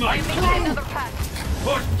 Join my I'm making crew! another pass.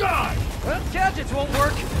 Or die! Well, gadgets won't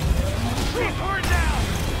work. Keep her down!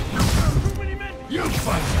 You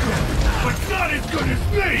fight good, but not as good as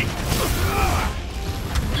me!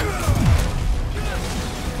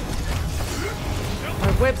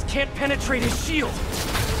 My webs can't penetrate his shield.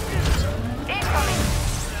 Incoming.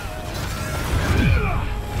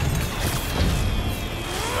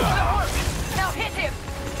 Now hit him.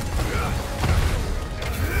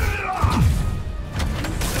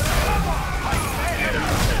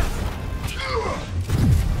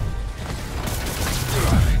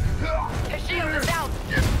 His shield is down.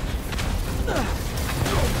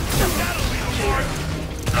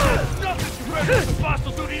 Nothing compared to the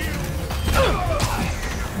fossil do to you!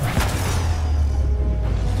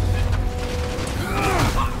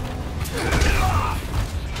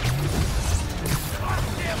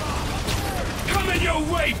 Coming your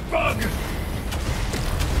way, bug!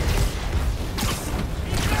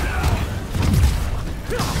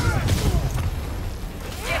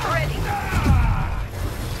 Get ready.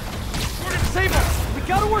 Sable, we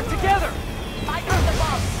gotta work together. I got the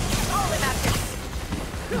bomb. Call him after.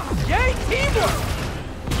 Yay, teamwork!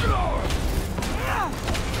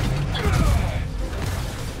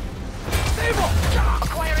 Sable!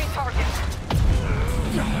 Acquiring target.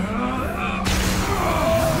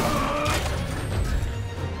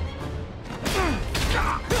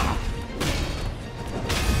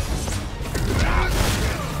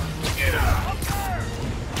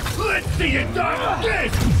 Let's see you die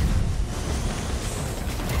this!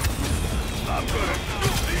 I'm gonna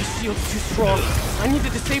His shield's too strong. I need to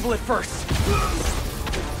disable it first.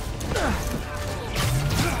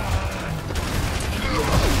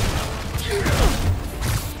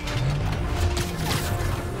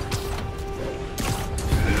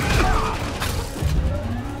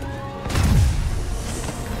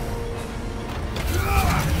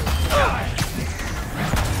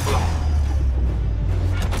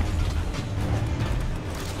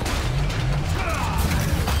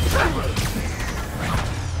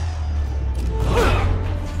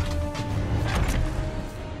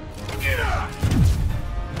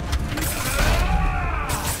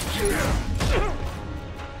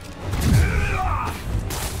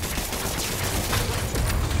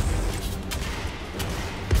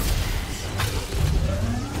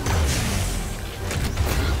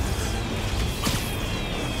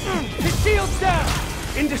 His shield's down!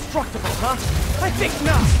 Indestructible, huh? I think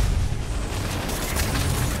not!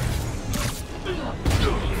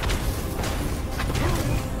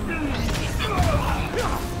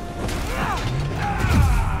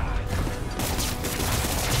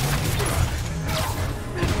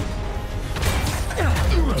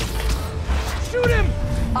 Shoot him!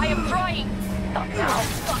 I am trying. Not now.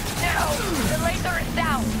 Not now. The laser is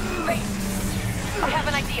down. Wait. I have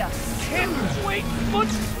an idea. Can't wait much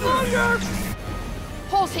longer!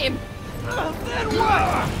 Pulse him! Then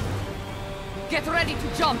what? Get ready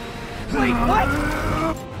to jump! Wait, what?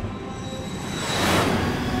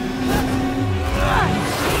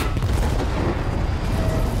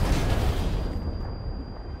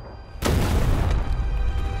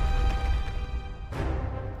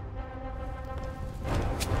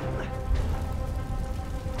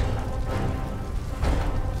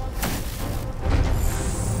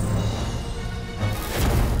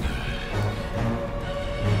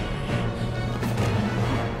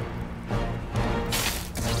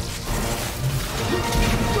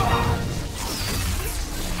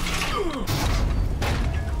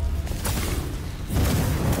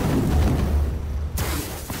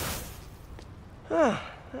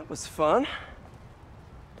 That was fun.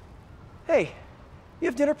 Hey, you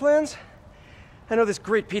have dinner plans? I know this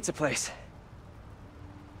great pizza place.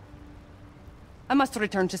 I must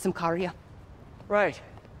return to Simcaria. Right.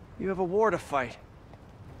 You have a war to fight.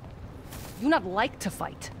 Do not like to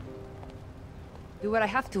fight. Do what I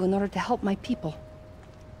have to in order to help my people.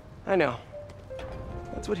 I know.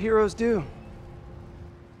 That's what heroes do.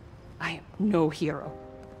 I am no hero.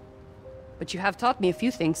 But you have taught me a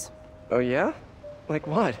few things. Oh yeah? Like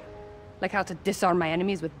what? Like how to disarm my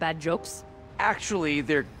enemies with bad jokes? Actually,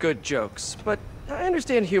 they're good jokes, but I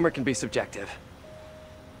understand humor can be subjective.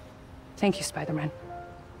 Thank you, Spider-Man.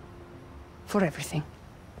 For everything.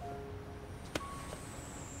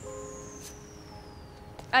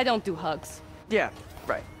 I don't do hugs. Yeah,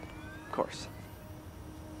 right. Of course.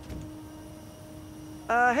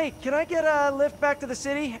 Hey, can I get a lift back to the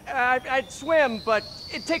city? I'd swim, but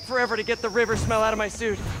it'd take forever to get the river smell out of my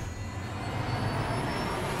suit.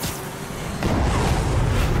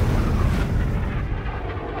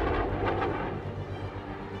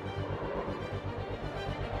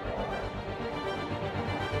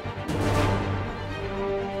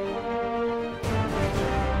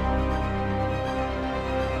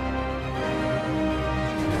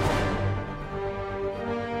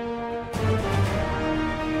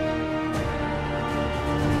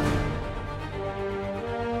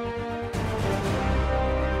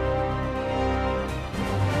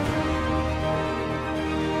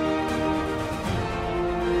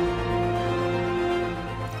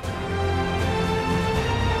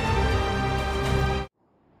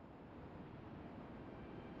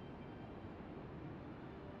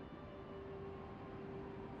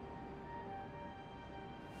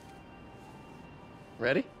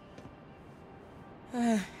 Ready?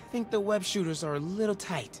 I think the web shooters are a little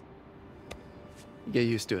tight. Get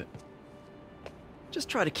used to it. Just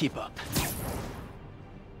try to keep up.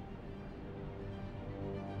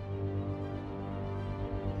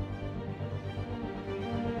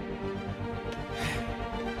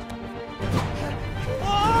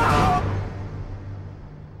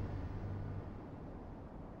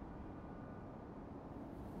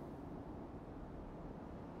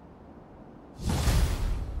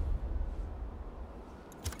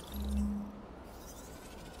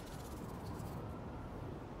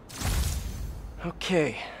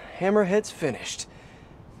 Okay, Hammerhead's finished,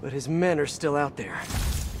 but his men are still out there.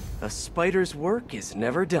 A spider's work is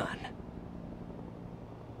never done.